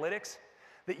data analytics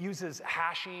that uses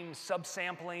hashing,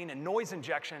 subsampling, and noise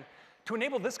injection to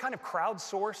enable this kind of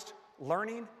crowdsourced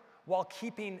learning while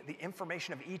keeping the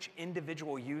information of each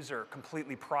individual user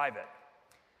completely private.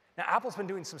 Now, Apple's been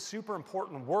doing some super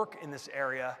important work in this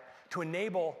area to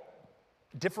enable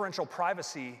differential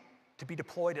privacy to be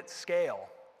deployed at scale.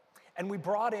 And we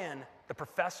brought in the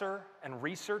professor and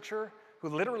researcher who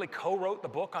literally co-wrote the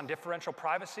book on differential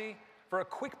privacy for a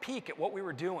quick peek at what we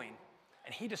were doing.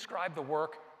 And he described the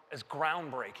work as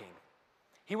groundbreaking.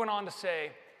 He went on to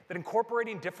say that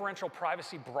incorporating differential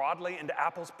privacy broadly into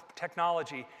Apple's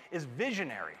technology is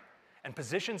visionary and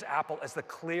positions Apple as the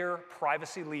clear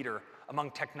privacy leader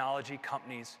among technology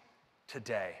companies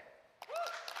today.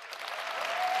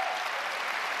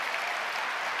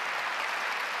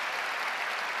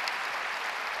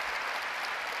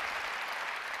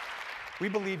 We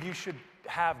believe you should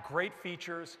have great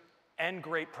features and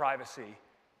great privacy.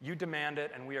 You demand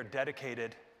it, and we are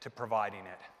dedicated to providing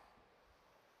it.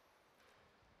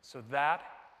 So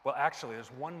well, actually,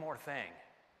 there's one more thing.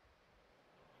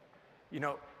 You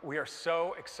know, we are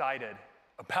so excited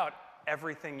about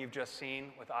everything you've just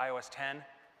seen with iOS 10.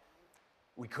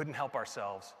 We couldn't help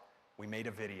ourselves. We made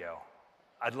a video.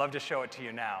 I'd love to show it to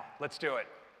you now. Let's do it.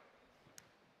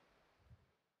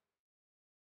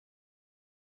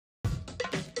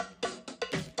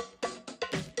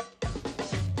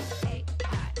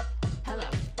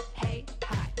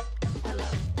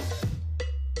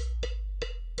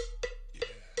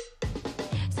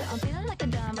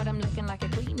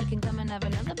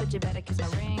 You better kiss my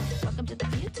ring. Welcome to the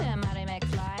future, Marty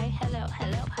McFly. Hello,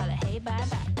 hello, holla, hey, bye,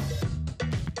 bye.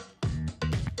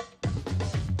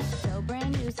 So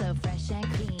brand new, so fresh and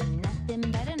clean. Nothing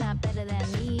better, not better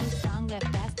than me. Song that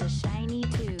fast, shiny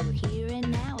too. Here and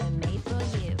now, and made for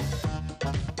you.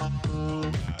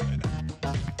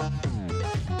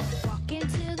 Walk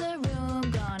into the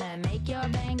room, gonna make your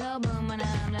bang go boom. When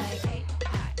I'm like, hey,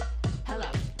 hi, hello,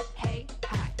 hey,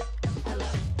 hi, hello,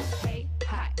 hey,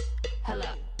 hi,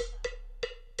 hello.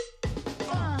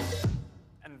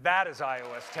 That is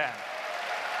iOS 10.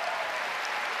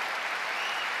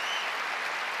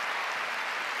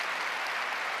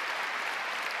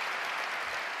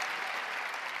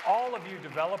 All of you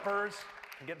developers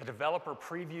can get the developer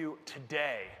preview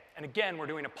today. And again, we're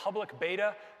doing a public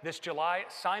beta this July.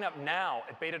 Sign up now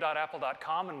at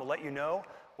beta.apple.com, and we'll let you know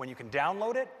when you can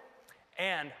download it.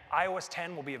 And iOS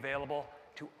 10 will be available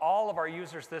to all of our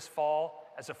users this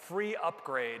fall as a free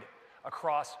upgrade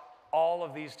across all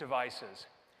of these devices.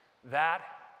 That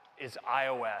is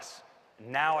iOS.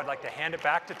 Now I'd like to hand it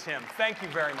back to Tim. Thank you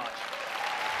very much.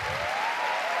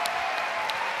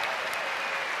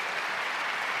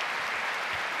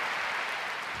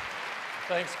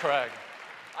 Thanks, Craig.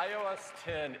 iOS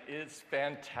 10 is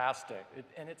fantastic,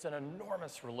 and it's an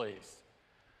enormous release.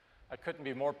 I couldn't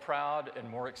be more proud and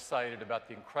more excited about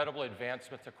the incredible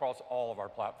advancements across all of our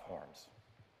platforms.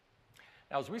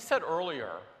 Now, as we said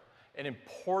earlier, an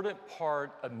important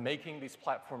part of making these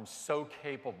platforms so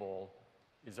capable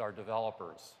is our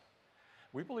developers.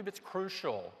 We believe it's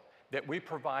crucial that we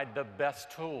provide the best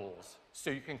tools so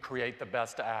you can create the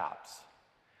best apps.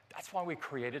 That's why we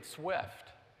created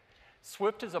Swift.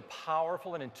 Swift is a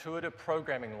powerful and intuitive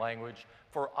programming language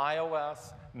for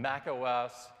iOS,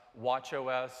 macOS,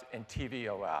 watchOS, and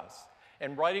tvOS.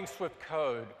 And writing Swift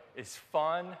code is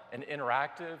fun and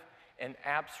interactive, and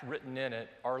apps written in it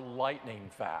are lightning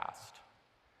fast.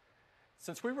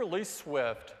 Since we released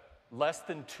Swift less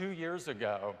than 2 years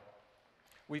ago,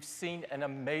 we've seen an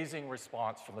amazing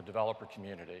response from the developer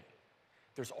community.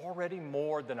 There's already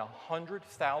more than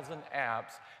 100,000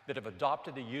 apps that have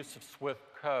adopted the use of Swift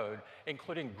code,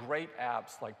 including great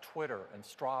apps like Twitter and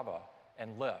Strava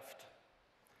and Lyft.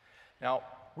 Now,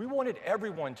 we wanted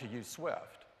everyone to use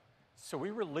Swift, so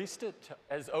we released it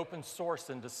as open source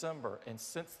in December, and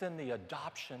since then the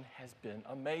adoption has been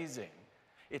amazing.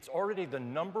 It's already the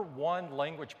 #1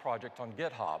 language project on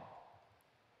GitHub.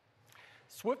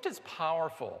 Swift is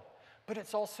powerful, but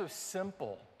it's also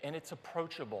simple and it's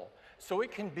approachable, so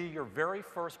it can be your very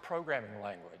first programming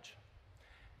language.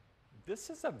 This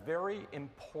is a very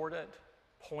important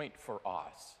point for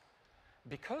us.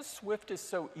 Because Swift is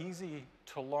so easy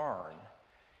to learn,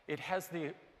 it has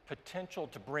the potential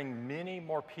to bring many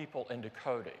more people into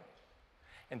coding.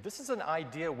 And this is an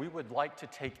idea we would like to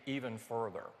take even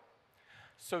further.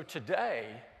 So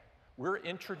today, we're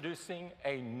introducing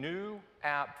a new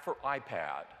app for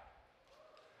iPad.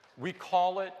 We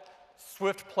call it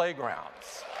Swift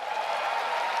Playgrounds.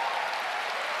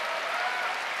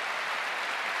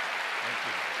 Thank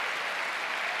you.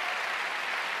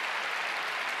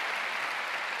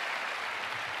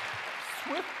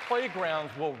 Swift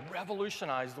Playgrounds will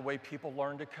revolutionize the way people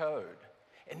learn to code.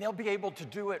 And they'll be able to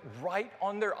do it right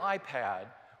on their iPad,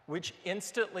 which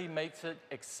instantly makes it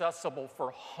accessible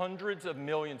for hundreds of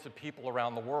millions of people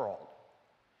around the world.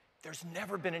 There's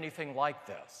never been anything like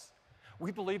this.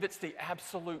 We believe it's the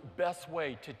absolute best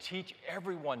way to teach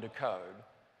everyone to code,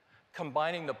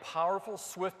 combining the powerful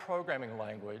Swift programming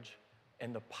language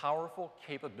and the powerful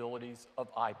capabilities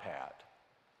of iPad.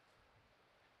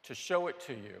 To show it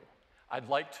to you, I'd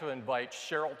like to invite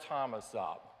Cheryl Thomas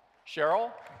up.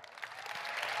 Cheryl?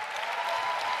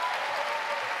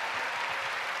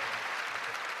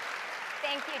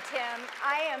 Thank you, Tim.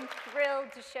 I am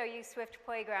thrilled to show you Swift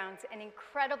Playgrounds, an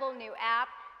incredible new app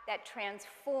that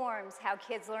transforms how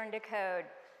kids learn to code.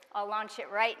 I'll launch it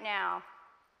right now.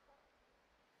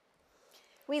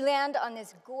 We land on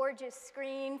this gorgeous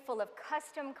screen full of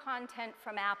custom content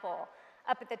from Apple.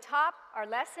 Up at the top are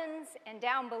lessons, and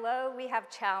down below we have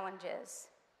challenges.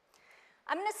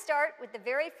 I'm going to start with the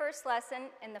very first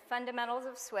lesson in the fundamentals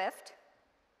of Swift.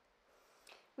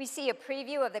 We see a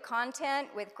preview of the content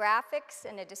with graphics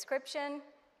and a description,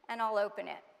 and I'll open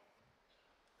it.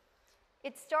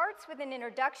 It starts with an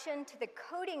introduction to the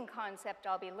coding concept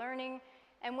I'll be learning,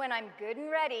 and when I'm good and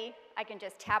ready, I can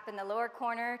just tap in the lower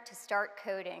corner to start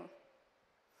coding.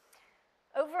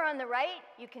 Over on the right,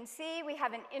 you can see we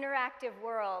have an interactive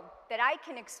world that I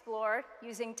can explore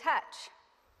using touch.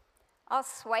 I'll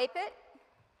swipe it,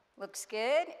 looks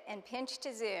good, and pinch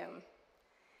to zoom.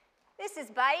 This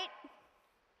is Byte.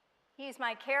 He's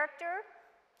my character.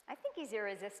 I think he's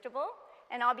irresistible,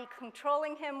 and I'll be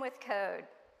controlling him with code.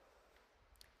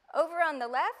 Over on the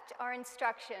left are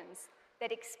instructions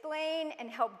that explain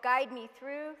and help guide me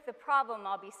through the problem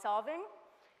I'll be solving.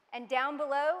 And down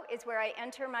below is where I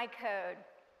enter my code.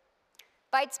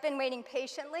 Byte's been waiting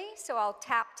patiently, so I'll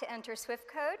tap to enter Swift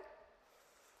code.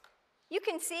 You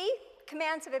can see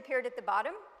commands have appeared at the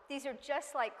bottom. These are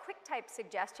just like QuickType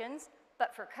suggestions,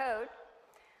 but for code.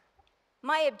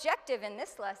 My objective in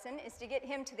this lesson is to get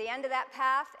him to the end of that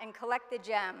path and collect the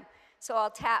gem. So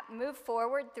I'll tap move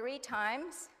forward 3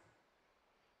 times,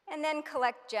 and then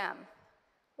collect gem.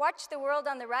 Watch the world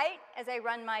on the right as I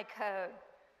run my code.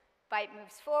 Byte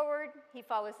moves forward, he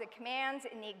follows the commands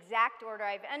in the exact order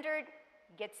I've entered,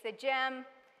 gets the gem,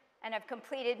 and I've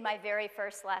completed my very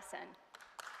first lesson.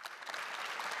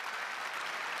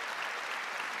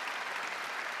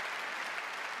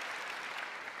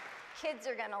 Kids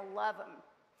are gonna love them.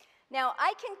 Now,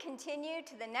 I can continue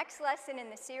to the next lesson in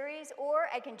the series, or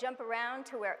I can jump around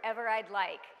to wherever I'd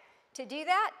like. To do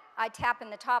that, I tap in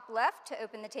the top left to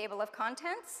open the table of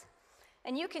contents.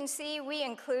 And you can see we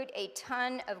include a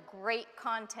ton of great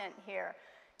content here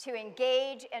to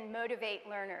engage and motivate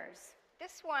learners.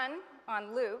 This one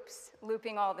on loops,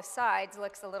 looping all the sides,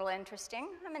 looks a little interesting.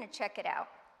 I'm going to check it out.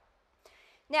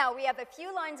 Now, we have a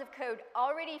few lines of code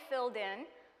already filled in.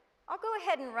 I'll go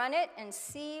ahead and run it and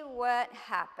see what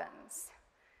happens.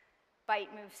 Byte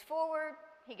moves forward,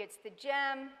 he gets the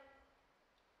gem,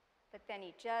 but then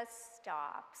he just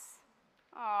stops.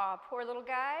 Aw, poor little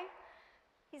guy.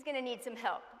 He's gonna need some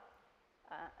help.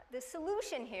 The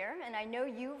solution here, and I know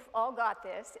you've all got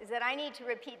this, is that I need to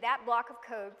repeat that block of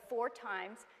code 4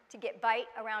 times to get byte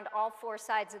around all 4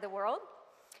 sides of the world.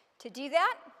 To do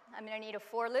that, I'm gonna need a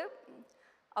for loop.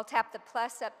 I'll tap the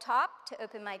plus up top to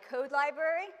open my code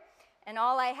library, and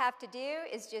all I have to do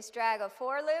is just drag a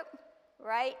for loop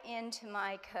right into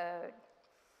my code.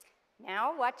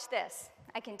 Now, watch this.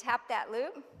 I can tap that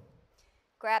loop,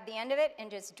 grab the end of it, and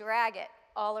just drag it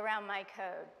all around my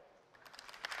code.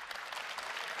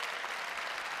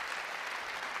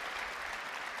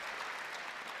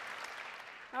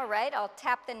 All right, I'll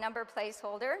tap the number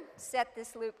placeholder, set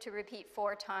this loop to repeat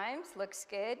 4 times, looks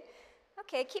good.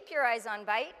 Okay, keep your eyes on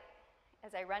byte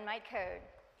as I run my code.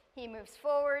 He moves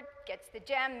forward, gets the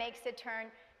gem, makes a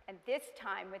turn, and this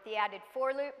time with the added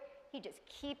for loop, he just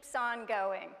keeps on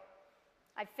going.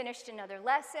 I've finished another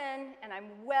lesson, and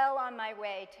I'm well on my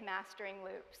way to mastering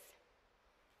loops.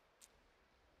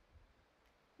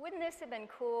 Wouldn't this have been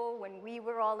cool when we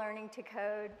were all learning to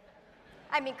code?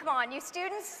 I mean, come on, you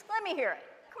students, let me hear it.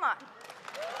 Come on.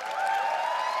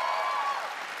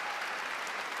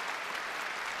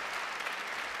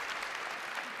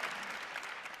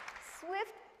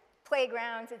 Swift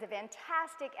Playgrounds is a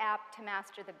fantastic app to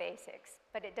master the basics,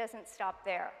 but it doesn't stop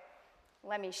there.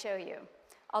 Let me show you.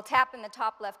 I'll tap in the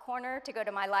top left corner to go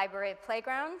to my library of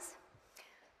playgrounds.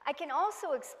 I can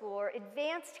also explore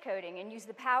advanced coding and use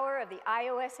the power of the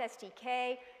iOS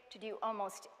SDK to do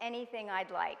almost anything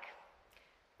I'd like.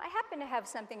 I happen to have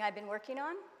something I've been working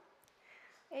on.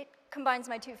 It combines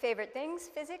my 2 favorite things,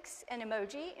 physics and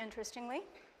emoji, interestingly.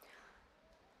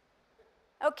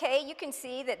 Okay, you can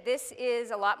see that this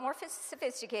is a lot more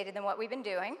sophisticated than what we've been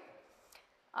doing.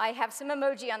 I have some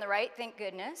emoji on the right, thank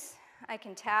goodness. I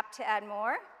can tap to add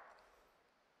more.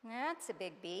 That's a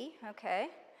big B,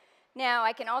 okay. Now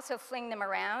I can also fling them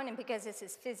around, and because this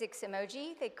is physics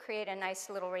emoji, they create a nice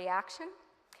little reaction.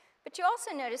 But you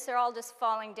also notice they're all just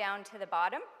falling down to the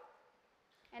bottom.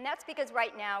 And that's because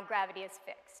right now gravity is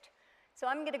fixed. So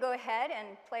I'm gonna go ahead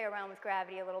and play around with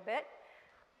gravity a little bit,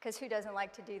 because who doesn't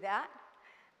like to do that?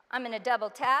 I'm gonna double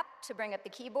tap to bring up the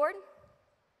keyboard.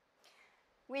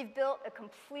 We've built a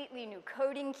completely new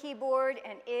coding keyboard,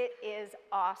 and it is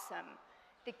awesome.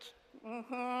 The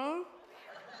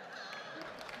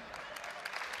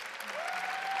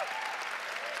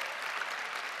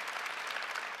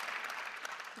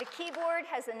keyboard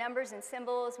has the numbers and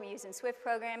symbols we use in Swift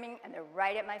programming, and they're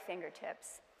right at my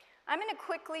fingertips. I'm going to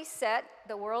quickly set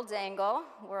the world's angle,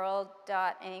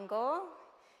 world.angle,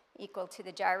 equal to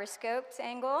the gyroscope's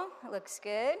angle. It looks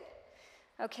good.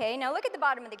 Okay, now look at the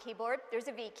bottom of the keyboard. There's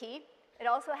a V key. It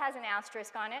also has an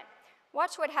asterisk on it.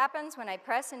 Watch what happens when I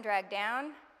press and drag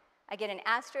down. I get an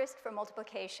asterisk for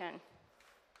multiplication.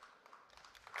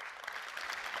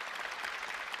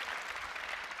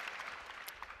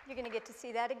 You're going to get to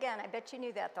see that again. I bet you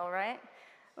knew that, though, right?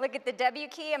 Look at the W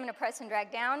key. I'm going to press and drag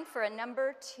down for a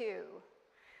number 2.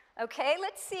 Okay,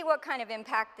 let's see what kind of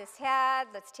impact this had.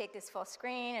 Let's take this full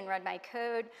screen and run my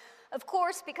code. Of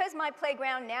course, because my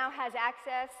playground now has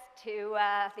access to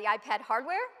the iPad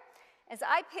hardware, as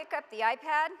I pick up the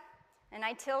iPad and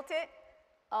I tilt it,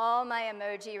 all my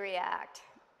emoji react.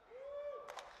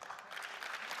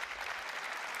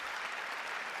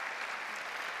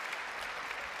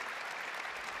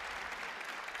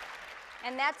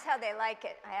 And that's how they like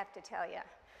it, I have to tell you.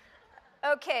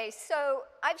 Okay, so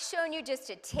I've shown you just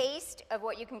a taste of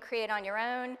what you can create on your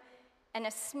own and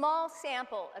a small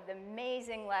sample of the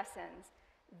amazing lessons.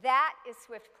 That is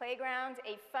Swift Playgrounds,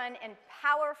 a fun and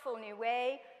powerful new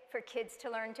way for kids to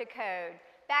learn to code.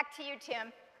 Back to you,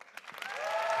 Tim.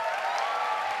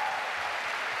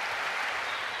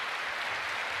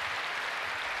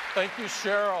 Thank you,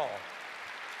 Cheryl.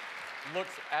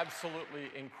 Looks absolutely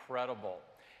incredible.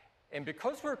 And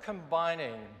because we're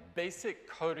combining basic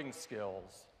coding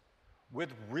skills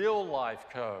with real-life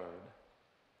code,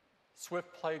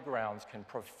 Swift Playgrounds can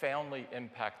profoundly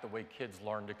impact the way kids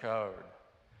learn to code.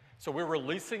 So we're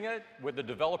releasing it with the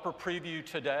developer preview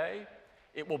today.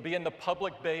 It will be in the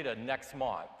public beta next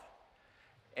month.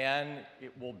 And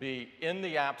it will be in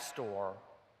the App Store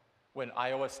when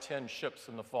iOS 10 ships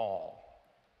in the fall.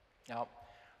 Now,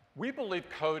 we believe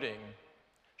coding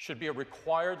should be a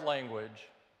required language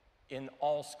in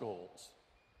all schools.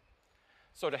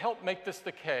 So to help make this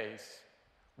the case,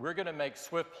 we're going to make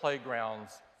Swift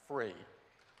Playgrounds free.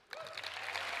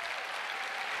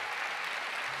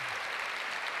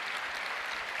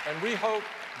 And we hope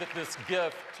that this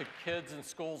gift to kids in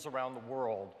schools around the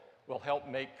world will help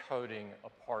make coding a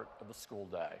part of the school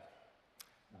day.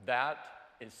 That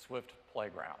is Swift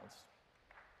Playgrounds.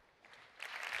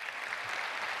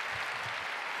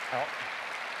 Now,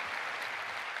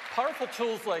 powerful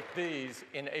tools like these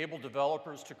enable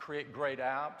developers to create great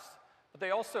apps, but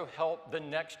they also help the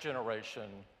next generation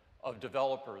of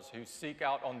developers who seek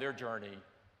out on their journey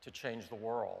to change the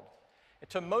world. And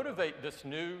to motivate this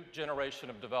new generation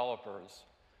of developers,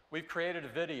 we've created a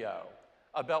video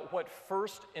about what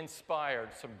first inspired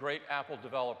some great Apple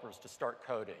developers to start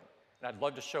coding. And I'd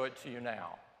love to show it to you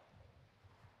now.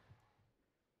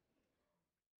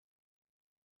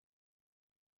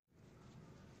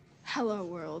 Hello,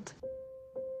 world.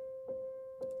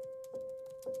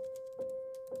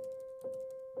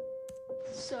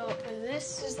 So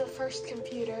this is the first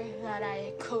computer that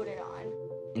I coded on.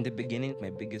 In the beginning, my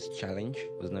biggest challenge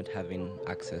was not having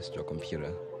access to a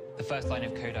computer. The first line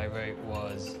of code I wrote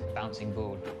was bouncing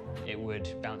ball. It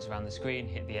would bounce around the screen,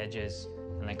 hit the edges,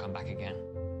 and then come back again.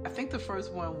 I think the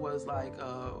first one was like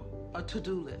a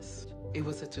to-do list. It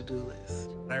was a to-do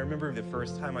list. I remember the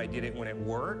first time I did it when it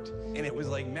worked, and it was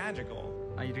like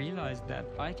magical. I realized that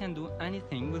I can do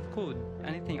anything with code.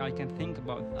 Anything I can think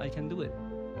about, I can do it.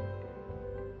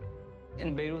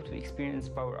 In Beirut, we experience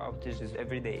power outages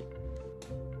every day.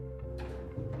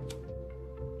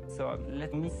 So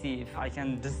let me see if I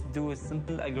can just do a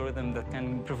simple algorithm that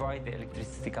can provide the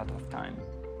electricity cutoff time.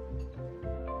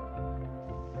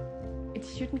 It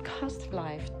shouldn't cost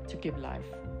life to give life.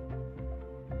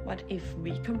 What if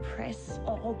we compress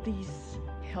all these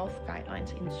health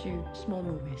guidelines into small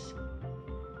movies?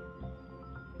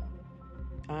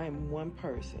 I'm one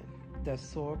person that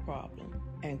saw a problem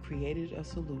and created a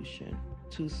solution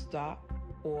to stop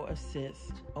or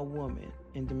assist a woman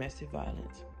in domestic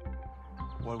violence.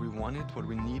 What we wanted, what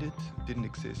we needed, didn't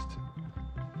exist.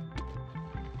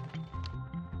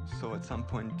 So at some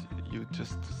point, you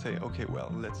just say, okay,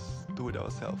 well, let's do it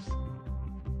ourselves.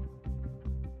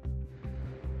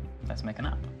 Let's make an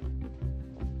app.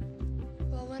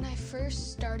 Well, when I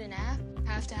first start an app,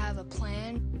 I have to have a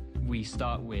plan. We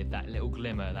start with that little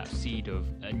glimmer, that seed of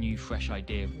a new, fresh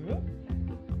idea.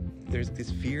 There's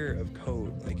this fear of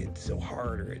code, like it's so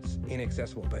hard or it's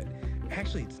inaccessible, but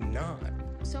actually it's not.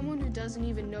 Someone who doesn't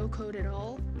even know code at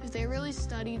all, if they really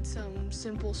studied some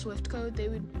simple Swift code, they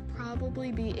would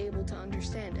probably be able to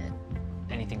understand it.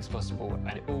 Anything's possible,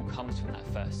 and it all comes from that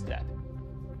first step.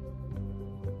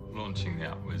 Launching the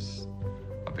app was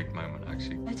a big moment,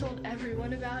 actually. I told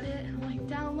everyone about it. I'm like,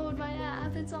 download my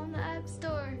app, it's on the App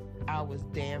Store. I was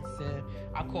dancing.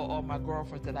 I called all my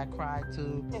girlfriends that I cried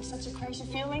to. It's such a crazy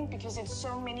feeling because it's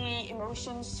so many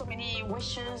emotions, so many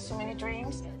wishes, so many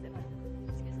dreams.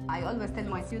 I always tell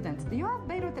my students, do you have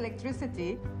Beirut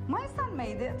electricity? My son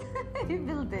made it. He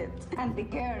built it. And the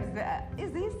girls,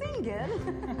 is he single?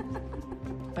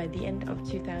 By the end of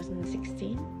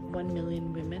 2016, 1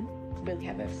 million women will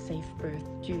have a safe birth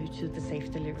due to the Safe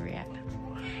Delivery app.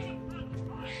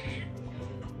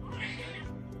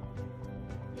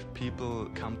 If people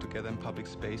come together in public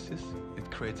spaces, it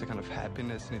creates a kind of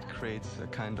happiness and it creates a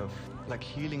kind of like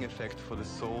healing effect for the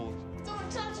soul.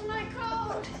 Don't touch my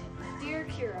code! Dear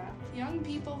Kira, young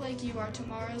people like you are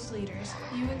tomorrow's leaders.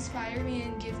 You inspire me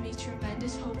and give me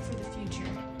tremendous hope for the future.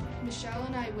 Michelle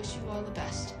and I wish you all the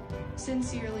best.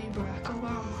 Sincerely, Barack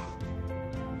Obama.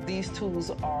 These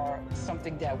tools are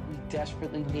something that we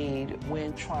desperately need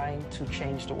when trying to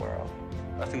change the world.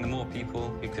 I think the more people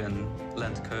who can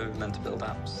learn to code, learn to build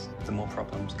apps, the more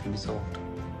problems can be solved.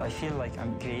 I feel like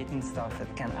I'm creating stuff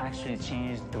that can actually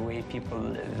change the way people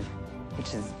live,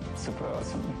 which is super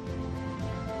awesome.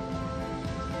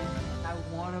 I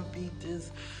want to be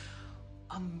this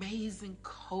amazing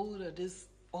coder, this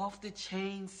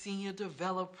off-the-chain senior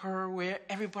developer where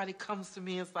everybody comes to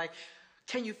me and is like,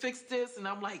 can you fix this? And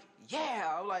I'm like,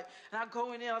 yeah. I'm like, and I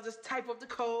go in there, I'll just type up the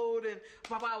code and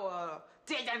blah, blah, blah,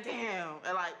 damn.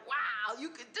 And like, wow, you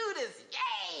can do this,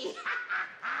 yay!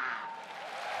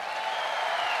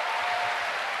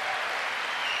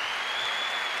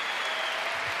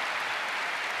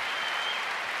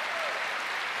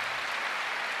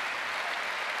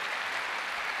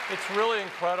 It's really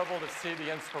incredible to see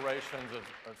the inspirations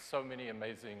of so many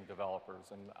amazing developers.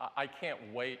 And I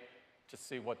can't wait to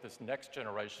see what this next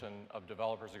generation of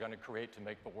developers are going to create to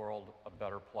make the world a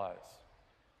better place.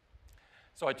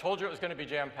 So I told you it was going to be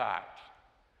jam-packed.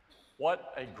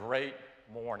 What a great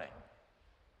morning.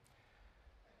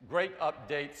 Great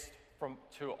updates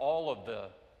to all of the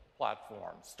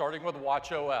platforms, starting with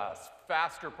watchOS,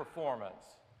 faster performance,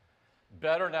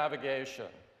 better navigation,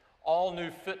 all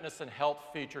new fitness and health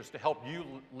features to help you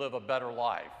live a better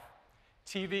life.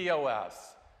 tvOS,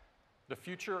 the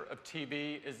future of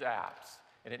TV is apps,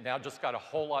 and it now just got a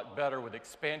whole lot better with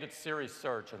expanded Siri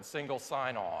search and single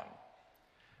sign-on.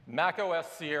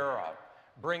 macOS Sierra,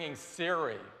 bringing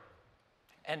Siri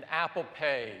and Apple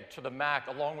Pay to the Mac,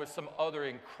 along with some other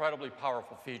incredibly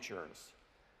powerful features.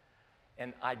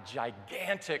 And a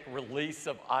gigantic release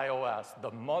of iOS,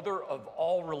 the mother of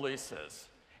all releases.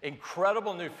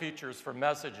 Incredible new features for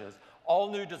messages,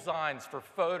 all new designs for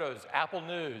photos, Apple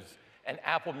News, and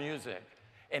Apple Music,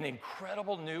 and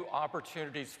incredible new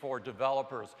opportunities for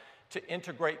developers to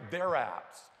integrate their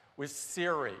apps with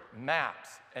Siri, Maps,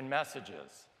 and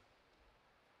Messages.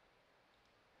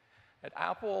 At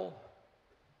Apple,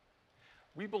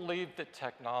 we believe that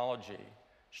technology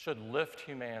should lift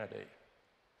humanity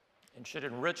and should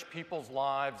enrich people's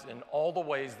lives in all the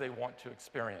ways they want to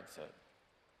experience it.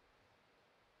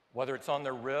 Whether it's on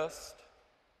their wrist,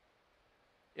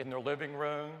 in their living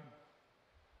room,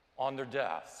 on their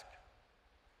desk,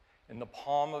 in the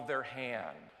palm of their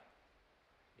hand,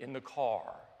 in the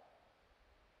car,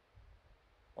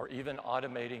 or even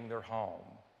automating their home.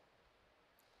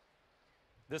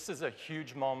 This is a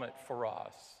huge moment for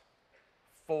us.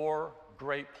 4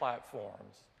 great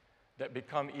platforms that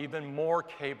become even more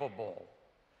capable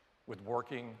with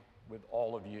working with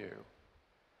all of you.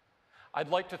 I'd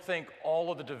like to thank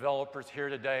all of the developers here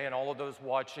today and all of those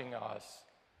watching us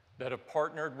that have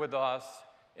partnered with us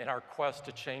in our quest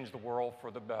to change the world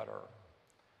for the better.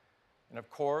 And of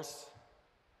course,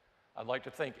 I'd like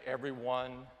to thank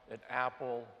everyone at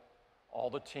Apple, all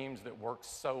the teams that worked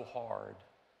so hard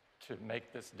to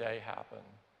make this day happen.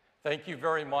 Thank you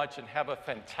very much and have a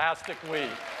fantastic week.